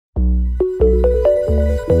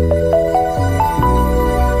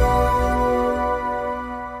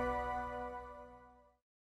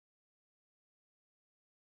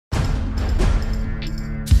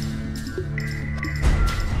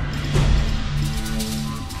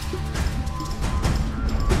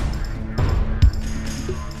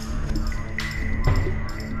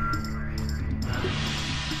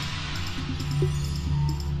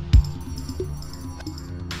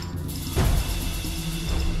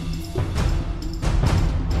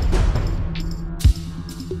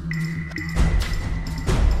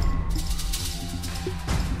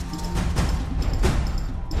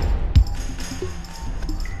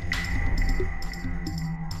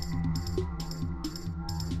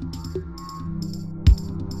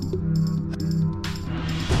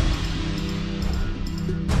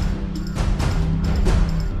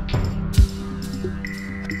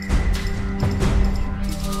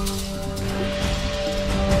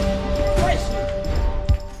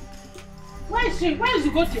she? Where is the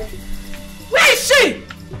goat here? Where is she?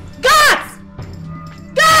 Guards!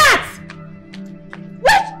 Guards!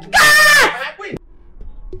 Where? Guards! My queen!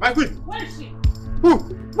 My queen! Where is she? Who?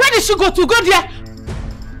 Where did she go to? Go there!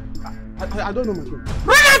 I don't know, my queen.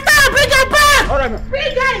 Bring her down! Bring her back! Alright, ma'am.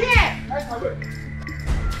 Bring her here! Right, my way.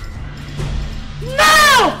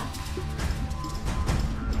 No!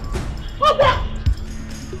 Oh, God!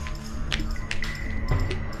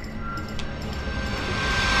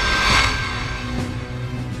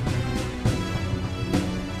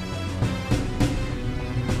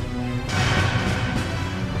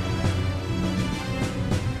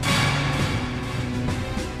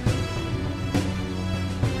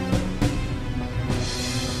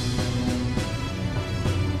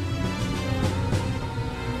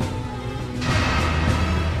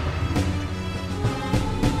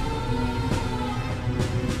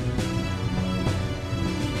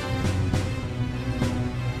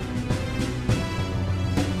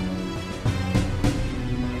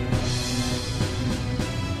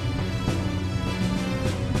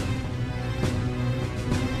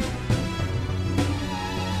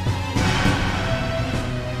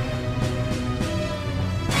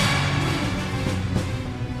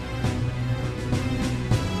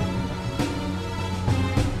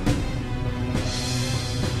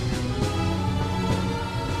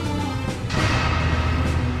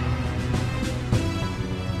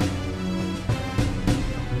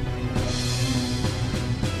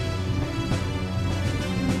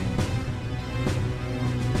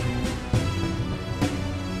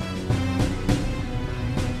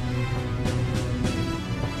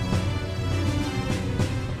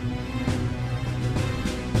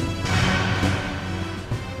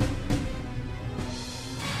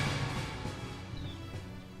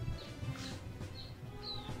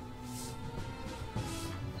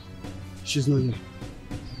 She's not here.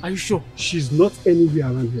 Are you sure? She's not anywhere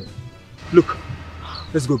around here. Look,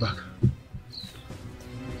 let's go back.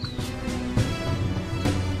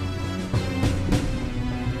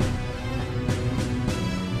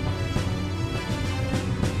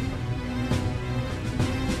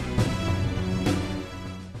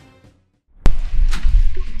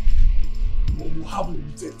 We have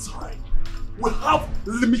limited time. We have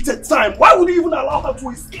limited time. Why would you even allow her to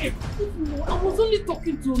escape? No, I was only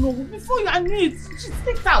talking to her before I knew it. She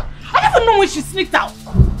sneaked out. I don't even know when she sneaked out.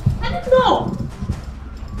 I don't know.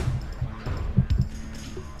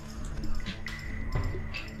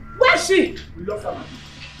 Where's she? We lost her.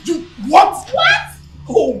 You what? What?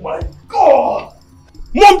 Oh my God!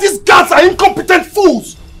 Mom, these guards are incompetent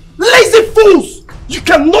fools! Lazy fools! You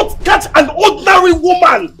cannot catch an ordinary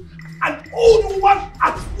woman! An old woman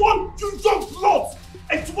at one young plot!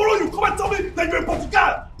 And tomorrow you come and tell me that you're a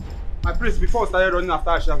bodyguard! My prince, before I started running after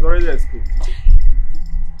her, she has already escaped.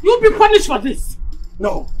 You'll be punished for this!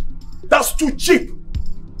 No, that's too cheap!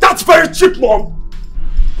 That's very cheap, Mom!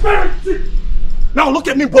 Very cheap! Now look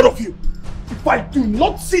at me, both of you! If I do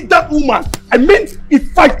not see that woman, I mean,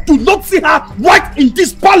 if I do not see her right in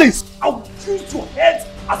this palace, I will choose your head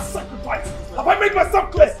as sacrifice. Have I made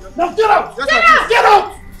myself clear? Now get out! Yes, get out! Get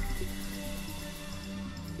out!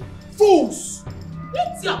 Fools!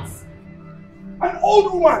 Idiots! An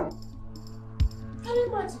old woman! Can you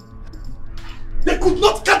imagine? They could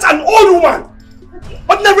not catch an old woman!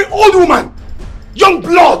 Ordinary old woman! Young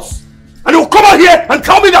bloods! And they will come out here and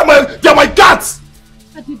tell me that they're my guards!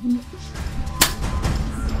 I didn't know.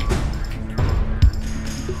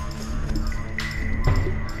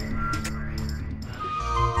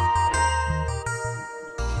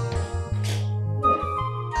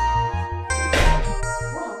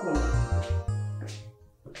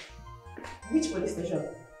 Which police station?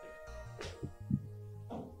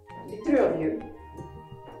 The three of you.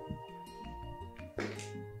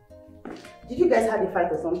 Did you guys have a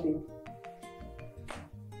fight or something?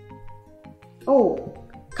 Oh,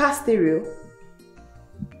 car stereo.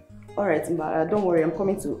 Alright, don't worry, I'm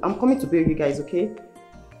coming to bail you guys, okay?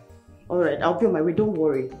 Alright, I'll be on my way, don't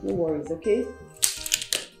worry. No worries, okay?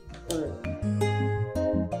 Alright.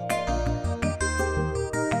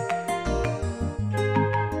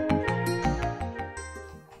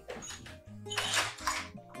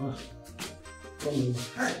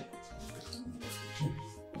 Hi.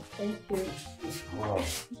 Thank you. Wow.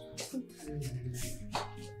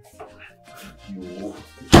 You.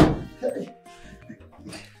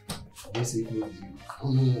 They say no be you.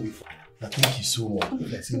 Oh no, I thank you so much.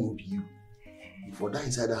 If I say no be you, for that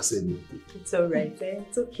inside that said no. It's alright,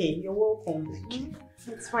 it's okay. You're welcome. Thank you.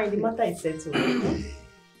 It's fine, the matter is settled.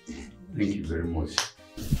 Thank you very much.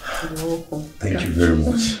 You're welcome. Thank you very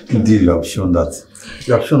much. Indeed, you have shown us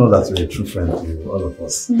that you're a true friend to all of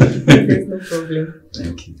us. There's no problem.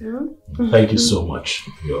 Thank you. Thank you so much.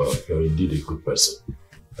 You're indeed a good person.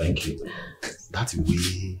 Thank you. That's the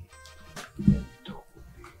way.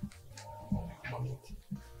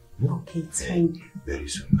 Okay, it's fine. Very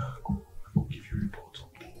soon I'll go give you a report on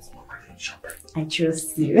things. I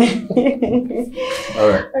trust you.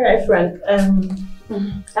 Alright. Alright, Frank.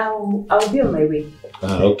 I'll be on my way.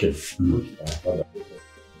 Okay.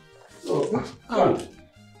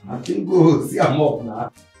 I think go see I'm up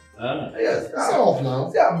now. Yes, see I'm up now.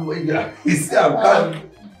 See I'm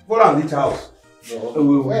coming. Follow on this house. We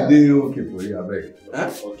will be okay for you, I beg.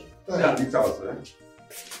 Okay. See on this house,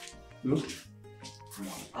 Look.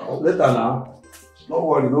 Later now. Don't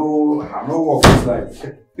worry, no, I'm not walking inside.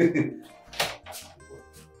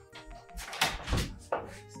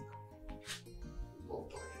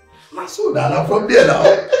 So now from there now.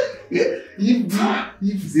 If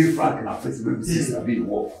you say Frank in a face, maybe say a bit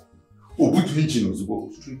walk. Oh, put the engine on go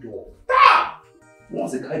straight door.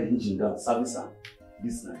 Once they carry the engine down, service and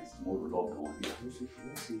this night, tomorrow love the one here. You say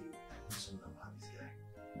something about this guy.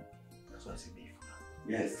 That's why I say me for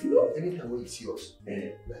now. Yes, you know, anytime when you see us,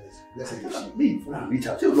 let's say me for now. Reach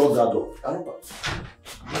out, say love that door.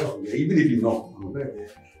 Even if you know,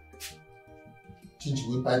 Chinchi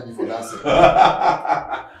will find me for that.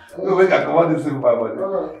 We can come out this thing by body. I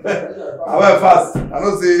went fast. I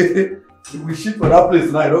don't say if we shit for that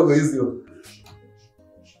place now, I don't go easy.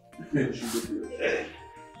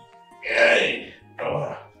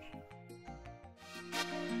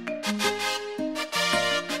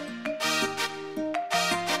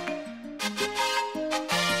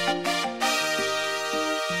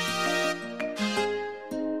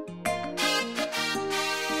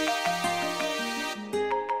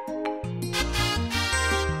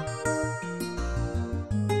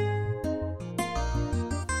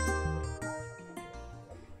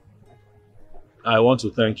 I want to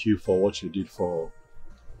thank you for what you did for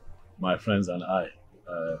my friends and I.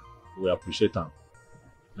 We appreciate them.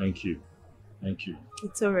 Thank you. Thank you.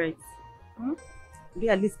 It's alright. Be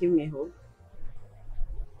at least give me a hug.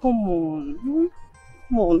 Come on.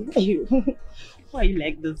 Come on. Why are you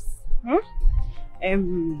like this?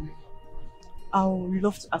 I would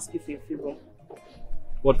love to ask you for a favor.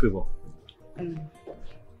 What favor?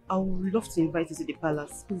 I would love to invite you to the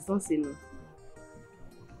palace. Please don't say no.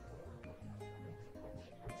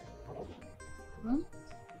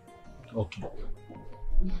 Okay.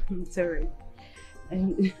 It's alright.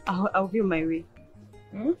 And I'll be on my way.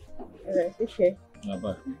 Alright, take care.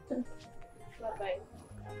 Bye-bye. Bye-bye.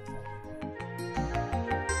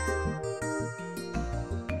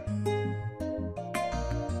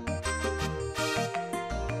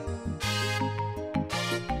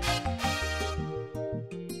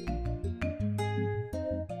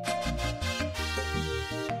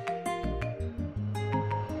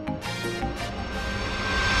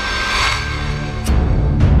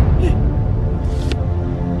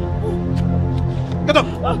 Get up!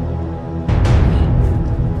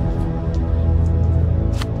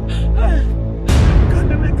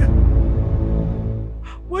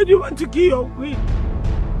 Why do you want to kill your queen?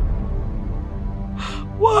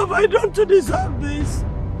 What have I done to deserve this?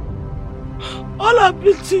 All I've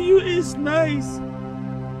been to you is nice.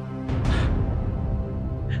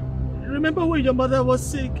 Remember when your mother was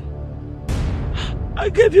sick? I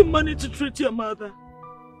gave you money to treat your mother.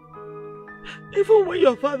 Even when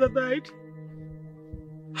your father died,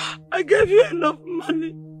 I gave you enough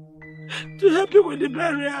money to help you with the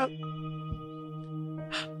burial.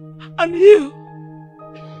 And you,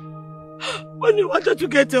 when you wanted to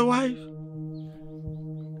get a wife,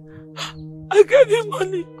 I gave you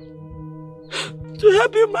money to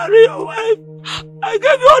help you marry your wife. I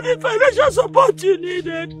gave you all the financial support you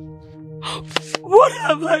needed. What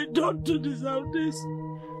have I done to deserve this?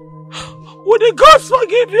 Will the gods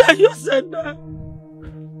forgive you and your sender?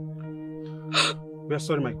 We are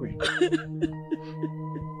sorry, my queen.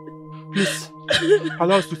 Please,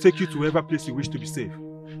 allow us to take you to wherever place you wish to be safe.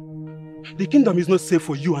 The kingdom is not safe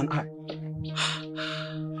for you and I.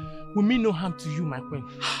 We mean no harm to you, my queen.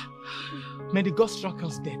 May the gods strike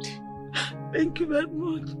us dead. Thank you very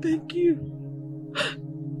much. Thank you.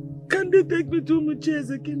 Can they take me to Muche's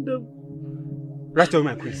kingdom? Right away,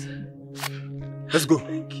 my queen. Let's go.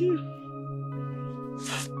 Thank you.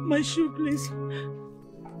 My shoe, please.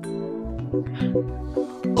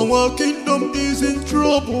 Our kingdom is in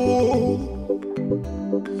trouble.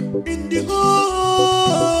 In the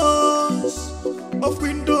hands of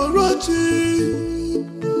Queen Dorothy.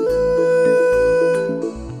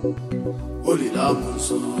 Holy Lamb,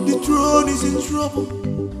 the throne is in trouble.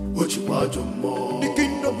 The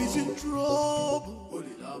kingdom is in trouble.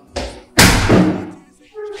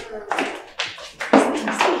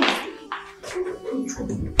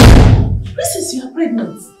 Princess, you are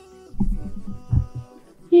pregnant.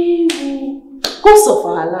 Gods of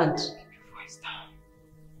our land.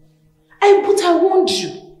 But I warned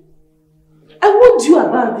you. I warned you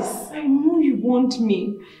about this. I know you warned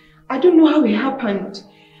me. I don't know how it happened.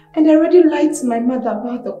 And I already lied to my mother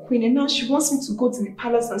about the queen, and now she wants me to go to the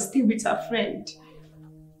palace and stay with her friend.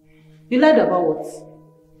 You lied about what?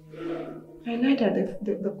 I lied that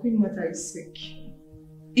the queen mother is sick.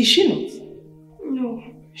 Is she not? No,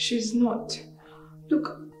 she's not.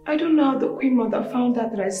 Look, I don't know how the queen mother found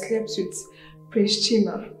out that I slept with Prince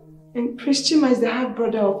Chima. And Prince Chima is the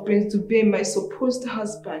half-brother of Prince Dube, my supposed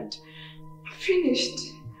husband. I'm finished.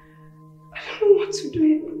 I don't know what to do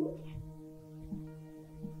anymore.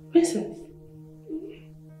 Princess,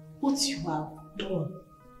 what you have done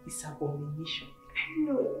is abomination. I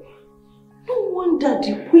know. No wonder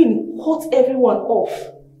the queen cut everyone off.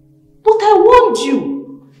 But I warned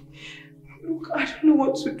you. Look, I don't know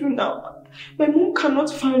what to do now. My mom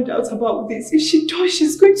cannot find out about this. If she does,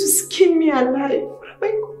 she's going to skin me alive.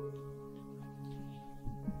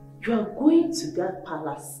 You are going to that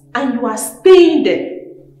palace and you are staying there.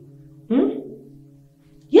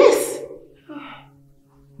 Yes.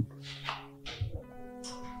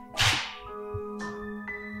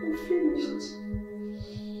 I'm finished.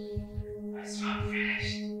 I'm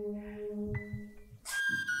finished.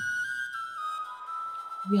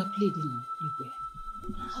 We are pleading, Igwe.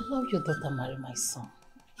 Allow your daughter marry my son.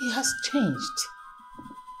 He has changed.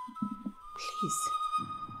 Please.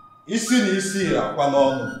 Isi na isi akwa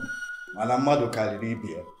n'ọnụ mana mmadụ karịrị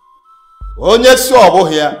ibe ya. Onye si ọ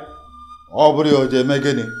bụghị ya, ọ bụrụ o je eme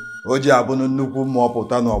gịnị? O ji abụ nnukwu mmụọ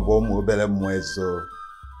pụta n'ọgbọ ụmụ obere mmụọ eso.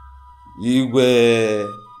 Igwe,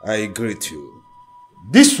 I greet you.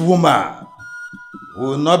 This woman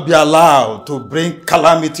will not be allowed to bring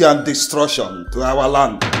calamity and destruction to our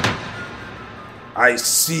land. I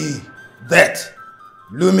see death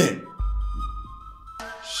looming.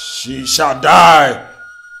 She shall die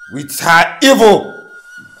with her evil.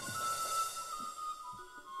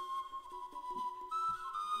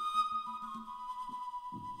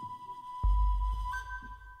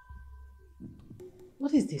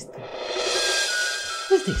 What is this thing?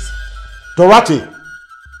 What is this? Dorothy!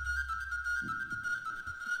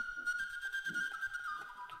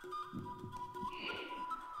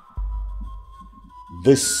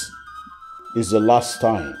 This is the last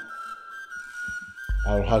time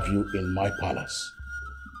I'll have you in my palace.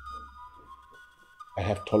 I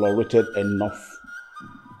have tolerated enough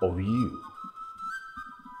of you.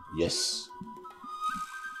 Yes.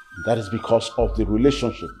 That is because of the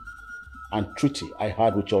relationship and treaty I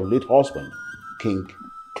had with your late husband, King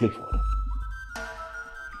Clifford.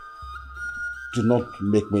 Do not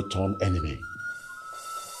make me turn enemy.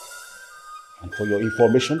 And for your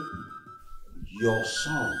information, your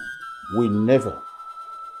son will never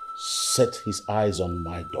set his eyes on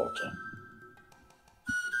my daughter.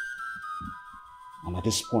 And at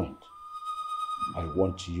this point, I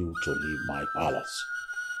want you to leave my palace.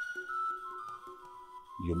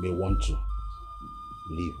 You may want to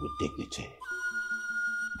live with dignity.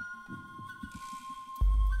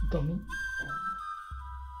 Dummy,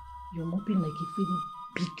 you're mopping like a very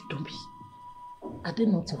big dummy. Are they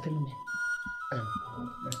not your fellow men?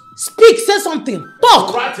 Speak, say something,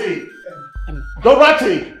 talk! Dorothy!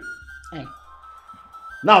 Dorothy!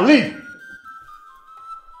 Now leave!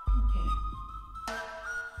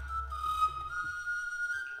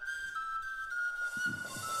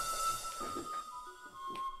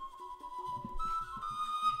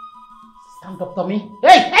 Stand up, Tommy.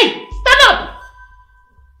 Hey, hey, stand up!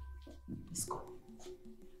 Let's go.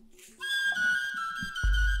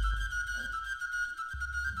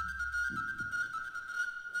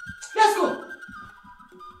 Let's go.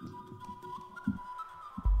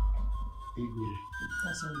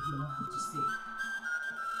 That's all you know how to say.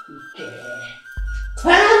 Okay.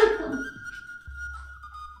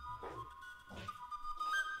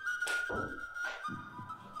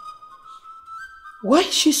 Why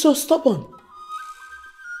is she so stubborn?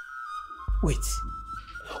 Wait,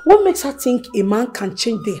 what makes her think a man can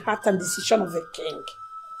change the heart and decision of a king?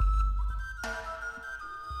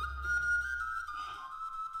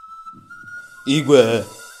 Igwe,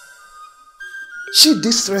 she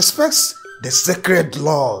disrespects the sacred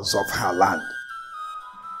laws of her land.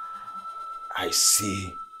 I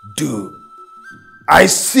see doom. I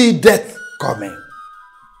see death coming.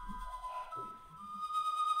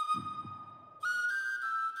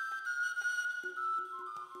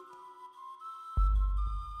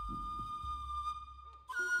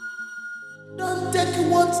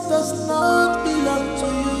 trust does not belong to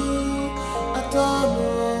you at all.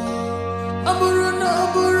 Aburuna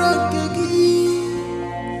aburakegi,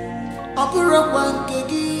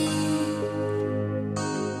 aburakwankegi.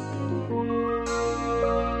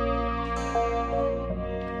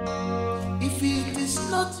 If it is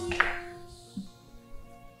not you.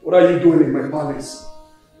 What are you doing in my palace?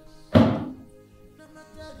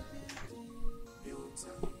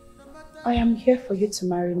 I am here for you to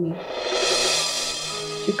marry me.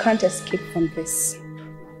 You can't escape from this.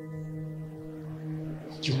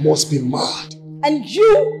 You must be mad. And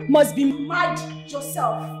you must be mad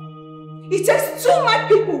yourself. It takes 2 mad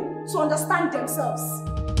people to understand themselves.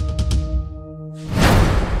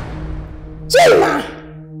 Chima!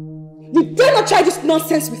 You dare not try this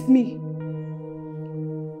nonsense with me.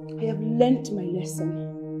 I have learned my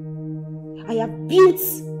lesson. I have built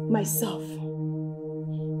myself.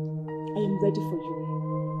 I am ready for you.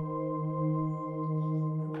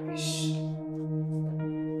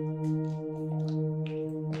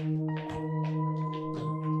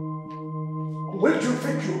 Where do you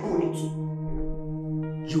think you're going to?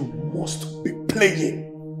 You must be playing.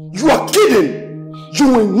 You are kidding. You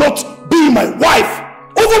will not be my wife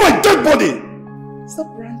over my dead body. Stop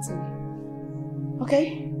ranting.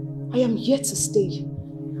 Okay? I am here to stay.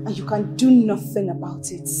 And you can do nothing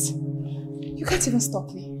about it. You can't even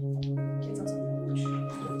stop me. Get out of my bush.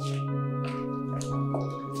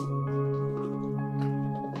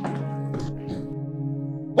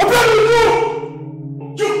 What will you do?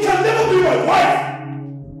 You can never be my wife.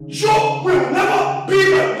 You will never be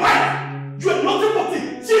my wife. You are nothing but a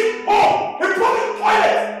cheap whore, a broken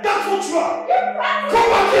toilet. That's what you are. Come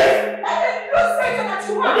back here.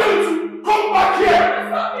 Come back here.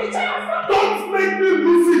 Don't make me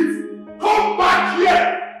lose it. Come back here.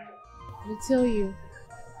 I tell you.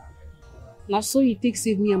 Now so you take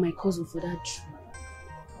save me and my cousin for that trip.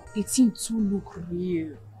 The thing too look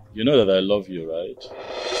real. You know that I love you, right?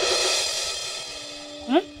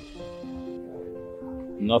 Huh?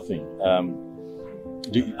 Nothing.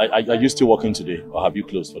 Are you still working today, or have you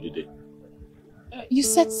closed for the day? You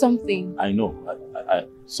said something. I know.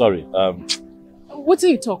 Sorry. What did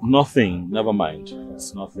you talk? Nothing. Never mind.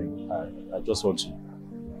 It's nothing. I just want to.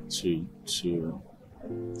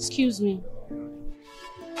 Excuse me.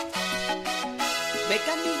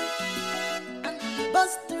 Mechanic and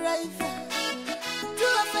bus driver, do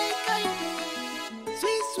a fake kind,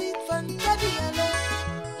 sweet fantasy.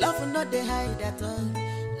 Love will not they hide at all.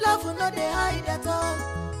 Love will not they hide at all.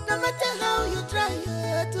 No matter how you try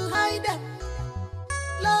to hide them,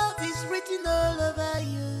 love is written all over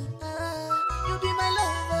you. You be my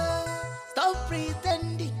lover. Stop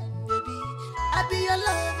pretending, baby. I be your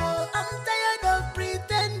lover. I'm tired of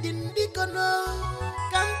pretending, because no.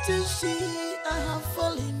 Can't you see I have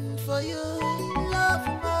fallen for you? Love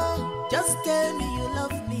more. Just tell me you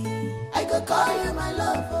love me. I could call you my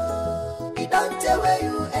lover. You don't tell where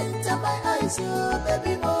you enter my eyes, oh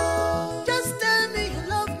baby more. Just tell me you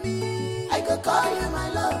love me. I could call you my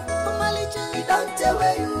lover. You don't tell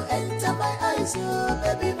where you enter my eyes, oh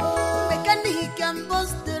baby more. Mechanic and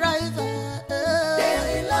bus driver, they're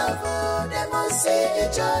in love, they must see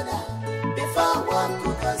each other before one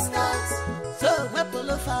could start. So we pull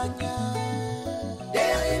a fanya.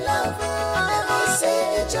 They're in love, they must see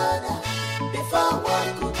each other before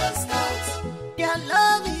one could start. Their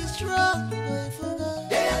love is strong,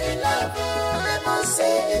 they're in love, they must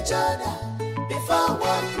see each other before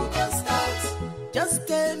one could start. Just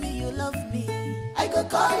tell me you love me, I could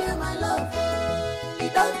call you my lover. You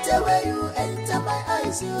don't tell where you enter my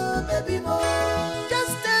eyes, oh baby more.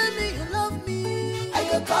 Just tell me you love me, I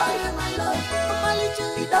could call you my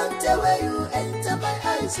lover. You don't tell where you enter my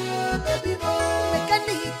eyes, oh baby more.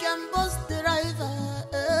 Mechanic and bus driver,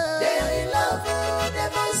 they're in love, they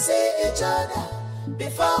must see each other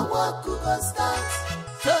before work could start.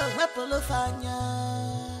 So we pull a fanya.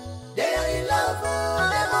 They're in love,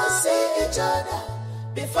 they must see each other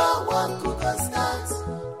before one could start.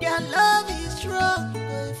 Their love is strong.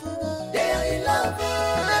 They're in love,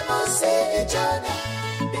 they must see each other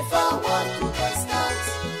before one could start.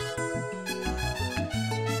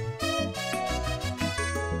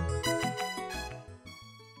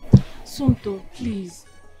 Sonto, please.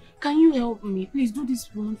 Can you help me? Please do this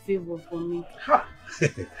one favor for me.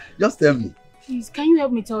 Just tell me. Please, can you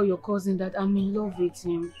help me tell your cousin that I'm in love with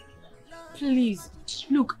him? Please.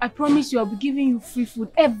 Look, I promise you I'll be giving you free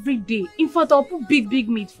food every day. In fact, I'll put big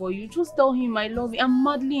meat for you. Just tell him I love him. I'm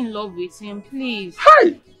madly in love with him, please.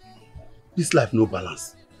 Hi! This life no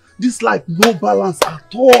balance. This life no balance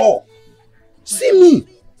at all. See me,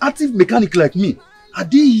 active mechanic like me. I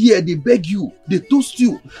dey here, they beg you, they toast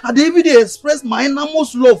you, and they even dey express my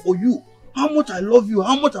innermost love for you. How much I love you,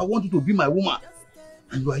 how much I want you to be my woman.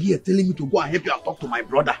 And you are here telling me to go and help you and talk to my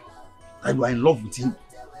brother. That you are in love with him.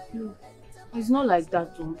 No, it's not like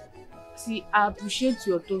that, Tom. See, I appreciate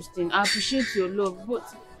your toasting, I appreciate your love, but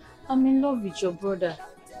I'm in love with your brother.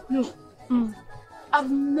 Look, I've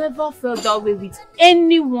never felt that way with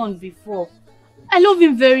anyone before. I love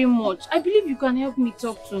him very much. I believe you can help me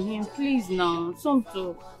talk to him. Please now, some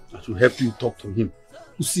talk. I should help you talk to him.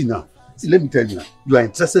 You see now, let me tell you now, you are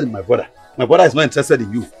interested in my brother. My brother is not interested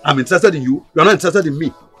in you. I'm interested in you. You are not interested in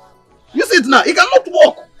me. You see it now, it cannot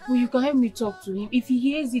work. Well, you can help me talk to him. If he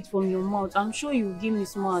hears it from your mouth, I'm sure he will give me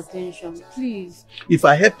small attention. Please. If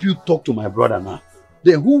I help you talk to my brother now,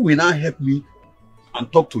 then who will now help me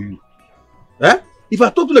and talk to you? Eh? If I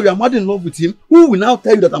talk to you, you are mad in love with him, who will now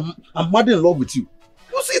tell you that I'm mad in love with you?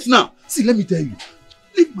 You see it now. See, let me tell you.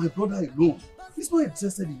 Leave my brother alone. He's not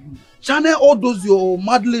interested in you. Channel all those your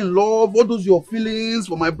madly in love, all those your feelings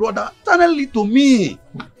for my brother. Channel it to me.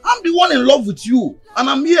 I'm the one in love with you. And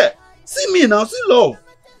I'm here. See me now. See love.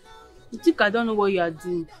 You think I don't know what you are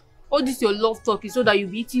doing? All this your love talk is so that you'll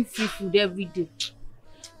be eating free food every day.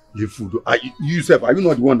 The food? You yourself, are you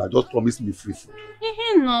not the one that just promised me free food?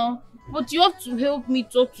 No. But you have to help me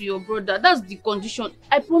talk to your brother. That's the condition.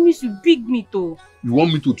 I promise you big meat though. You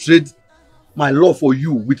want me to trade my love for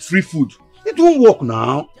you with free food? It won't work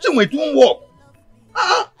now. It won't work.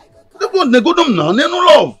 They go them now. They no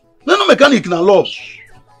love. They no mechanic na love.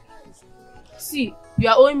 See, you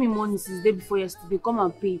are owing me money since day before yesterday. Come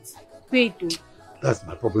and pay it. Pay it too. That's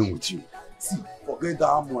my problem with you. See, forget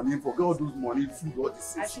that money, forget all those money, food, all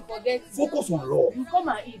this. I should forget. Focus on love. You come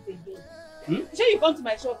and eat again. Sure you come to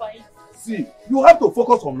my shop and eat. See, you have to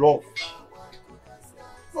focus on love.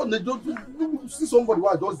 So they don't see somebody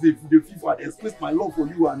who just the FIFA express my love for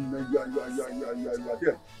you and you are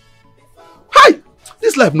there. Hi!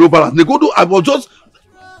 This life no balance. They go do I was just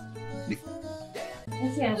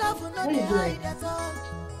What are you doing?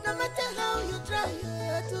 No matter how you try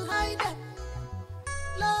to hide it,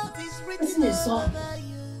 love is written all over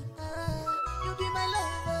you. You be my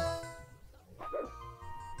lover.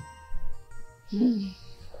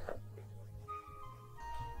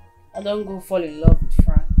 I don't go fall in love with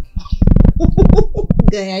Frank.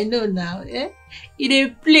 Yeah, I know now. Eh? It a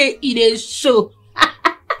play, it a show.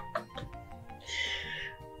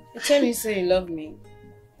 You tell me you say you love me.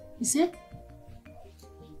 You say?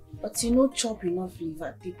 But you know chop enough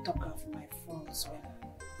liver TikToker for my phone as well.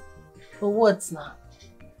 For what now?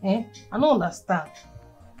 Eh? I don't understand.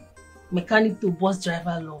 Mechanic to bus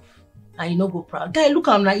driver love. And you no go proud. Guy, look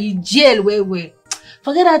am like he jail way.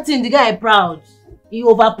 Forget that thing, the guy proud. He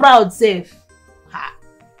over proud safe. Ha!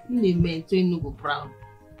 He meant to no go proud.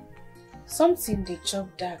 Something they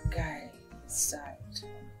chop that guy inside.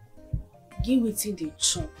 Give wetin they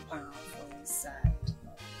chop pound for inside.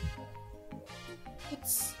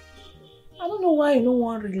 But I don't know why you no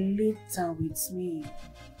want relate with me.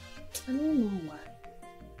 I don't know why.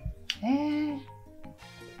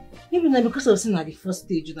 Maybe not because I was in at the first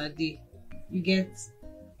stage of that day. You get.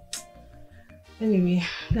 Anyway,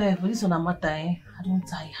 guy, for this one matter, I don't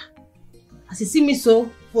tire. As you see me so,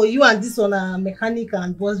 for you and this one mechanic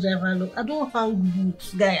and bus driver, look, I don't hang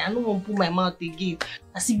boots, guy. I don't want to put my mouth again.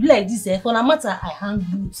 As it be like this, for a matter, I hang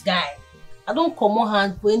boots, guy. I don't come on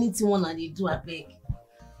hand for anything one that they do, I beg.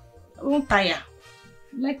 I don't tire.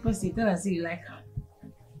 You like person, tell us you like her.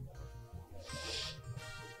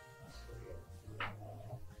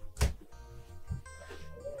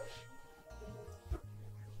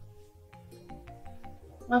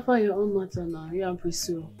 After your own matter now, you and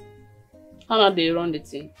Priscilla. How now they run the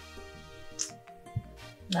thing?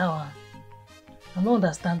 Now, I don't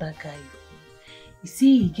understand that guy. You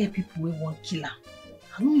see, he get people who want kill him.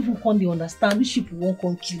 I don't even come to understand which people won't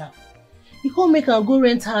come kill him. He can't make him go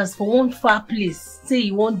rent house for one far place. Say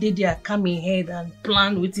he won't day there, come in head and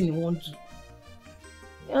plan what he want to.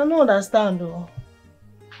 I don't understand though.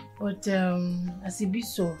 But as it be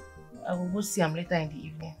so, I will go see him later in the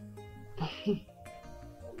evening.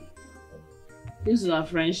 This is our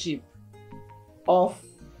friendship. Off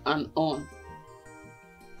and on.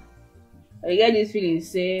 I get this feeling,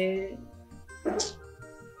 say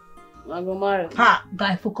I go marry. Ha!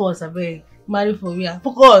 Guy, focus, I beg. Marry for real.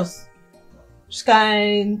 Focus!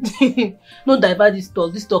 Kind. No divert this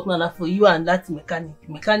talk. This talk now for you and that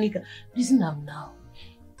mechanic. Listen am now.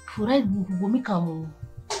 For right, we go make am.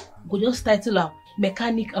 Go just title am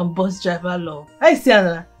Mechanic and Bus Driver Love. I see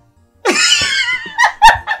Anna.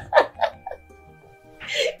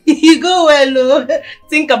 You go well,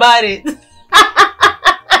 think about it.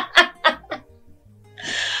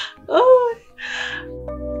 Oh,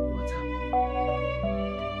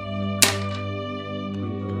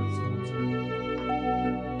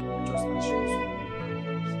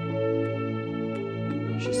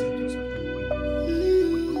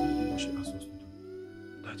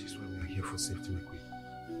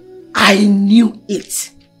 I knew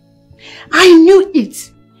it. I knew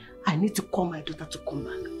it. I need to call my daughter to come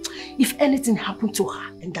back. If anything happened to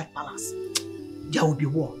her in that palace, there will be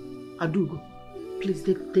war. Adugo, please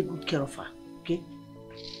take good care of her, okay?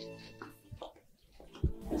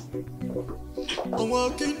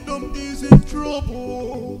 Our kingdom is in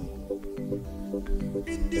trouble.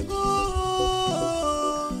 In the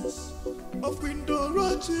house of Queen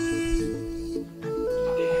Dorothy.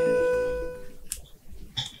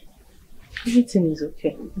 Everything is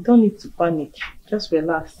okay. You don't need to panic. Just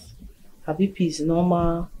relax. Her BP is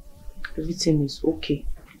normal. Everything is okay.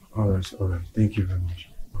 Alright. Thank you very much.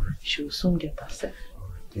 Alright. She will soon get herself.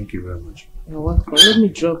 Alright. Thank you very much. You're welcome. Let me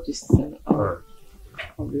drop this thing. Alright.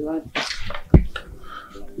 I'll be right back.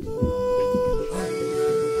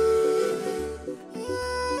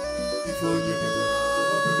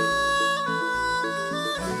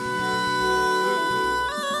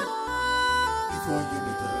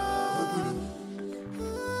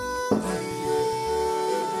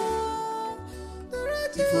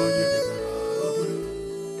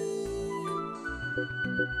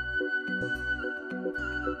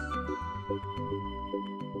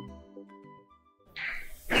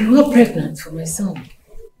 You were pregnant for my son.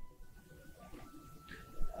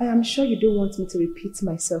 I am sure you don't want me to repeat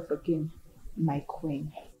myself again, my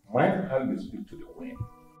queen. Mind how you speak to the queen.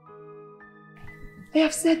 I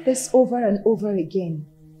have said this over and over again.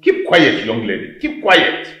 Keep quiet, young lady. Keep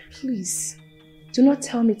quiet. Please, do not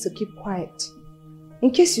tell me to keep quiet. In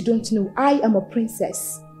case you don't know, I am a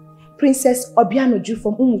princess. Princess Obianoju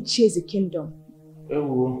from Umuchieze Kingdom.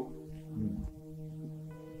 Oh.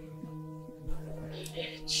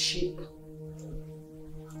 Cheap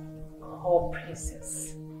whore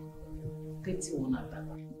princess.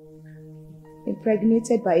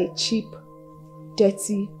 Impregnated by a cheap,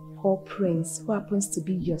 dirty whore prince who happens to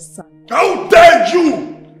be your son. How dare you!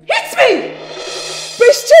 Hit me!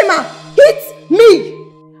 Prince Chima, hit me!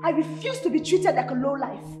 I refuse to be treated like a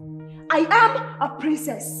lowlife. I am a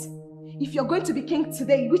princess. If you're going to be king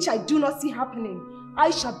today, which I do not see happening, I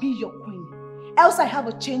shall be your queen. Else I have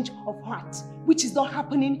a change of heart, which is not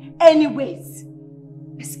happening anyways.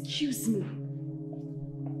 Excuse me.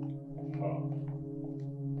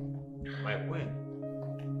 My queen.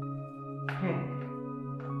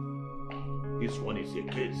 This one is a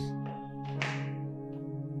case.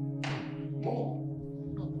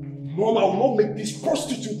 Mom, I will not make this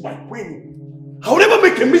prostitute my queen. I will never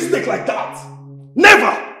make a mistake like that.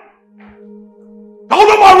 Never! I will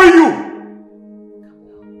not marry you!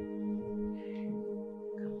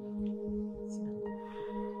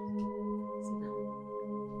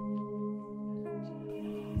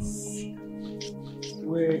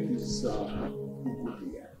 Where is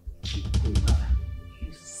Ugulia?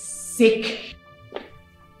 Sick.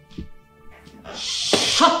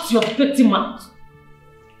 Shut your dirty mouth.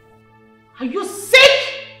 Are you sick?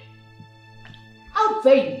 How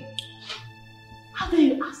dare you? How dare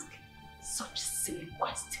you ask such a silly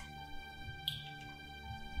question?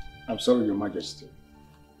 I'm sorry, Your Majesty.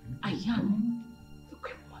 I am the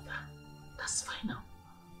Queen Mother. That's fine now.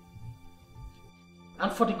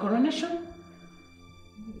 And for the coronation,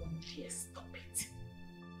 no one dare stop it.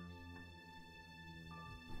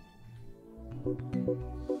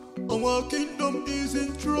 Our kingdom is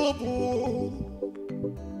in trouble.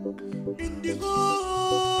 In the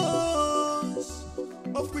house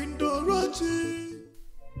of Queen Dorothy.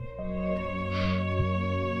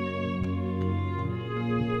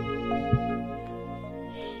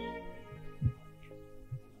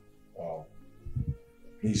 Wow.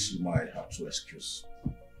 Please, you might have to excuse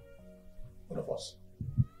one of us.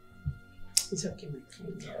 It's okay, my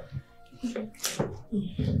queen.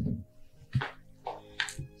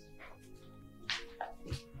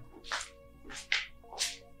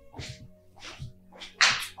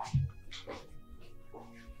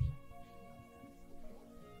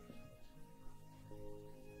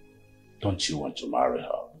 Don't you want to marry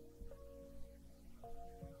her?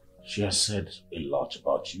 She has said a lot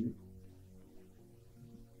about you.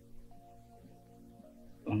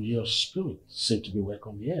 And your spirit seems to be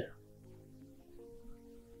welcome here.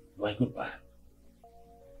 Why, goodbye.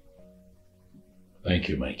 Thank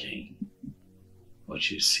you, my king.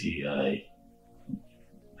 But you see,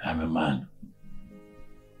 I'm a man.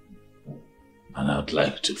 And I'd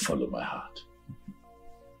like to follow my heart.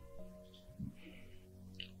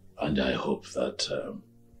 And I hope that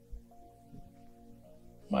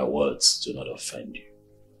my words do not offend you.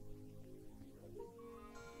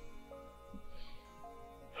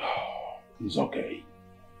 It's okay.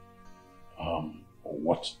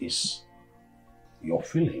 What is your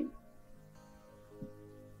feeling?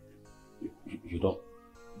 You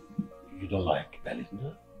You don't like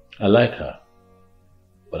Belinda? I like her,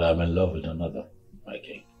 but I'm in love with another, my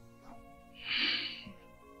king.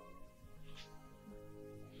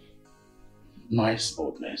 Nice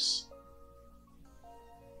boldness.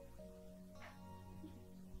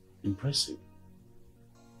 Impressive.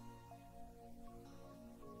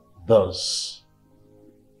 Does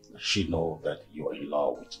she know that you are in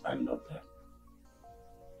love with another?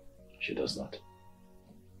 She does not.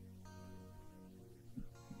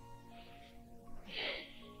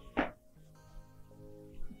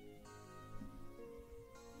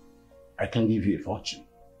 I can give you a fortune.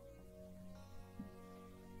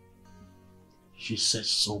 She says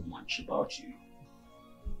so much about you.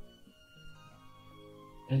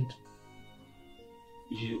 And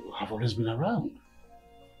you have always been around.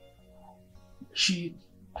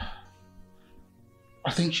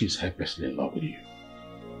 I think she's hopelessly in love with you.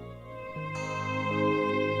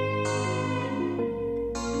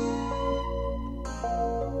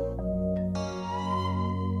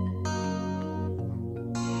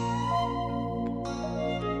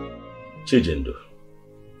 Chijindu,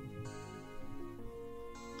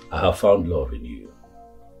 I have found love in you,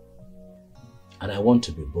 and I want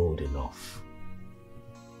to be bold enough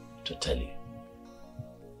to tell you,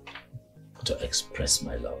 to express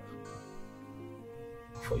my love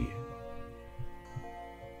for you.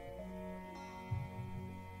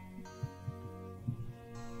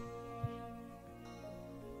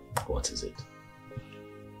 What is it?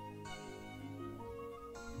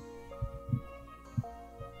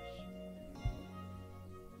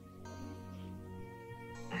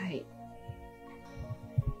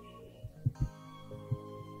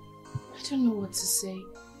 I don't know what to say.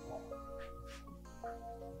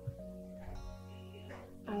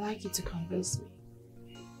 I'd like you to convince me.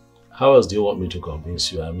 How else do you want me to convince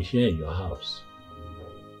you? I'm here in your house.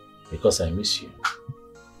 Because I miss you.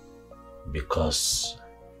 Because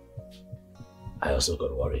I also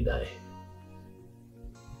got worried.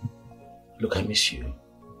 Look, I miss you,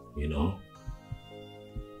 you know.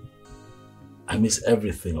 I miss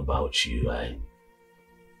everything about you. I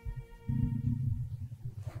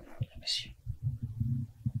miss you.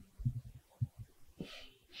 I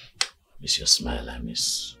miss your smile. I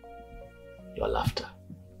miss your laughter.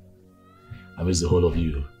 I miss the whole of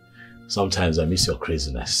you. Sometimes I miss your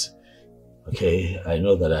craziness. Okay, I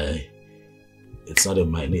know that it's not in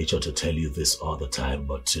my nature to tell you this all the time,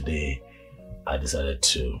 but today I decided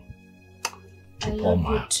to I love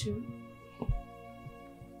you too.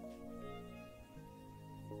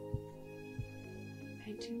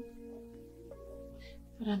 I do.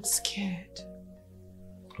 But I'm scared.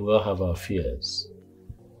 We all have our fears.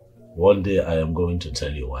 One day I am going to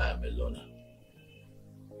tell you why I'm a loner.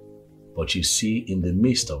 But you see, in the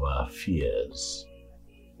midst of our fears,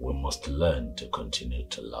 we must learn to continue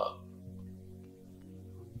to love.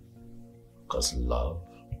 Because love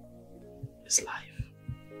is life.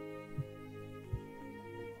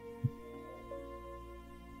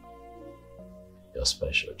 You're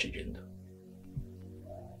special, Chijindu.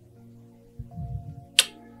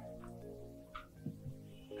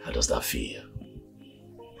 How does that feel?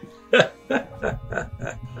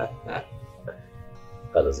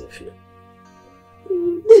 How does it feel?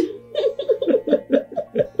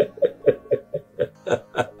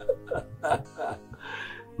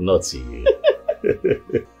 Not to you.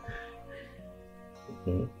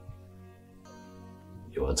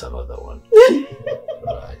 You want another one?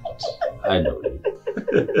 Right. I know you.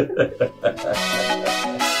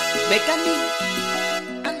 Mechanic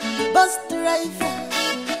and bus driver.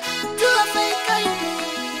 To a fake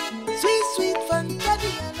sweet, sweet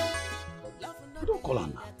fantasy. Don't call her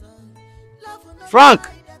now. Frank!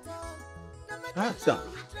 Ah, sir.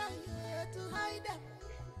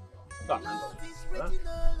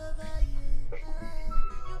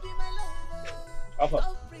 Alpha.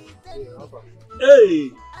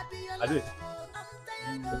 Hey! I did.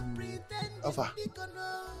 Alpha.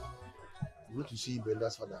 You want to see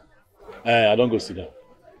Brenda's father? I don't go see that.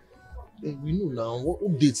 Hey, we know now. What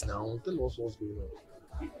updates now? Tell us what's going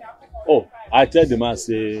on. Oh, I tell the man,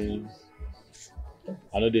 say,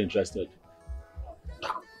 I'm not interested.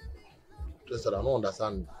 Interested? I don't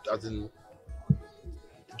understand. As in,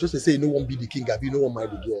 just to say, no one be the king, no one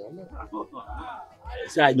mind the girl.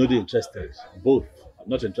 Say, I'm not interested. Both. I'm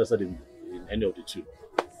not interested in any of the two.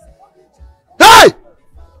 Hey!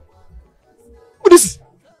 What is?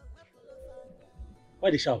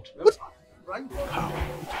 Why they shout? What?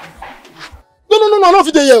 No, I'm not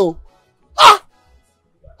fit here. Ah!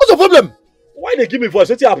 What's the problem? Why they give me voice?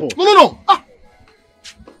 What's happened? No. Ah!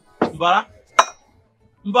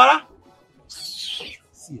 Mbara? See,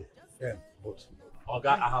 but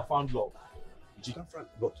Oga, I have found love. You can't find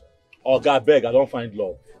what? Oga, beg, I don't find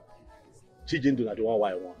love. Chijindu is the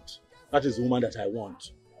one I want. That is the woman that I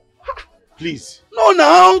want. Please. No,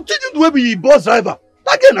 now. Chijindu will be bus driver.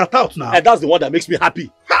 That girl not out now. And that's the one that makes me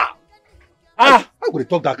happy. I'm going to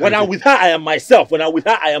talk that when I'm with her, I am myself. When I'm with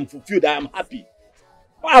her, I am fulfilled. I am happy.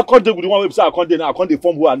 I can't deal with the one website. I can't deal now. I can't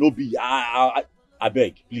form who I know be. I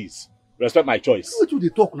beg, please. Respect my choice. What do they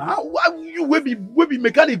talk now? You will be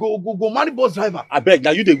mechanic go marry bus driver. I beg,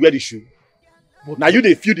 now you they wear the shoe. But now you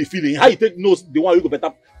they feel the feeling. How you take knows the one you go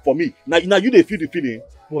better for me. Now you they feel the feeling.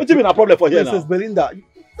 What's even a problem for here now? Mrs. Belinda,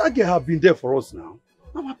 that girl have been there for us now.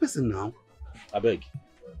 I'm a person now. I beg.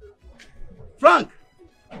 Frank!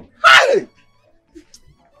 Hi!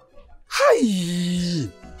 Hi!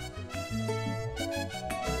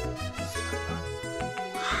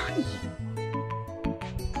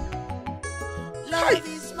 Love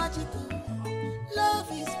is magical,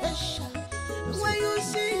 love is special. When you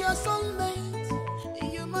see your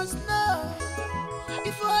soulmate, you must know.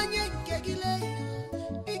 If I get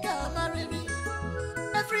he got married.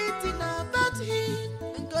 Everything about him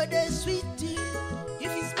and God is sweet to you.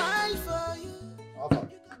 If he smile for you. I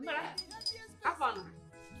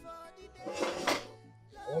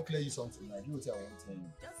want to tell you something. I do what I want to tell you.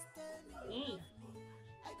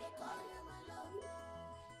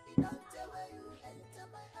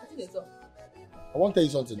 I want to tell you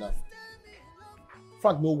something now.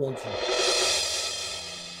 Frank no want you.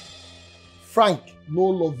 Frank no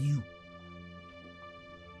love you.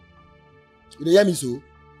 You hear me so?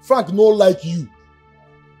 Frank no like you.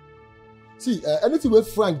 See, anything where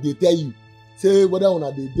Frank they tell you, say whether on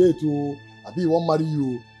a date or I be want marry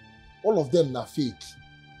you, all of them na fake.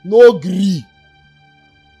 No gree.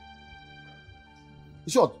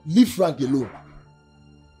 In short, leave Frank alone.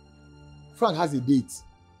 Frank has a date.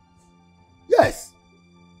 Yes.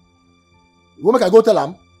 You want make I go tell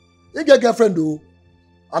him? He get girlfriend though.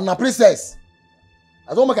 I'm a princess.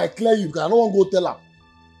 I don't make I clear you because I don't want to go tell her.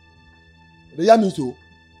 You hear me so?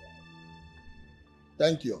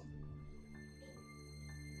 Thank you.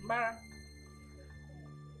 Mara.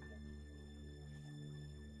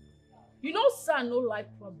 You know son no like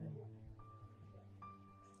problem.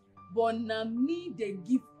 But na me they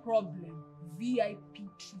give problem VIP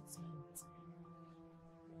treatment.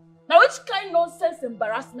 Now which kind of nonsense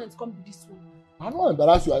embarrassment come be this one? I don't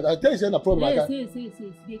embarrass you. I tell you say na problem. Yes, they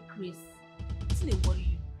crazy. It's they worry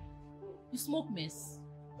you. You smoke mess.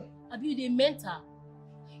 Abi you dey mental.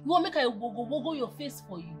 You want make I wogo your face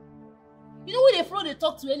for you. You know when they flow they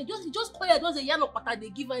talk to any just quiet, just a yarn of pata they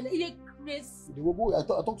give her and they crazy. The wogo, I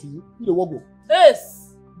talk to you. You the wogo.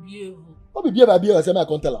 Yes. Behave. What be behave? I say I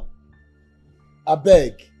can't tell her. I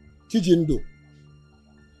beg. Chijindo.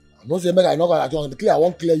 I don't say make I not gonna clear. I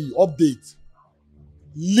won't clear you. Update.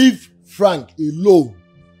 Leave Frank alone.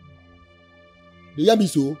 Do you hear me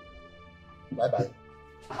so? Bye bye.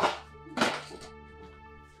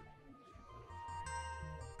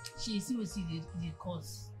 She see what see the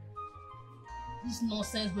cause. This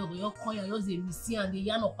nonsense where you call you just a missing and the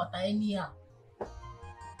yarn of pata anyhow.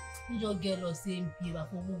 You just get lost same paper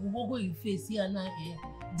for go in face here and now here.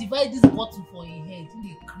 Divide this bottle for your head in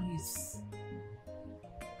the crease.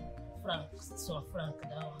 Frank, so Frank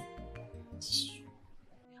that one.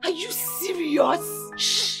 Are you serious?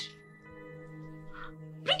 Shh.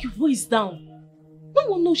 Bring your voice down. No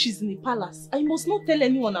one knows she's in the palace. I must not tell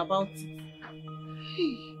anyone about it.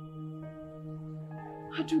 Hey.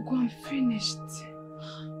 Adugo, I'm finished.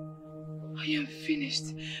 I am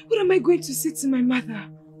finished. What am I going to say to my mother?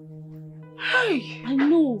 Hey. I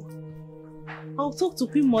know. I'll talk to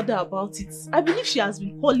Queen Mother about it. I believe she has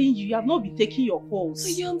been calling you. You have not been taking your calls.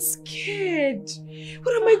 I am scared.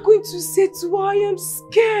 What am I going to say to her? I am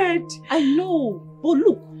scared. I know. But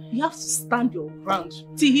look, you have to stand your ground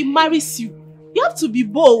till he marries you. You have to be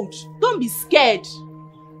bold. Don't be scared.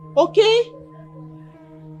 Okay?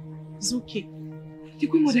 It's okay. The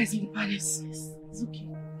Queen Mother is in the palace. Yes, it's okay.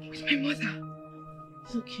 With my mother.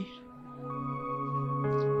 It's okay.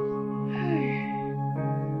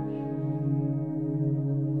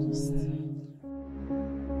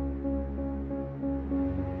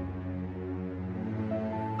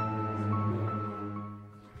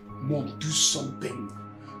 Mom, do something.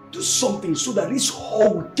 Do something so that this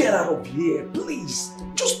whole will get out of here. Please.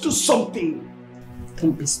 Just do something.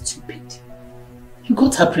 Don't be stupid. You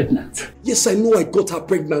got her pregnant. Yes, I know I got her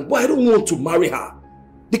pregnant, but I don't want to marry her.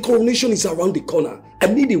 The coronation is around the corner. I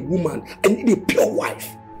need a woman. I need a pure wife.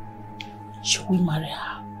 Should we marry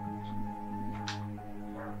her?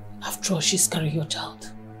 After all, she's carrying your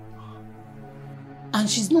child. And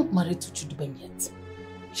she's not married to Chudubem yet.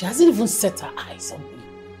 She hasn't even set her eyes on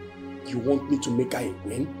me. You want me to make her a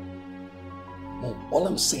queen? Mom, all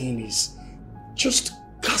I'm saying is, just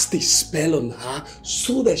cast a spell on her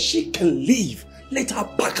so that she can leave. Let her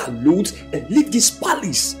pack her loads and leave this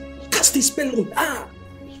palace. Cast a spell on her.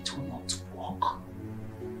 It will not work.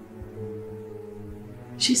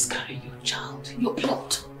 She's carrying your child, your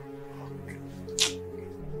blood.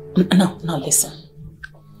 Now listen.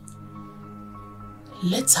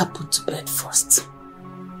 Let's her put to bed first.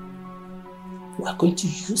 We are going to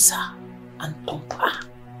use her and dump her.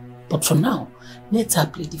 But for now, let her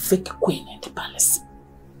play the fake queen in the palace.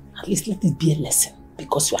 At least let it be a lesson,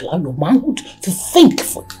 because you allow your manhood to think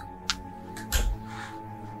for you.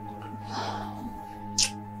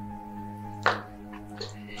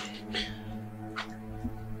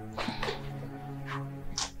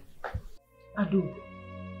 Adu,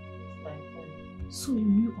 so you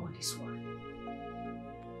knew all this while?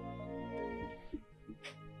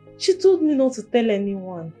 She told me not to tell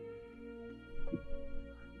anyone.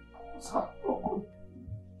 I was heartbroken.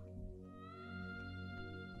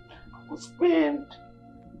 I was pained.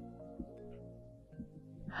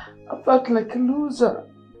 I felt like a loser.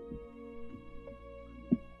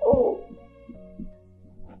 Oh,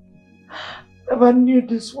 never knew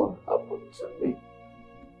this would happen to me.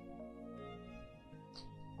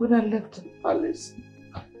 When I left the palace,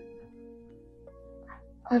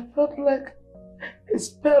 I felt like a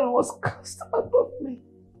spell was cast out of me.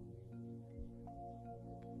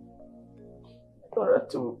 In order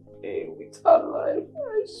to pay with her life,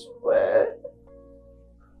 I swear.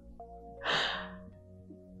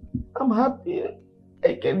 I'm happy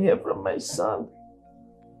I can hear from my son.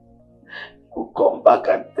 He will come back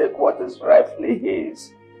and take what is rightfully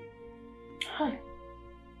his. Hi.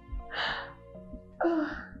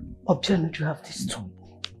 Objection, you have this tongue.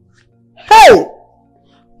 Hey!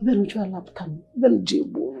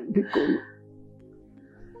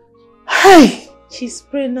 Hey! She's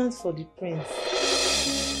pregnant for the prince.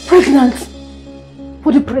 Pregnant?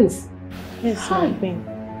 For the prince? Yes, my queen.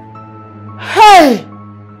 Hey!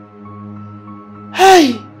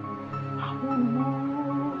 Hey!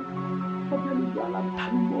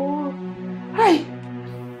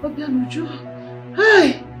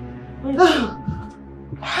 Hey! Hey!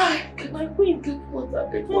 Hi, can my queen get water?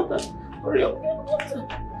 Get water. Hurry up, get water.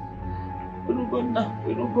 Wilugonna,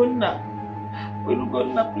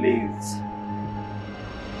 please.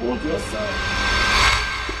 Hold yourself.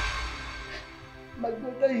 My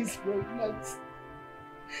daughter is pregnant.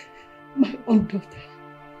 My own daughter.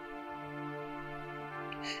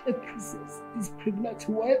 A princess is pregnant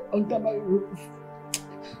while under my roof.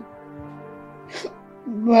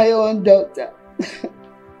 My own daughter.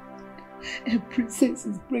 A princess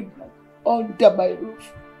is pregnant under my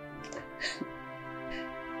roof.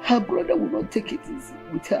 Her brother will not take it easy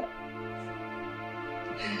with her.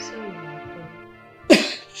 I'm sorry, my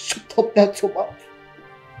friend. Shut up that your mouth.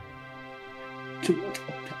 Do not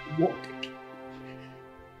utter a word again.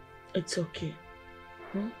 It's okay.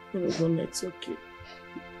 Huh? It's okay.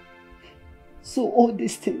 So all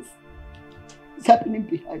these things is happening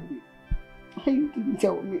behind me. Why you didn't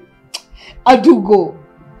tell me? I do go,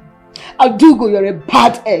 you're a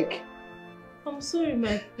bad egg. I'm sorry,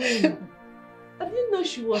 my queen. I didn't know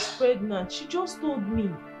she was pregnant. She just told me.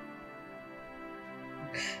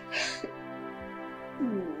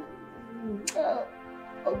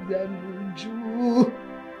 Obianuju.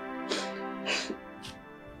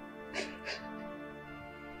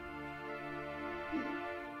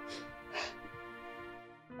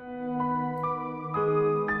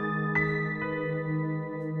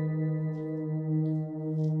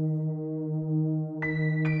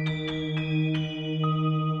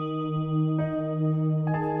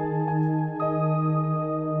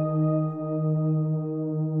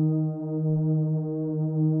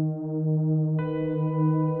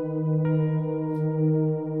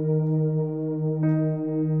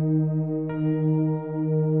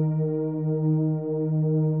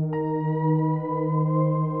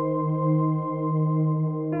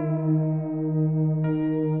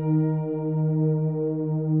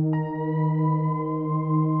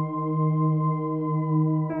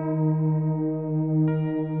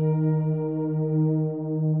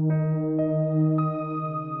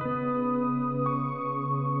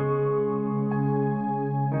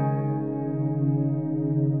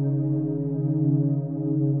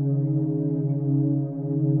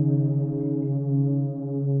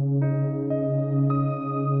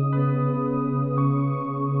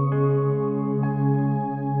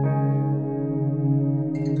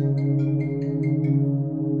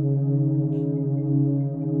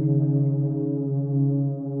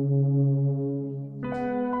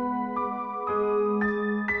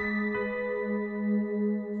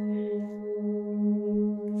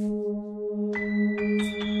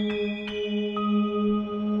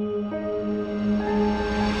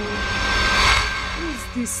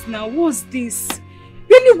 this now? What's this?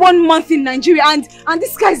 Really 1 month in Nigeria and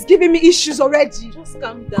this guy is giving me issues already. Just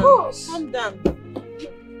calm down. Gosh. Calm down.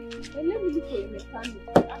 Let me look for a mechanic.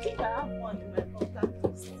 I think I have one in my contact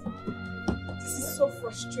list. This is so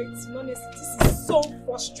frustrating, honestly. This is so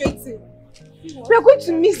frustrating. We are going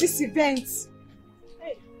to miss this event.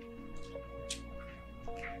 Hey.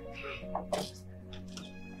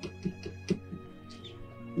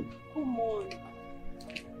 Come on.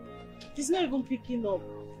 He's not even picking up.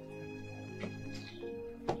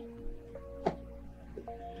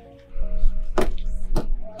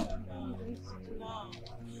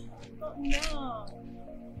 Not now.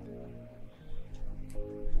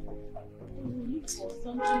 We'll look for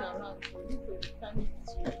something around. We'll look for a mechanic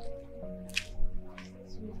too.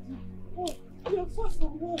 Oh, you're far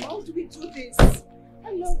from home. How do we do this?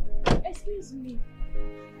 Hello. Excuse me.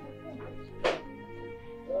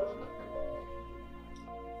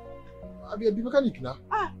 I'll be a mechanic now.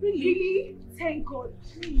 Ah, really? Thank God.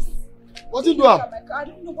 Please. What's it doing? I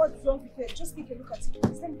don't know what's wrong with it. Just take a look at it.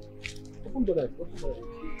 Please. Open the door. Open the door.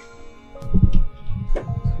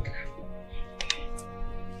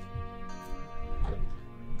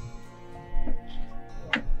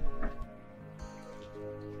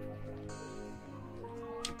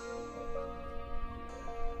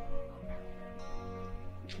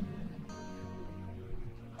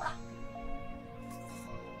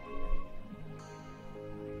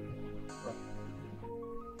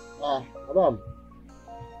 Madam,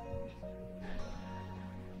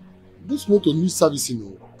 this motor needs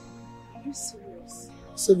servicing. Are you serious?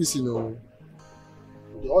 Servicing.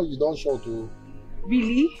 The oil you don't short.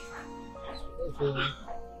 Really? Okay.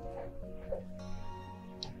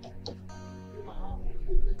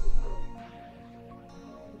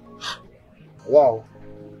 Wow.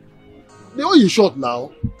 The oil you short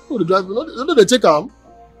now. Oh, the driver, no, they check him.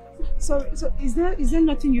 So is there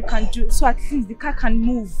nothing you can do so at least the car can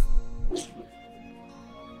move?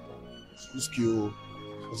 Risky,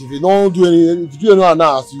 because if you don't do any, if you do anything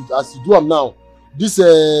now, as you do them now, this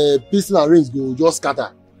piston and rings go just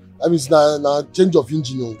scatter. That means na change of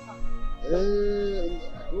engine.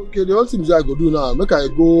 Okay, the only thing I go do now, make I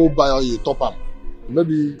go buy a top up.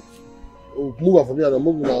 Maybe move her from here and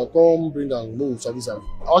move now. Come bring and move service.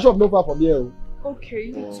 Our shop no far from here.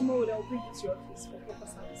 Okay, tomorrow I'll bring it to your office for proper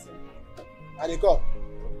servicing. And they come.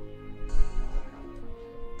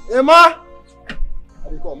 Emma!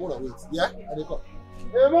 And they come, more than wait. Yeah? And they come.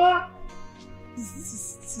 Emma!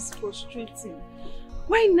 This is frustrating.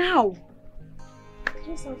 Why now?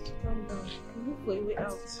 Just have to calm down. Look for a way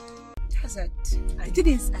out. Hazard. The thing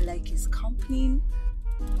is, I like his company.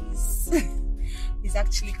 He's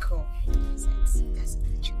actually cool. That's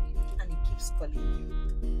actually. And he keeps calling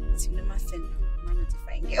you. It's never send man to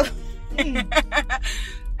find girl.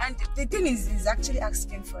 And the thing is, he's actually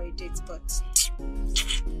asking for a date, but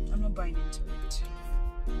I'm not buying into it.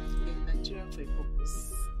 You're Nigerian for a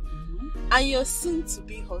purpose. And your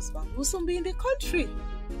soon-to-be husband will soon be in the country.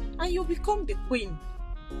 And you'll become the queen.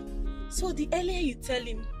 So the earlier you tell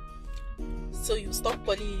him, so you stop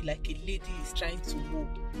calling like a lady is trying to woo.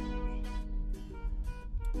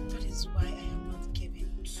 That is why I am not giving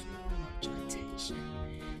too much attention.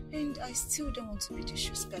 And I still don't want to be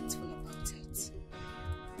disrespectful about it.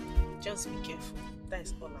 Just be careful. That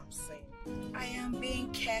is all I'm saying. I am being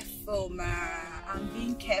careful, ma. I'm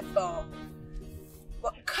being careful.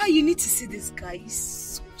 But Kai, you need to see this guy. He's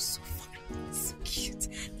so fine. So cute.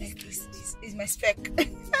 Like he's my spec.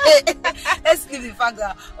 Let's leave the fact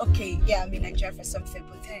that okay, yeah, I'm in Nigeria for something,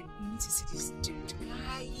 but then you need to see this dude.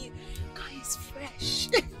 Kai is fresh.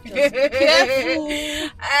 Just be careful.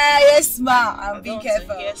 Yes, ma. I'm being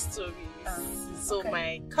careful. Hear stories. So okay.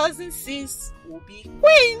 My cousin sis will be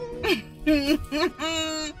queen.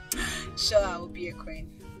 Sure, I will be a queen.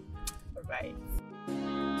 Alright.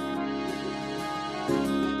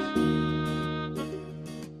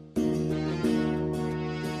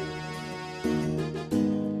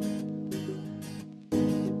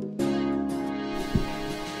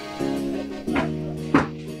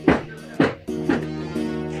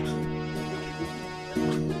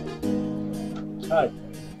 Hi.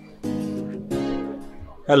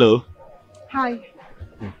 Hello. Hi.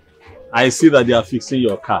 I see that they are fixing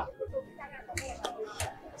your car.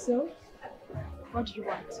 So, what do you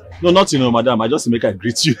want? No, not madam. I just make I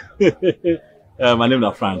greet you. My name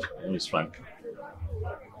is Frank. My name is Frank.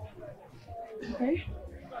 Okay.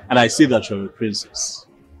 And I see that you're a princess.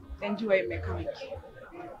 Then you are a mechanic.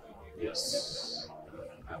 Yes.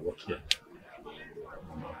 I work here.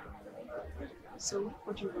 So,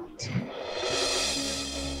 what do you want?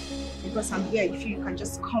 Because I'm here, if you can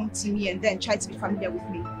just come to me and then try to be familiar with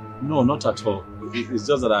me. No, not at all. It's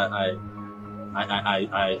just that I'm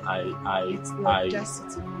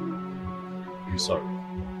sorry.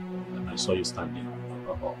 I saw you standing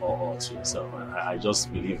all to yourself. I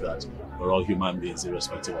just believe that we're all human beings,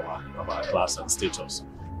 irrespective of our class and status.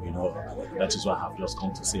 You know, that is why I have just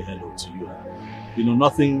come to say hello to you. You know,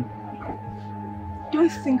 nothing.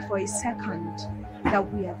 Don't think for a second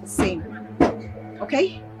that we are the same.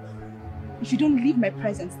 Okay? If you don't leave my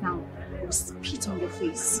presence now, I will spit on your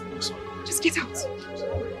face. Just get out.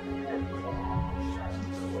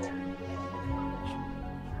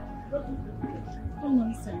 What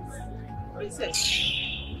nonsense. Princess,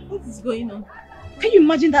 what is going on? Can you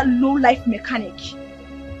imagine that low-life mechanic?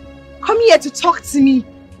 Come here to talk to me,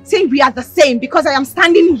 saying we are the same because I am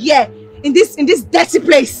standing here in this dirty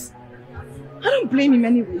place. I don't blame him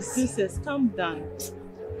anyways. Princess, calm down.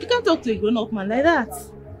 You can't talk to a grown-up man like that.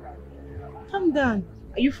 Calm down.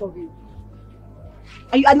 Are you for real?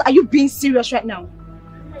 Are you being serious right now?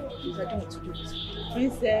 Please, I don't want to do this.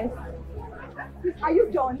 Princess. Are you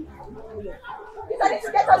done? Please, I need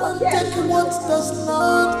to get out of here. Take what does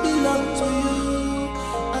not belong to you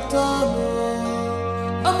at all.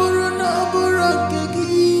 Aburuna abura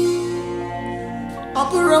kegi,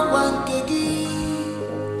 abura kwan kegi.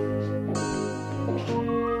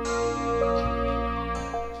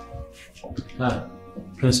 Ah,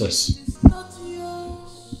 Princess.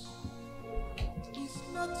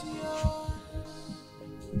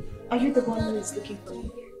 Are you the one who is looking for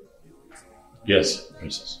me? Yes,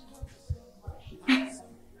 Princess.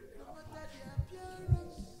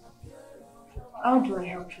 How do I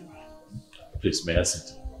help you? Please, may I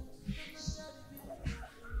sit?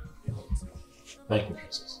 Thank you,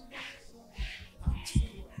 Princess.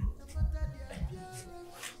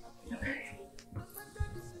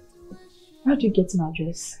 How do you get my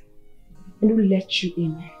address? And who let you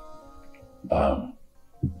in?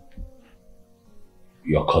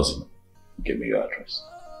 Your cousin gave me your address.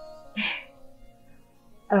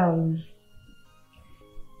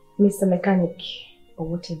 Mr. Mechanic, or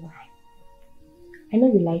whatever. I know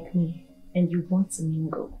you like me and you want to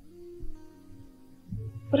mingle.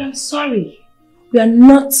 But I'm sorry, we are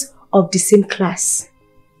not of the same class.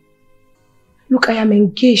 Look, I am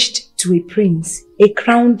engaged to a prince, a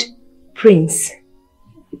crowned prince.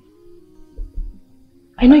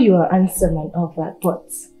 I know you are handsome and all that,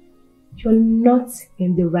 but you're not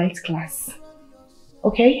in the right class.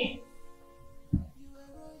 Okay?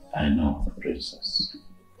 I know, Princess.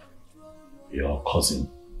 Your cousin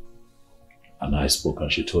and I spoke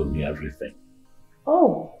and she told me everything.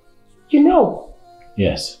 Oh, you know?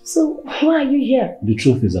 Yes. So why are you here? The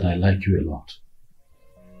truth is that I like you a lot.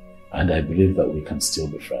 And I believe that we can still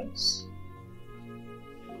be friends.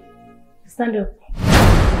 Stand up.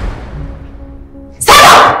 Stand up!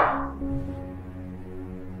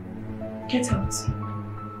 Get out.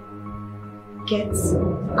 Get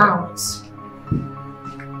out.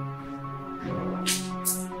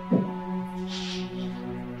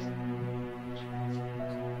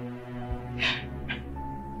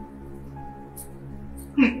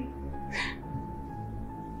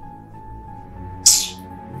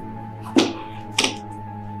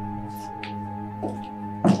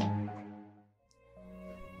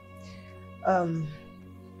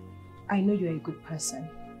 I know you're a good person.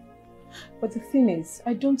 But the thing is,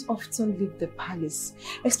 I don't often leave the palace,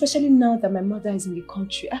 especially now that my mother is in the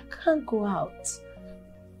country. I can't go out.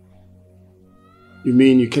 You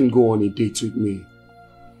mean you can go on a date with me?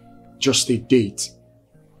 Just a date?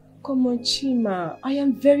 Come on, Chima. I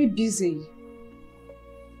am very busy.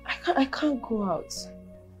 I can't go out.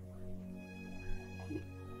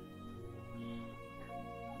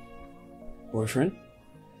 Boyfriend?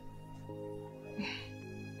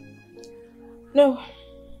 No.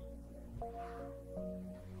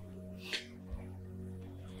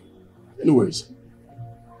 Anyways,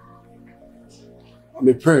 I'm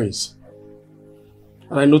a prince,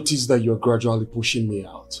 and I noticed that you're gradually pushing me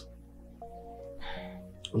out.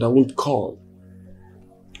 And I won't call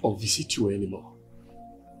or visit you anymore.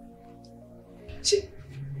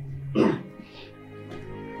 Are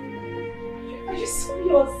you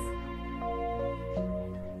serious?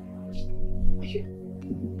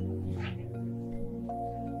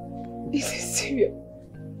 Is it serious?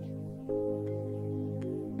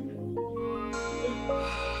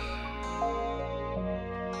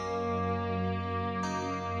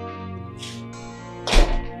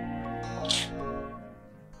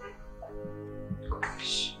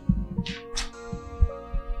 Gosh.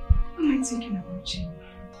 What am I thinking about you?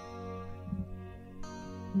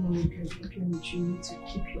 No, you need to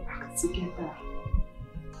keep your act together.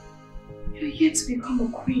 You're here to become a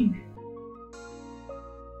queen.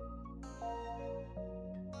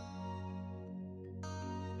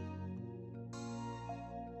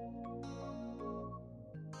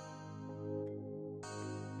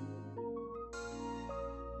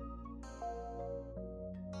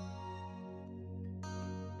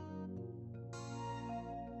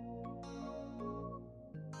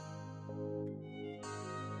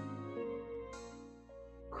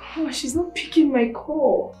 Oh, she's not picking my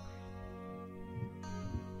call.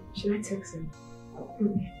 Should I text him? What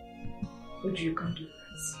do you can't do that?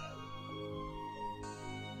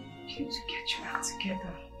 You need to get your act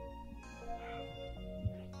together.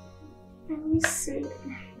 Let me see.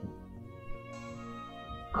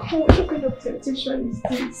 God, what kind of temptation is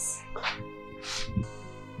this?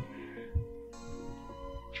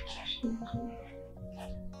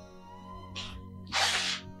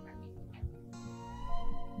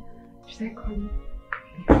 Should I call you?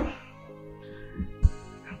 I'll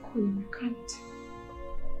call you. I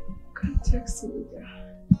can't text you either.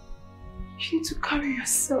 You need to carry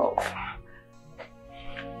yourself.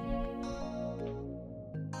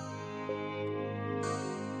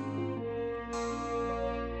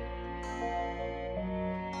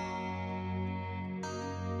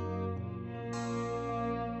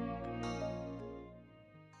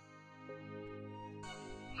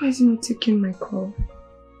 Why is he not taking my call?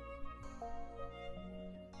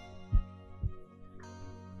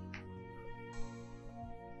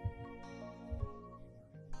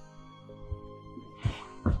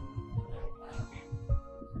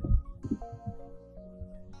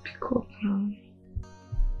 Pick up now.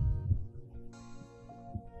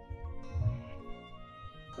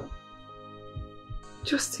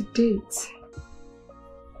 Just a date.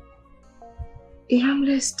 A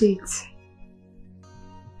harmless date.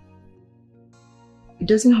 It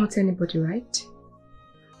doesn't hurt anybody, right?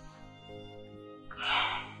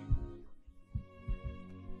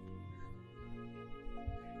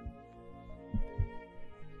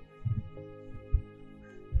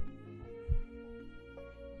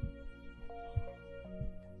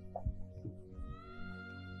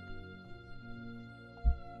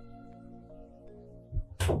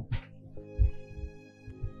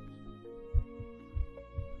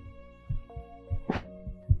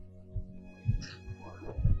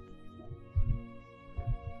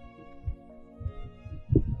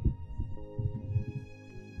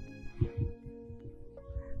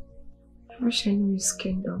 I wish I knew his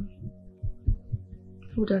kingdom. I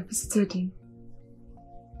would have visited him.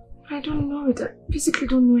 I don't know it. I basically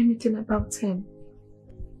don't know anything about him.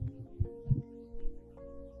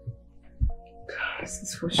 God, this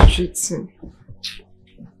is frustrating.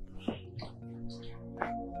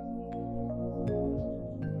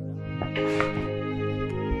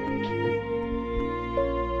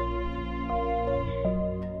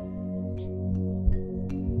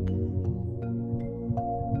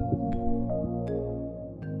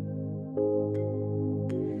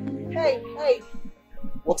 Hey.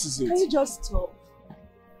 What is it? Can you just stop?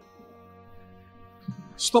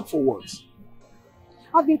 Stop for what?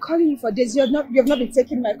 I've been calling you for days. You have not been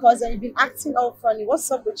taking my calls and you've been acting all funny. What's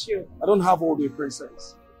up with you? I don't have all day,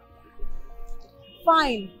 princess.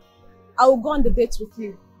 Fine. I will go on the date with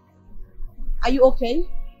you. Are you okay?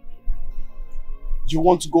 You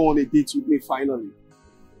want to go on a date with me finally?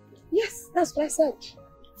 Yes, that's what I said.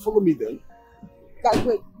 Follow me then.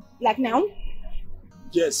 Wait, like now?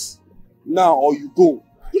 Yes. Now or you go.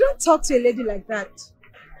 You don't talk to a lady like that.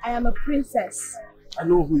 I am a princess. I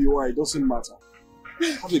know who you are. It doesn't matter.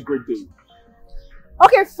 Have a great day.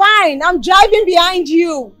 Okay, fine. I'm driving behind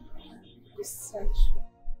you.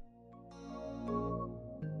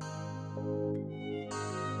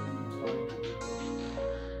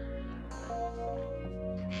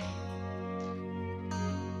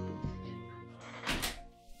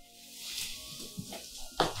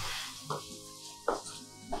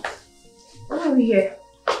 Why are we here?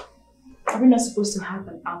 Are we not supposed to have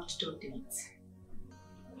an outdoor date?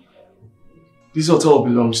 This hotel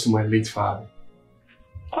belongs to my late father.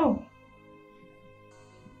 Oh.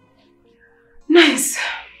 Nice.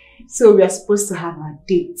 So we are supposed to have our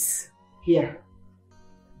dates here.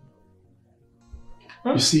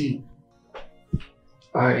 Huh? You see,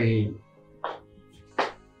 I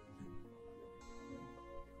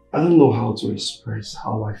don't know how to express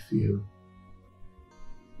how I feel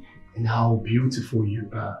and how beautiful you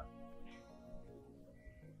are.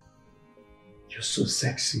 You're so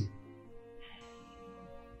sexy,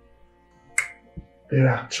 very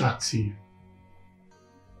attractive.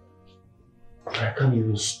 I can't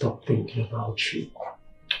even stop thinking about you.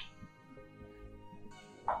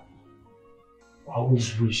 I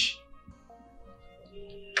always wish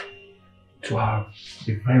to have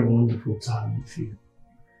a very wonderful time with you.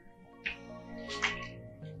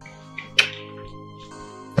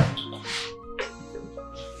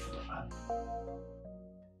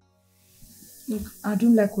 Look, I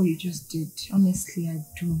don't like what you just did. Honestly, I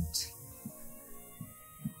don't.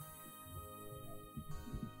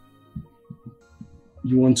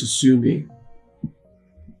 You want to sue me?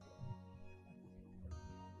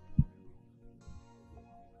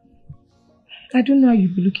 I don't know how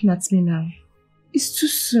you'll be looking at me now. It's too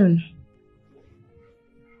soon.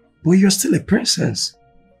 But you're still a princess.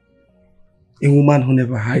 A woman who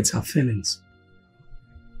never hides her feelings.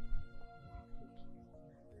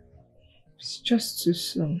 It's just too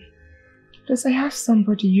soon. Plus, I have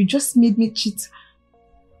somebody. You just made me cheat.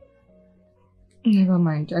 Never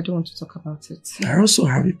mind. I don't want to talk about it. I also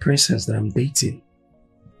have a princess that I'm dating.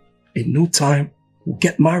 In no time, we'll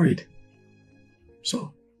get married.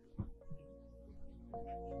 So...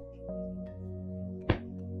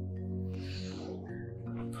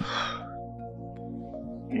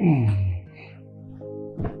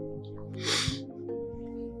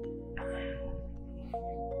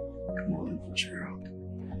 Come on, cheer up.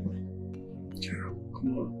 Cheer up,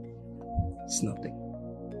 come on. It's nothing.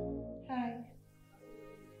 Hi.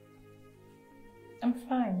 I'm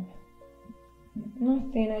fine.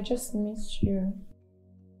 Nothing, I just missed you.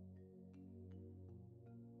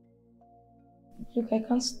 Look, I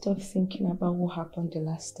can't stop thinking about what happened the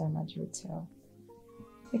last time at the hotel.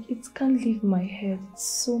 Like, it can't leave my head. It's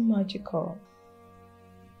so magical.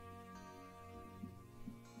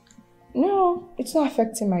 No, it's not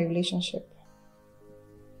affecting my relationship.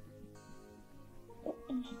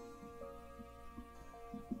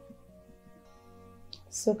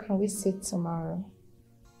 So can we sit tomorrow?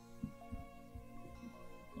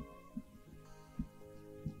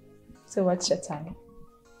 So what's your time?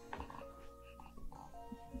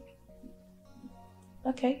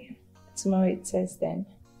 Okay, tomorrow it says then.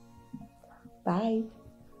 Bye.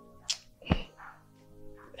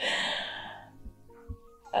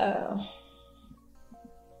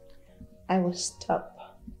 I will stop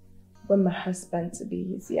when my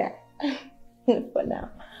husband-to-be is here. For now,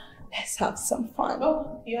 let's have some fun.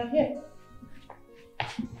 Oh, you are here?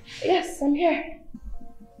 Yes, I'm here.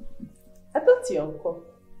 I thought your uncle.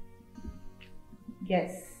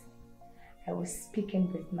 Yes, I was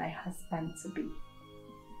speaking with my husband-to-be.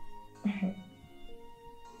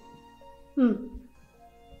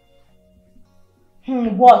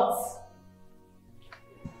 What?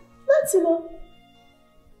 Not know.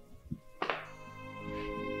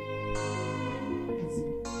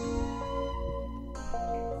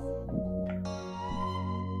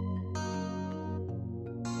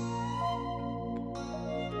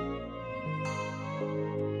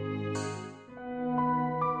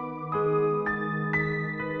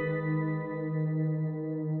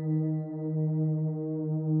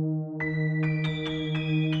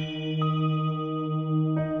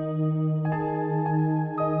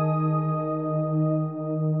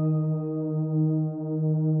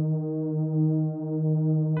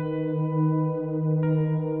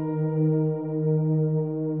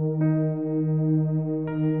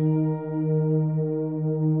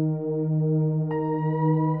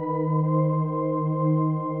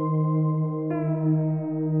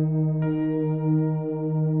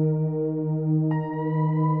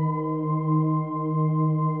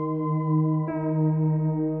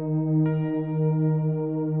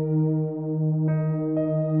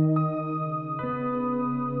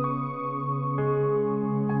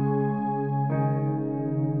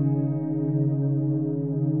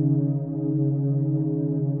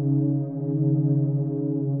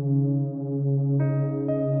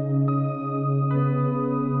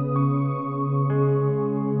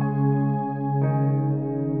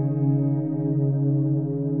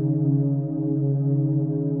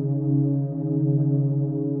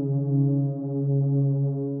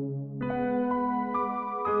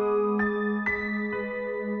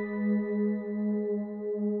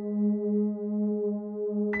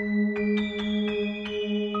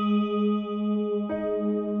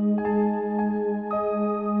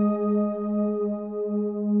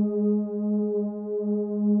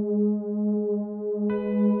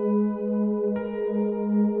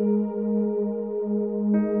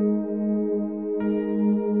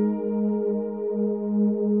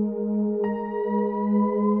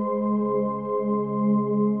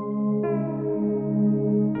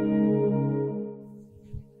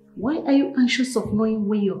 Are you anxious of knowing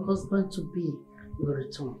when your husband-to-be will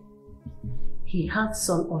return? He has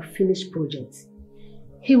some unfinished projects.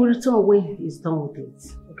 He will return when he's done with it,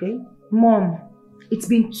 okay? Mom, it's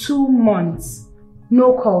been 2 months.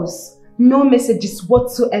 No calls, no messages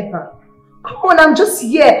whatsoever. Come on, I'm just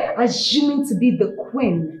here assuming to be the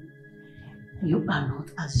queen. You are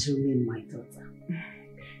not assuming, my daughter.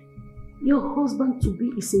 Your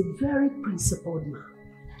husband-to-be is a very principled man.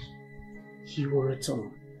 He will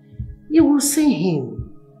return. You will see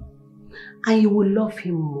him and you will love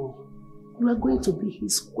him more. You are going to be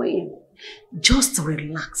his queen. Just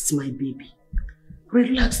relax, my baby.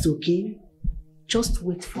 Relax, okay? Just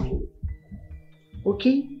wait for him.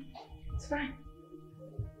 Okay? It's fine.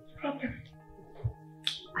 No problem.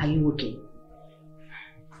 Are you okay?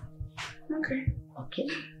 Okay. Okay.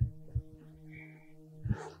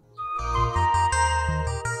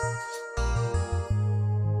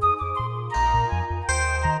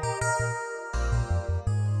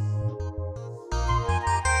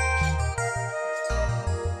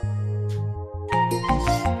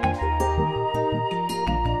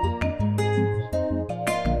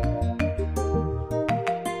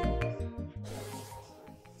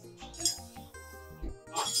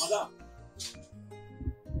 Madam.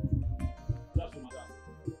 That's for madam.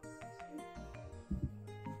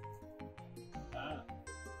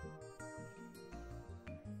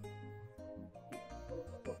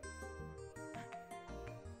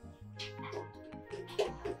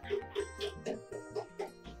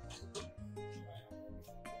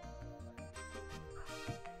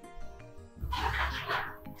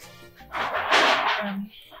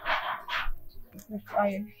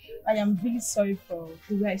 I am really sorry for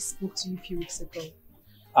the way I spoke to you a few weeks ago.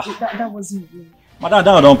 That wasn't me. Madam,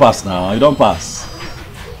 that don't pass now. You don't pass.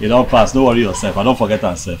 You don't pass. Don't worry yourself. I don't forget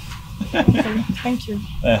myself. Okay, thank you.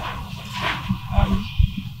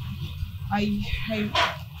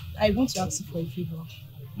 I want to ask you for a favor.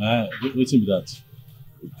 Wait till be that.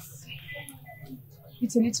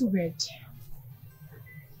 It's a little weird.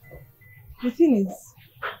 The thing is,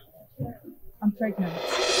 I'm pregnant.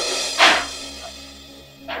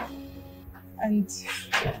 And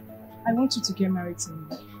I want you to get married to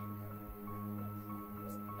me.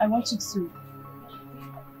 I want you to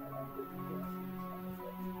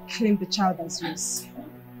claim the child as yours.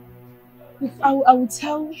 If I will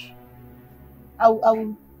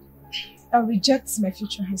reject my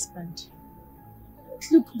future husband.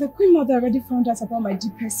 Look, the Queen Mother already found out about my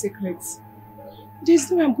deepest secrets.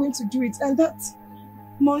 There's no way I'm going to do it, and that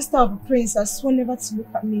monster of a prince has sworn never to look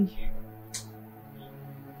at me.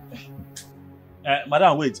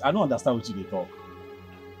 Madam, wait. I don't understand what you talk.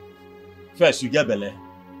 First, you get belle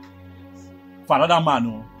for another man,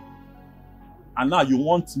 oh. And now you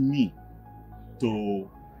want me to,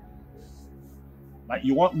 like,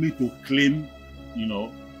 you want me to claim, you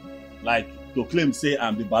know, like, to claim, say,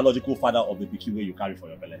 I'm the biological father of the pikin where you carry for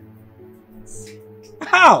your belly.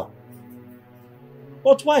 How?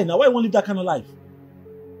 But why now? Why you want to live that kind of life?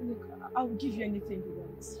 Look, I will give you anything you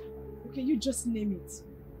want. Okay, you just name it.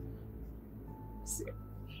 See,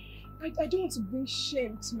 I don't want to bring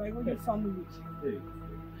shame to my royal family.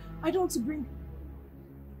 I don't want to bring...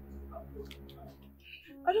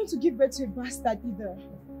 I don't want to give birth to a bastard either.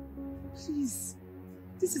 Please,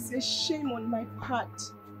 this is a shame on my part.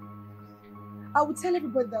 I will tell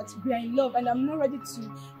everybody that we are in love and I'm not ready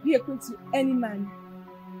to be a queen to any man.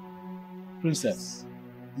 Princess,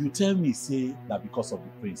 you tell me, say, that because of the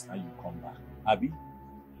prince now you come back. Abi?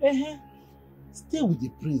 Stay with the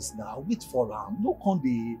prince now. Wait for him. No con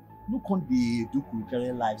the do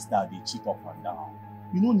current lifestyle, they cheat up and down.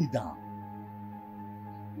 You don't need that.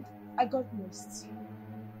 I got lost.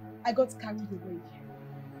 I got carried away.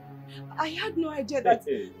 I had no idea that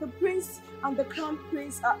the prince and the crown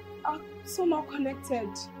prince are somehow connected.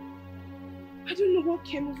 I don't know what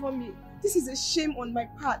came over me. This is a shame on my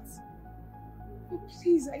part. Oh,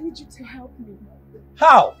 please, I need you to help me.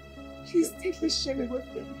 How? Please take this shame away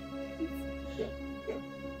from me.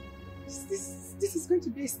 This is going to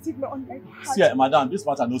be a stigma on my heart. See, madam, this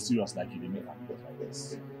matter no serious like you make like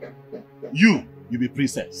this. You be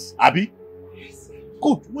princess, Abi? Yes.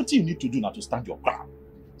 Good. What you need to do now to stand your ground?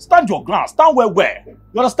 Stand your ground. Stand where?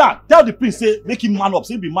 You understand? Tell the prince, say, make him man up.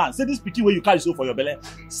 Say, be man. Say, this pikin where you carry so for your belly.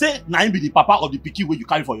 Say, na him be the papa of the pikin where you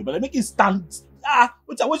carry for your belly. Make him stand.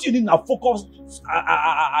 What you need now? Focus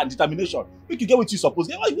and determination. Make you get what you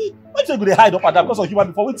supposed. Why you going to hide up at that because of human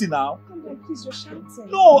before waiting now? Come on, please, you're shouting.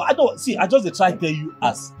 No, I don't. See, I just try to tell you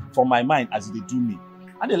as from my mind as they do me.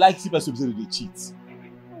 And they like see people say they cheat.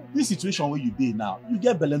 This situation where you dey now, you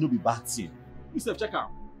get belly no be bad thing. You say, check out.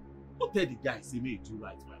 Don't tell the guy, say, may do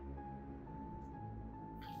right, man.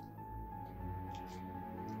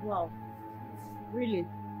 Wow. Really?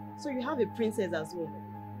 So you have a princess as well?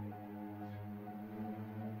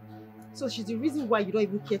 So she's the reason why you don't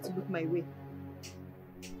even care to look my way?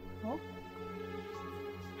 Huh?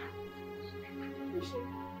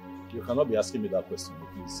 You cannot be asking me that question,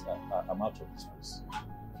 please. I'm out of this place.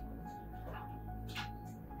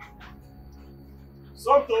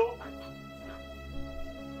 Soto!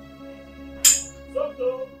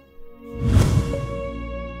 Soto!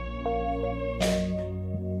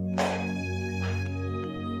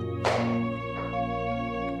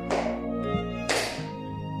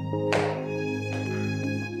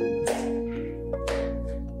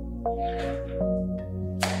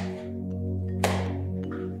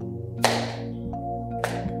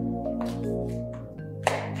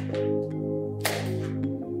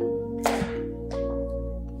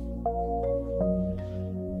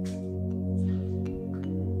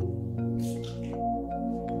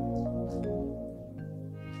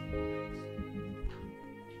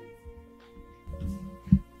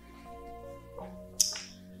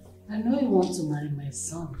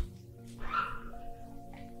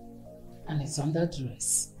 And it's under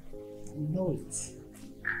duress. You know it.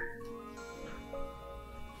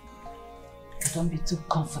 But don't be too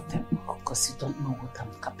comfortable because you don't know what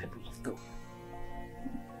I'm capable of doing.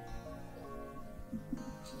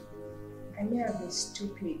 I may have been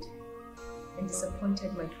stupid and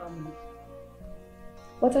disappointed my family.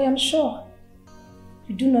 But I am sure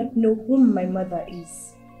you do not know whom my mother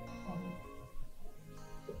is.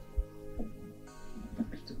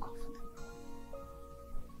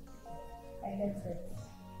 I heard that.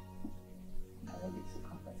 I won't be too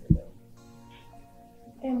comfortable.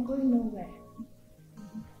 I am going nowhere.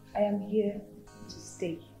 I am here to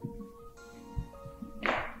stay.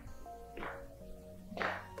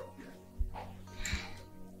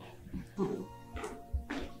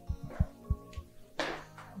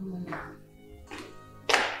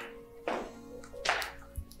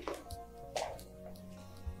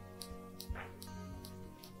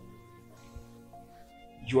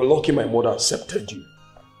 You are lucky my mother accepted you.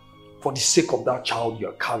 For the sake of that child you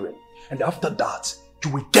are carrying. And after that,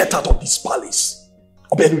 you will get out of this palace.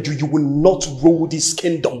 Obenuju, you will not rule this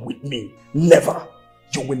kingdom with me. Never.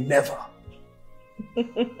 You will never.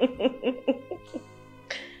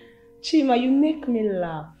 Chima, you make me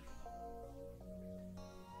laugh.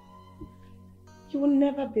 You will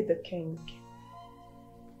never be the king.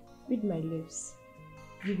 Read my lips.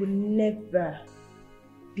 You will never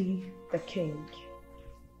be the king.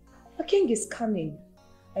 A king is coming.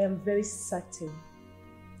 I am very certain.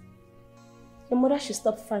 Your mother should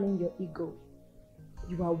stop fanning your ego.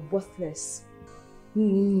 You are worthless.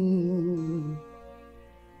 We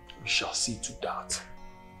shall see to that.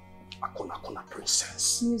 Akona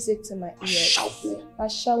princess. Music to my ears.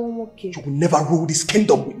 You will never rule this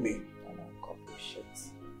kingdom with me.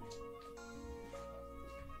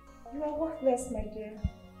 You are worthless, my dear.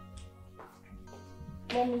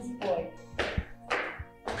 Mommy's boy.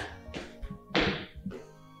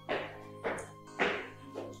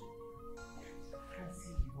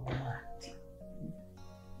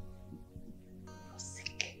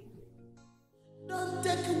 Don't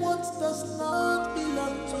take what does not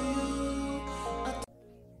belong to you.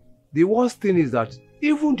 The worst thing is that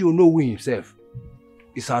even the Onowu himself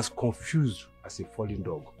is as confused as a falling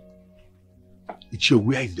dog. Ichie,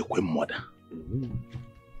 where is the Queen Mother?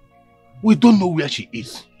 We don't know where she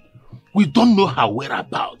is. We don't know her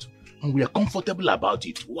whereabouts. And we are comfortable about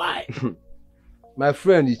it. Why? My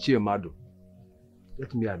friend Ichie Mado,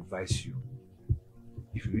 let me advise you.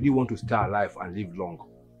 If you really want to stay alive and live long,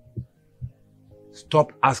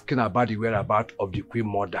 stop asking about the whereabouts of the Queen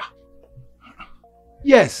Mother.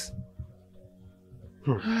 Yes.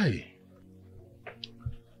 Hi.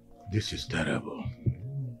 This is terrible.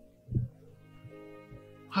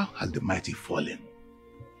 How has the mighty fallen?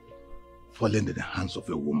 Fallen in the hands of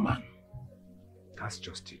a woman. That's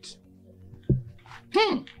just it.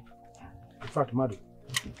 In fact, Mado,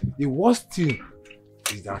 the worst thing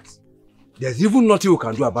is that there's even nothing we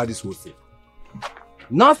can do about this whole thing.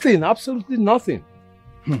 Nothing, absolutely nothing.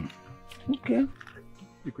 Okay.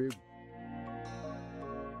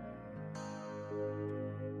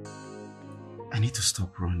 I need to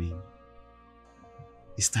stop running.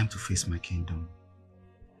 It's time to face my kingdom.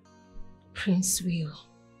 Prince Will,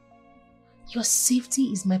 your safety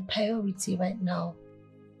is my priority right now.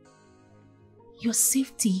 Your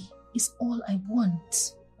safety is all I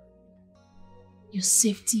want. Your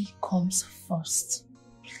safety comes first.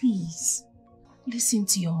 Please, listen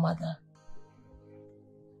to your mother.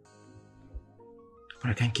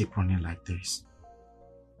 But I can't keep running like this.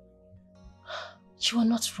 You are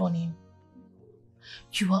not running.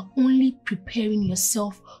 You are only preparing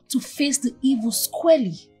yourself to face the evil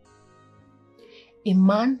squarely. A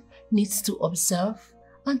man needs to observe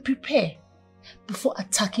and prepare before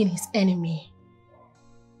attacking his enemy.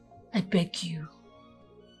 I beg you,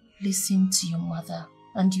 listen to your mother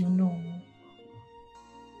and you know.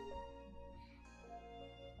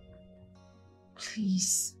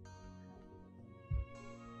 Please.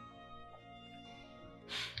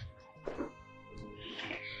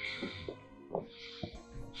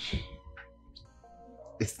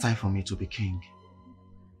 It's time for me to be king.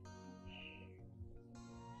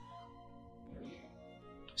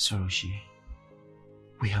 Soroshi,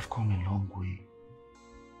 we have come a long way.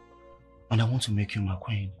 And I want to make you my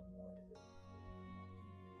queen.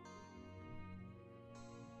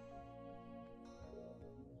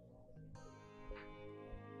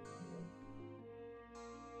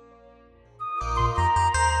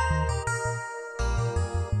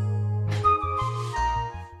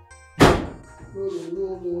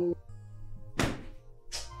 No.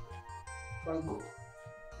 Franco.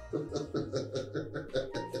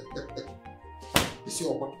 You see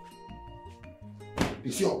what?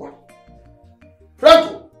 Pesiowa.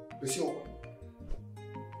 Franco, Pesiowa.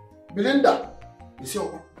 Belinda,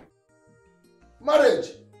 Pesiowa. Marriage,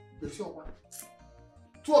 Pesiowa.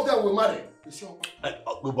 Two of them were married, Pesiowa.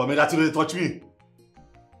 But me that you touch me.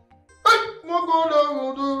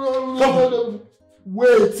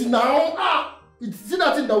 Wait now. It's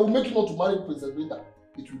that thing that will make you not to marry Princess Belinda.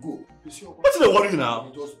 It will go. Pesiowa. What's the worry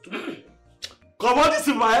now? Come on, this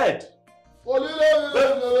in my head.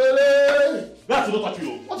 That's not touch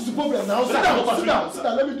you. What is the problem now? Sit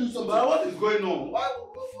down. Let me do something. But what is going on?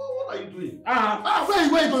 What are you doing? Where are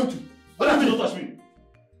you going to? Let me not touch me.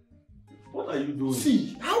 What are you doing?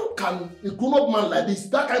 See, how can a grown-up man like this,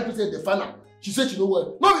 that kind of person, define her? She said she know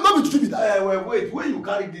well. No, be stupid. Wait, where you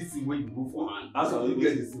carry this thing when you go for hand? That's how you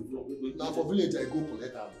get this thing. Now for village, I go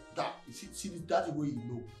collect her. That, see that way you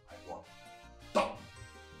know I want. Stop.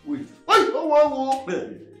 Wait.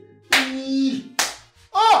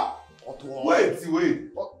 Ah! Wait.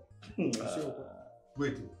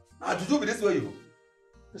 Wait. Now, did you be this way you?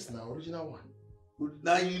 This is the original one.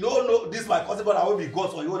 Now, you don't know this my cousin, but I will be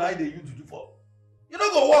God for you and I need you to do for. You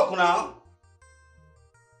don't go work now.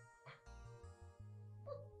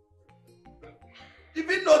 If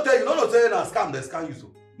you not tell you, don't say na scam, they scam you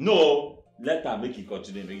so. No, let her make it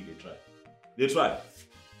continue, make it try. They try.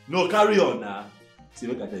 No, carry on now. See,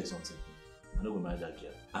 make I tell you something. I'm not going to marry that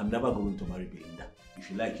girl. I'm never going to marry Belinda. If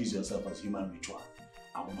you like, use yourself as human ritual.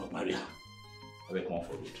 I will not marry her. I will come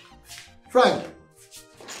forward. Frank!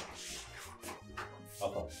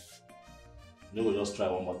 Papa, you will just try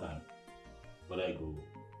one more time. But I go.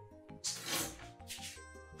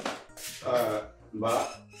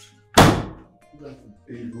 But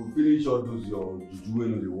if you finish all those your juju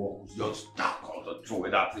when you walk, just throw away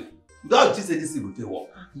that thing. Don't just say this thing will take work.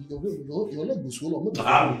 Your leg will swallow.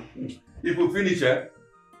 If you finish,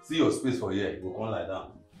 see your space for here. You go come like that.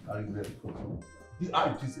 Carry the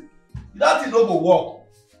say that thing no go work.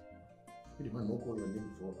 The man don't call your name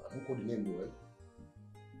before. I don't call the name though.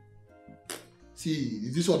 See,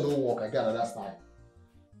 if this one don't work, I get another style.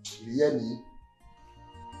 You hear me?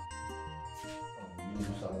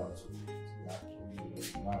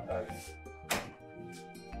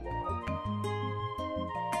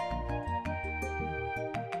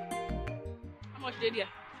 How much did you?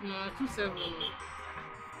 2.7.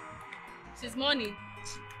 Since morning.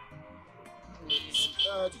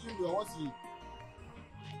 I want to see.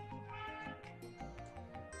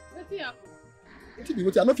 What's here?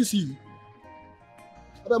 What's I know if you see you.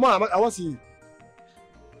 I want to see you.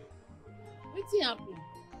 What's here?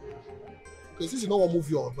 Okay, since you don't want to move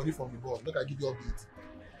your money from the board, make I give you a update.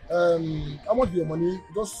 How much be your money?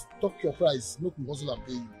 Just talk your price. Make me hustle and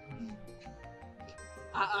pay you.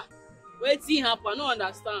 What's here? I don't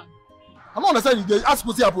understand. I don't understand. They ask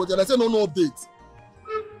what's here, and I say no update.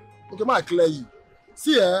 Okay, man, I clear you.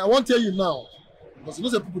 See, I won't tell you now. Because you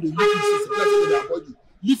know some people they avoid you.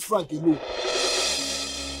 Leave Frank alone.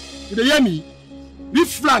 You dey hear me? Leave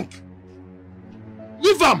Frank.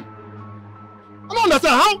 Leave him. I don't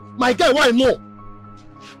understand how my guy why I know.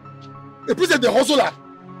 A president the hustler.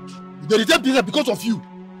 They return business because of you.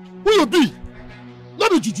 Who you be?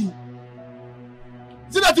 Not be juju.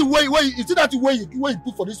 See that the way you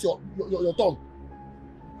put for this your tongue.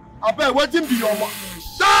 I bet waiting be your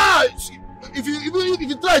if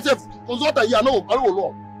you try to consult here, I don't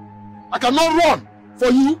run. I cannot run for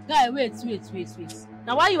you. Guy, wait.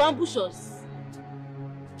 Now why you ambush us?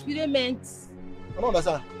 You dey meant. I don't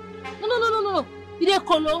understand. No. You dey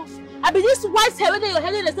colo. I be this white hair when your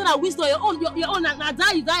head dey stand at wisdom. Your own na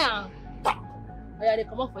die. Oh yeah, they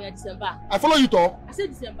come up for your December. I follow you talk. I say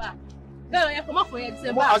December. Girl, you come up for your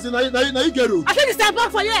December. I say now you get it. I say December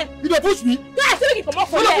for you. You don't push me. Guy, I say you come up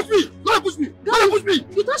for you. Don't push me.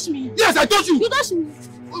 You touch me. Yes, I touch you. You touch me.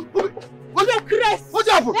 What your crest? What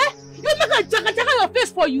happened? You make a jaga your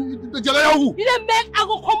face for you. The jaga who? You dey make I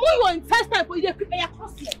go comot your intestine for you. Dey prepare your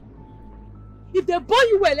cross here. If they burn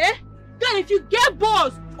you well, Guy, if you get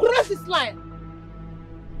balls, cross this line.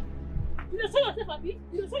 You dey show yourself, Abi.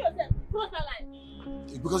 You dey show yourself. Cross that line.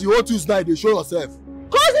 Because you hold Tuesday, they show yourself.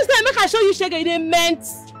 Cross this line, make I show you shege. You dey meant.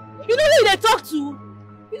 You know who you dey talk to.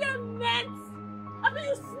 You dey meant. I mean,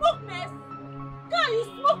 you smoke mess. Guy, you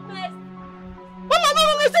smoke mess. No,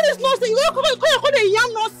 say this nonsense. You don't come dey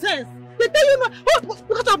yarn nonsense. They tell you no.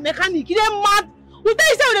 Because of mechanic, you dey mad. We tell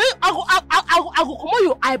you say I go comot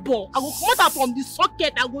your eyeball. I go comot am from the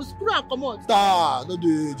socket. I go screw am comot. No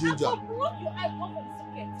the ginger. I go block your eyeball from the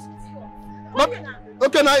socket.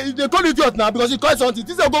 Okay, now they call it idiot now because you call something.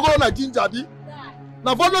 This is a go na ginger, bi.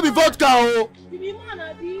 Now for no be vodka o.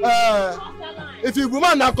 If you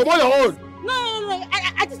woman now comot your own. No.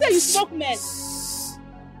 I just say you smoke men.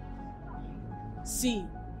 see,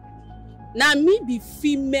 now me be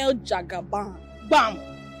female jagaban. Bam!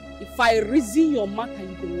 If I reason your matter,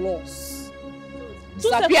 you go lost.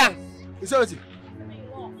 Disappear. Sincerity.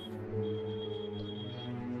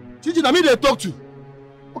 Chichi, I mean they talk to.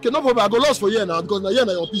 Okay, no problem. I go lost for you now because now you're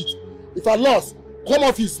your beat. If I lost, come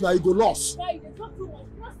office now you go lost. Why you talk too much?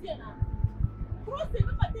 Cross here now. Cross here.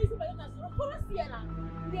 If I tell you somebody else, cross here now.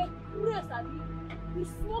 They cross and you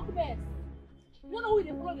smoke mess. You don't know who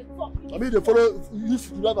they follow the talk. I mean they follow. You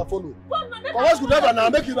should never follow. But once you never now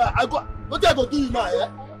make it right. I go. What I go do you now? Eh?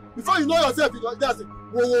 Before you know yourself, you just say,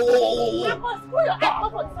 whoa. Screw your ass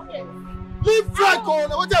off for the socket. Leave Frank on.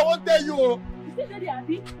 What I want to tell you. You still there,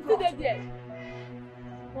 Abi? You still there?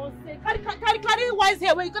 Don't say, carry wise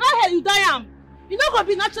hair. When you cannot hair, you die am. You not gonna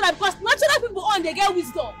be natural because natural people on they get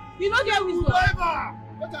wisdom. You not get wisdom.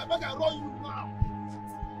 What I run you now?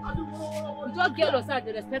 You just get yourself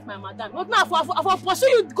to respect my madam. Not now for pursue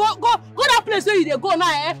you go that place where you dey go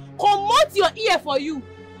now. Eh? Comot your ear for you.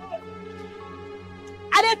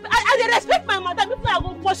 I dey respect my madam. If I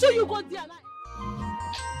go pursue you go there now.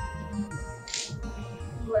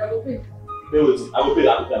 I go pay. I go pay.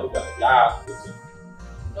 Yeah.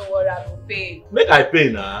 Don't worry, I will pay. Make I pay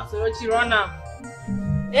now. So what you run now?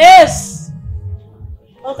 Yes.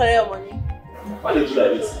 How can I have money? Why don't you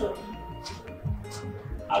like this?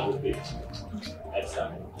 I will pay. Next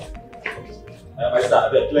time. My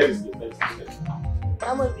sir, clear this.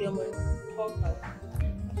 How much be your money? 4,000.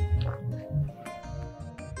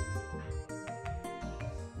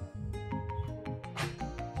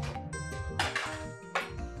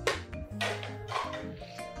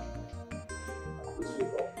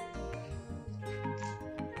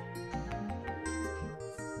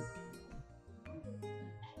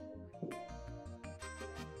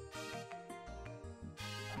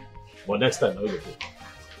 But next time, I will pay.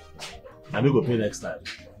 I will go pay next time.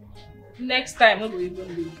 Next time, no go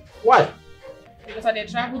even do. Why? Because I dey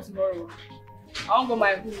travel tomorrow. I won't go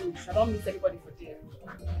my hood. I don't miss anybody for there.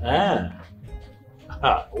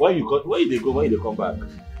 Where you go? Where they go? Where they come back?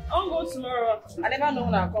 I won't go tomorrow. I never know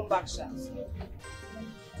when I'll come back, Sha. Please,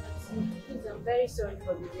 I'm very sorry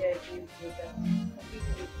for the day I gave you that.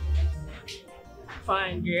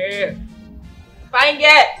 Fine, girl. Fine,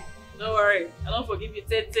 girl. Don't worry. I don't forgive you,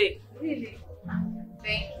 Tete. Really?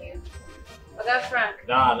 Thank you. Oga Frank.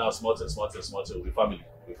 Nah, small thing. We family.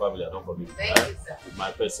 I don't forgive you. Thank you, sir. With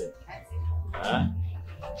my person.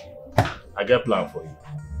 I get plan for you.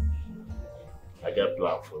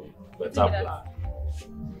 Better plan.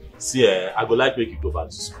 See, I go like make you go back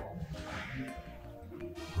to school.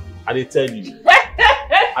 I dey tell you.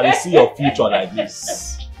 I dey see your future like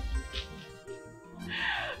this.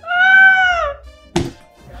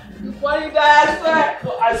 You funny guy, I swear.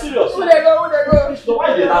 No, I serious. Who they go? So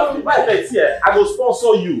why they laugh? Why they see? I go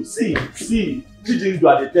sponsor you. See. Chijindu,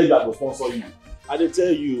 I dey tell you I go sponsor you. I dey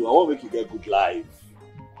tell you, I want make you get good life.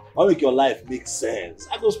 I want make your life make sense.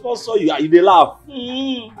 I go sponsor you. You dey laugh.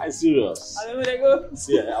 I serious. I know they go.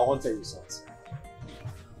 See, I want to tell you something.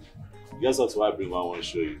 Guess what? I bring one. I want to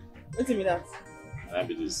show you. What's me that? Can I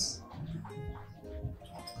be this?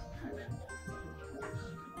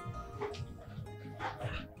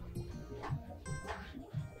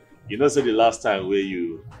 You know, say the last time where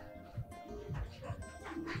you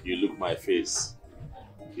look my face,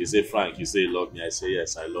 you say, Frank, you say you love me. I say,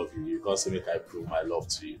 yes, I love you. You can't say make I prove my love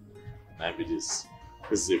to you. Can I be this?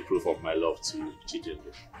 This is a proof of my love to you,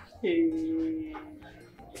 Chijindu. Hey.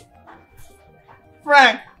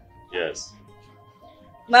 Frank. Yes.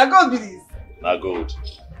 Now God be this. Now gold.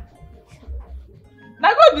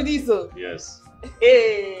 Now God be this, so. Yes.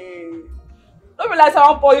 Hey. Don't realize I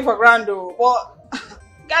won't pour you for grand though. But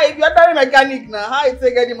guy, if you're a mechanic now, how you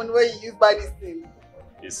take any money when you use buy this thing?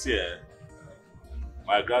 You see,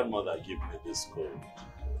 my grandmother gave me this code.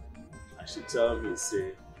 And she tell me,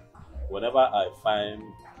 say, whenever I find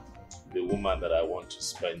the woman that I want to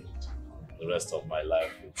spend the rest of my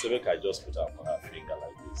life with, so make I just put her on her finger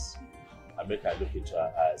like this. And make her look into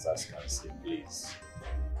her eyes as can say, please,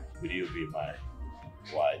 will you be my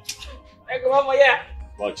wife? Hey, come on, yeah.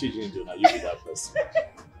 But Chijindu, now you be that person.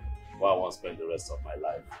 Who I want to spend the rest of my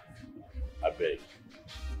life. I beg.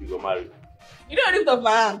 You go marry me. You don't lift up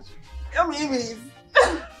my hand. Come me.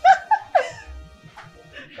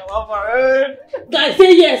 Come on for it. Guys,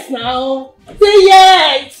 say yes now. Say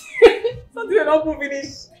yes. Something you don't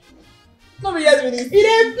finish. Not be yes finish. You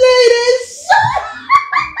didn't play this.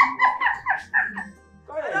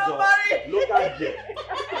 Look at them.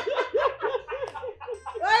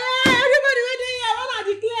 Everybody waiting here. What are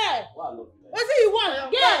declare? What do you want?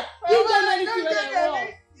 Yeah. You don't know anything what I want.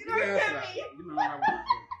 You don't get me.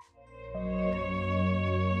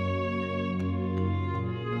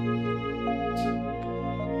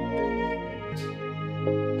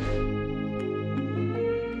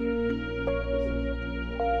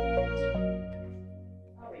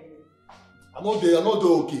 I'm not there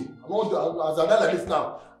okay. I'm not there. As I die like this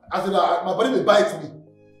now, I said my body will bite me.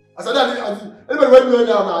 As I die, anybody wait me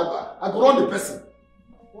now, I go run the person.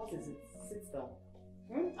 What is it? Sit down.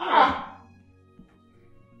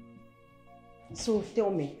 So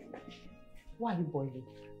tell me, why are you boiling?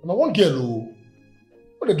 And I want girl who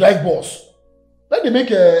the drive boss. Let them make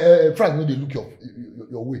Frank know they look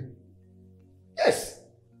your way. Yes.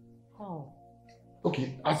 How?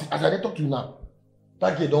 Okay, as I talk to you now,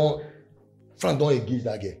 that girl Frank don't engage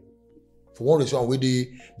that girl. For one reason, where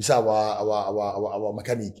they beside our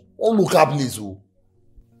mechanic. All local place.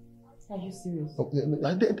 Are you serious?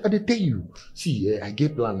 I tell you. See, I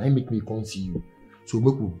get plan. I make me come see you. So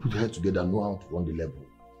we will put head together and know how to run the level.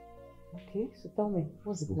 Okay, so tell me,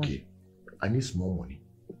 what's the plan? Okay, I need small money.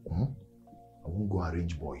 I won't go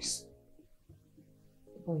arrange boys.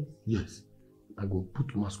 Boys? Yes. I go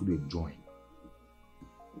put masquerade join.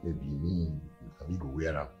 Maybe me, we go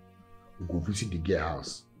wear up. We go visit the girl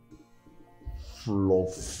house.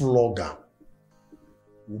 Flog her.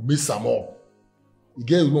 We miss some more. The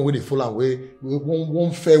girl will know where they fall and where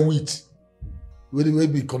one fair wheat. Where they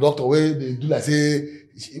be conductor, where they do like say,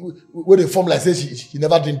 where they form like say she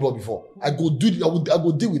never drink blood before. I go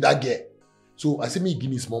deal with that girl. So I say me give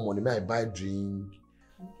me small money, may I buy drink,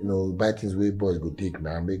 buy things where boys go take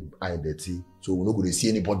now, make eye dirty. So we're not going to see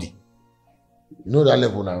anybody. You know that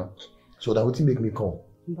level now. So that would make me come.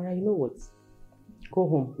 But you know what? Go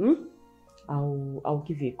home. I'll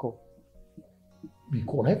give you a call. Be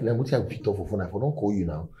call. I have picked up for phone. I don't call you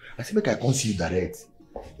now. I say make I can't see you direct.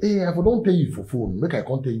 Hey, I don't pay you for phone. Make I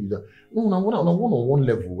can't tell you that. No, on one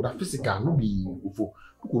level. That physical, no be for.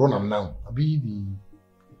 You could run them now. I be the.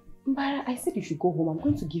 But I said you should go home. I'm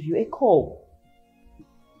going to give you a call.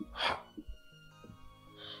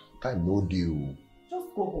 Time no deal.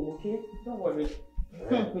 Just go home, okay? Don't worry.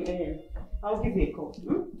 I'll give you a call.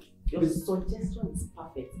 Your suggestion is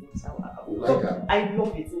perfect. I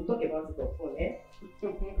love it. We'll talk about it on phone, eh?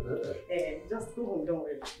 Just go home, don't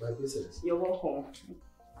worry. My business. You're welcome.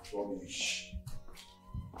 Rubbish.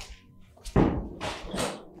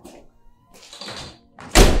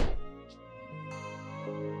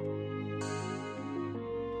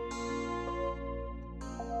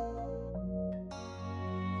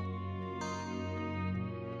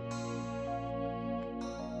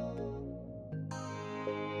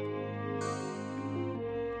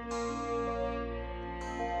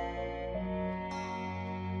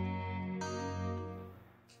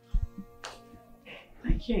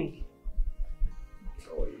 King.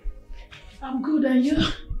 How are you? I'm good, and you?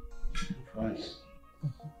 Fine.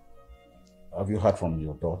 Have you heard from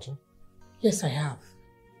your daughter? Yes, I have.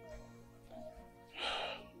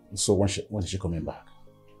 So when is she coming back?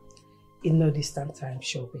 In no distant time,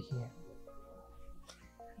 she'll be here.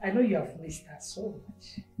 I know you have missed her so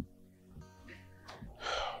much.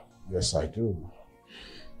 Yes, I do.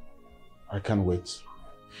 I can't wait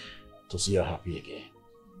to see her happy again.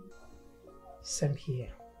 Same here,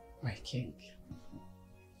 my king.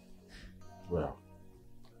 Well,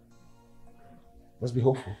 let's be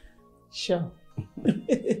hopeful. Sure.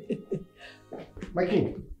 My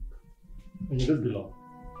king, you just belong.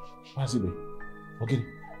 Mazibe, okay,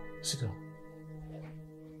 sit down.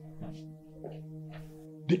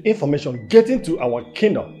 The information getting to our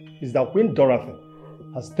kingdom is that Queen Dorothy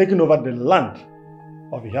has taken over the land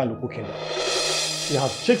of the Ihaluku kingdom. She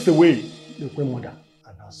has chased away the Queen Mother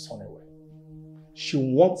and her son away. She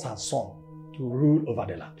wants her son to rule over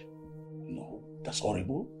the land. No, that's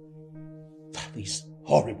horrible. That is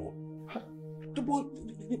horrible. The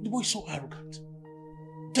boy is so arrogant,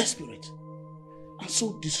 desperate, and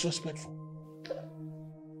so disrespectful.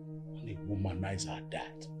 And he womanized her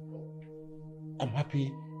dad. I'm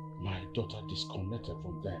happy my daughter disconnected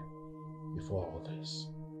from them before all this.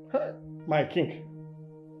 My king,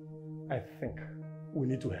 I think we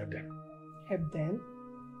need to help them. Help them?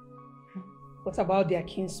 What about their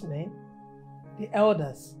kinsmen, the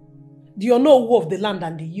elders, the Onowu of the land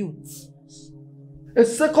and the youths? A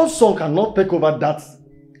second son cannot take over that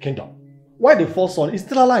kingdom, while the first son is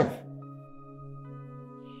still alive.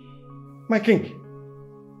 My king,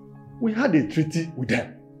 we had a treaty with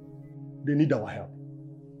them. They need our help.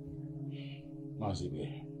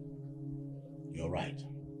 Mazibe, you're right.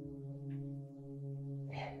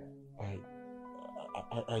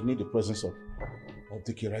 I need the presence of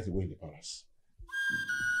Dike right away in the palace.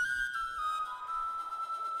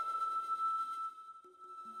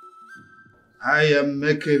 I am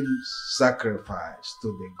making sacrifice to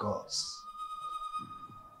the gods,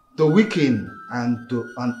 to weaken and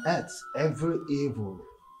to unearth every evil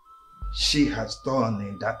she has done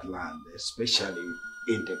in that land, especially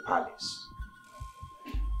in the palace.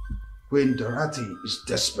 when Dorothy is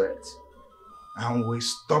desperate and will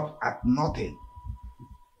stop at nothing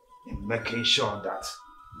in making sure that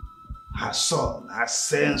her son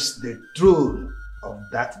ascends the throne of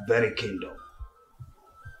that very kingdom.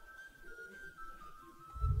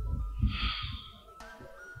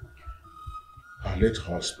 Her late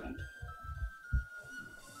husband,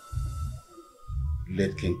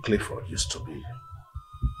 late King Clifford, used to be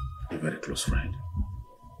a very close friend.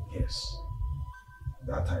 Yes,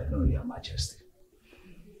 that I know, Your Majesty.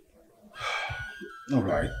 All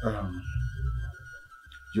right,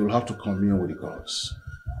 you'll have to commune with the gods.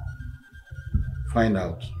 Find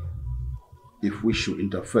out if we should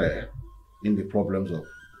interfere in the problems of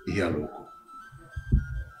Ihialoku,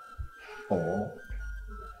 or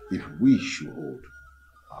if we should hold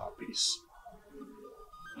our peace.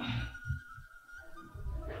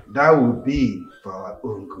 That will be for our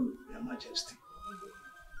own good, Your Majesty.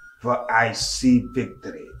 For I see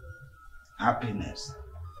victory, happiness,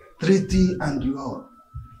 treaty and love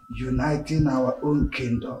uniting our own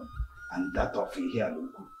kingdom and that of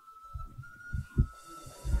Ihialoku.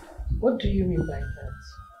 What do you mean by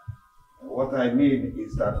that? What I mean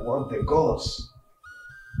is that what the gods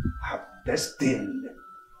have destined,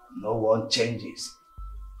 no one changes.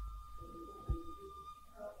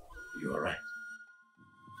 You are right.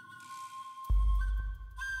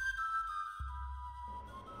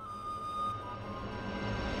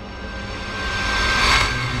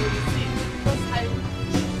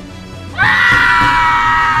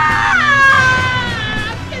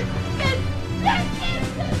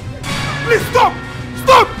 Please stop!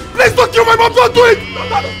 Stop! Please don't kill my mom! Don't do it!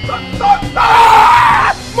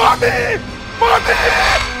 Stop! Mommy! Mommy!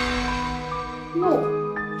 No.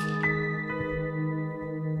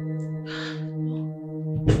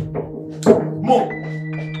 Mom!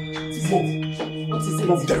 What is it?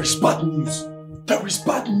 Mom, there is bad news. There is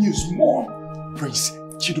bad news, Mom. Prince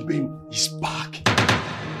Chidubem is back.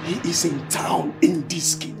 He is in town in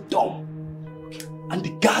this kingdom. And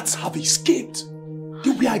the guards have escaped.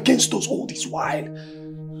 They were against us all this while.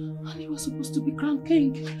 And he was supposed to be crowned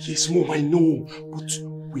king. Yes, Mom, I know. But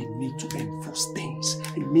we need to enforce things.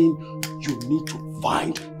 I mean, you need to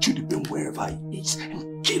find Chidubem wherever he is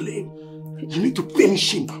and kill him. You need to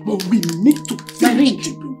finish him. Mom, we need to finish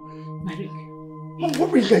Chidubem. My ring. Mom,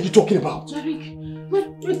 what ring are you talking about? My ring. Wait.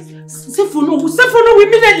 Sefono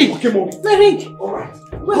immediately. Okay, Mom. My ring. Alright.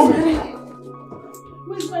 Where's my ring?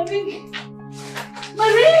 Where's my ring? My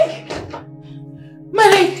ring! My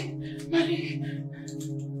ring! My ring!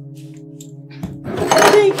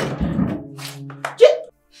 My ring!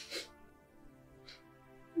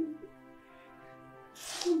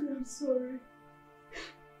 I'm sorry.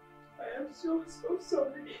 I am so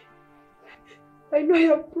sorry. I know I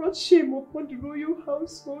have brought shame upon the royal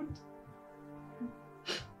household.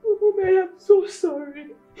 Oh, Mommy, I am so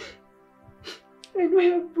sorry. I know I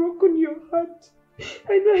have broken your heart.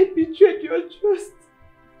 I know I betrayed your trust.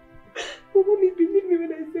 But Mommy, believe me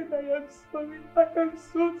when I said I am sorry. I am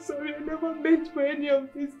so sorry. I never meant for any of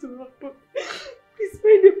this to happen. Please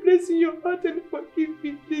find a place in your heart and forgive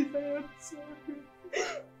me, please. I am sorry.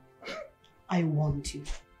 I warned you.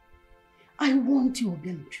 I warned you,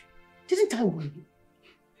 Obenuchu. Didn't I warn you?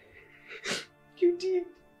 You did.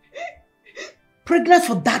 Pregnant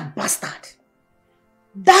for that bastard.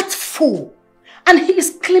 That fool. And he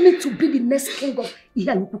is claiming to be the next king of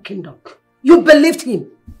Ihialoku kingdom. You believed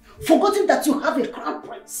him. Forgotten that you have a crown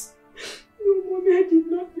prince. No, Mommy, I did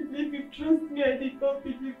not believe you. Trust me, I did not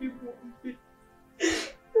believe you, Mommy. I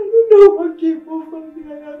don't know what came over me.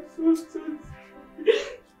 I am so sorry.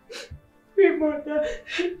 My mother,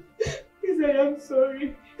 please, I am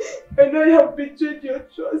sorry. I know I have betrayed your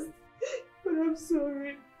trust, but I'm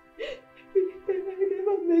sorry. I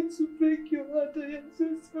never meant to break your heart. I am so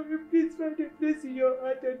sorry. Please find a place in your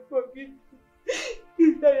heart and forgive me.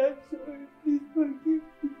 Please, I am sorry. Please forgive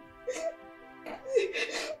me.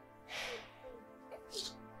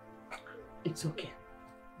 It's okay.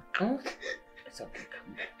 Huh? It's okay.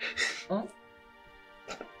 Huh?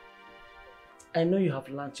 I know you have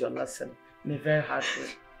learned your lesson in a very hard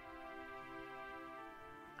way.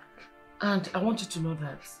 And I want you to know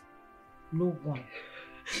that no one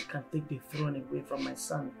can take the throne away from my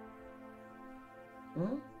son.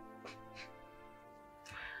 Hmm?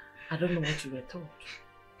 I don't know what you were told,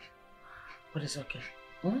 but it's okay.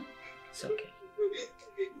 Hmm? It's okay.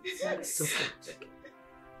 It's okay. It's okay.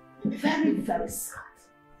 Very, very sad.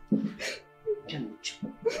 It's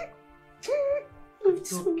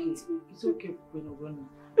okay. It's okay, Gweno.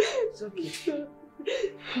 It's okay.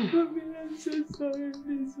 Mommy, I'm so sorry.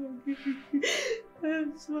 Please forgive me. I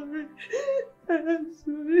am sorry. I'm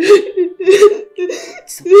sorry.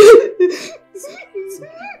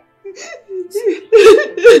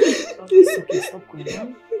 It's okay, stop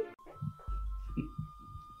crying.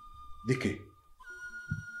 DK,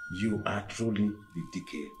 you are truly the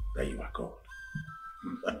DK that you are called.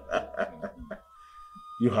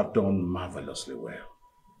 You have done marvelously well.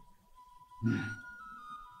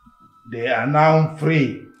 They are now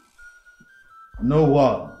free. No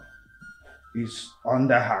one is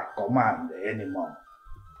under her command anymore.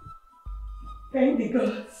 Thank the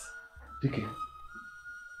gods. DK,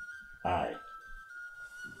 I,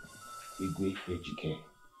 Igwe Ejike,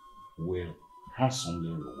 will handsomely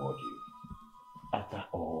reward you after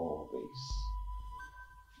all this.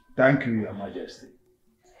 Thank you, Your Majesty.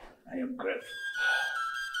 I am grateful.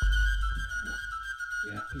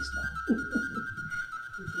 We are peace now.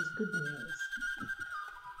 It is good news.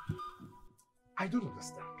 I don't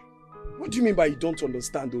understand. What do you mean by you don't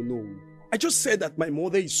understand or no? I just said that my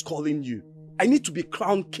mother is calling you. I need to be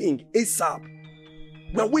crowned king ASAP.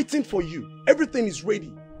 We're waiting for you. Everything is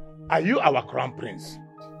ready. Are you our crown prince?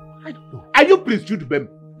 I don't know. Are you Prince Chudubem?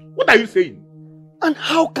 What are you saying? And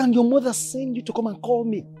how can your mother send you to come and call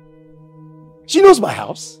me? She knows my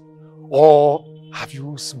house. Or have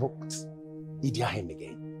you smoked Idiahem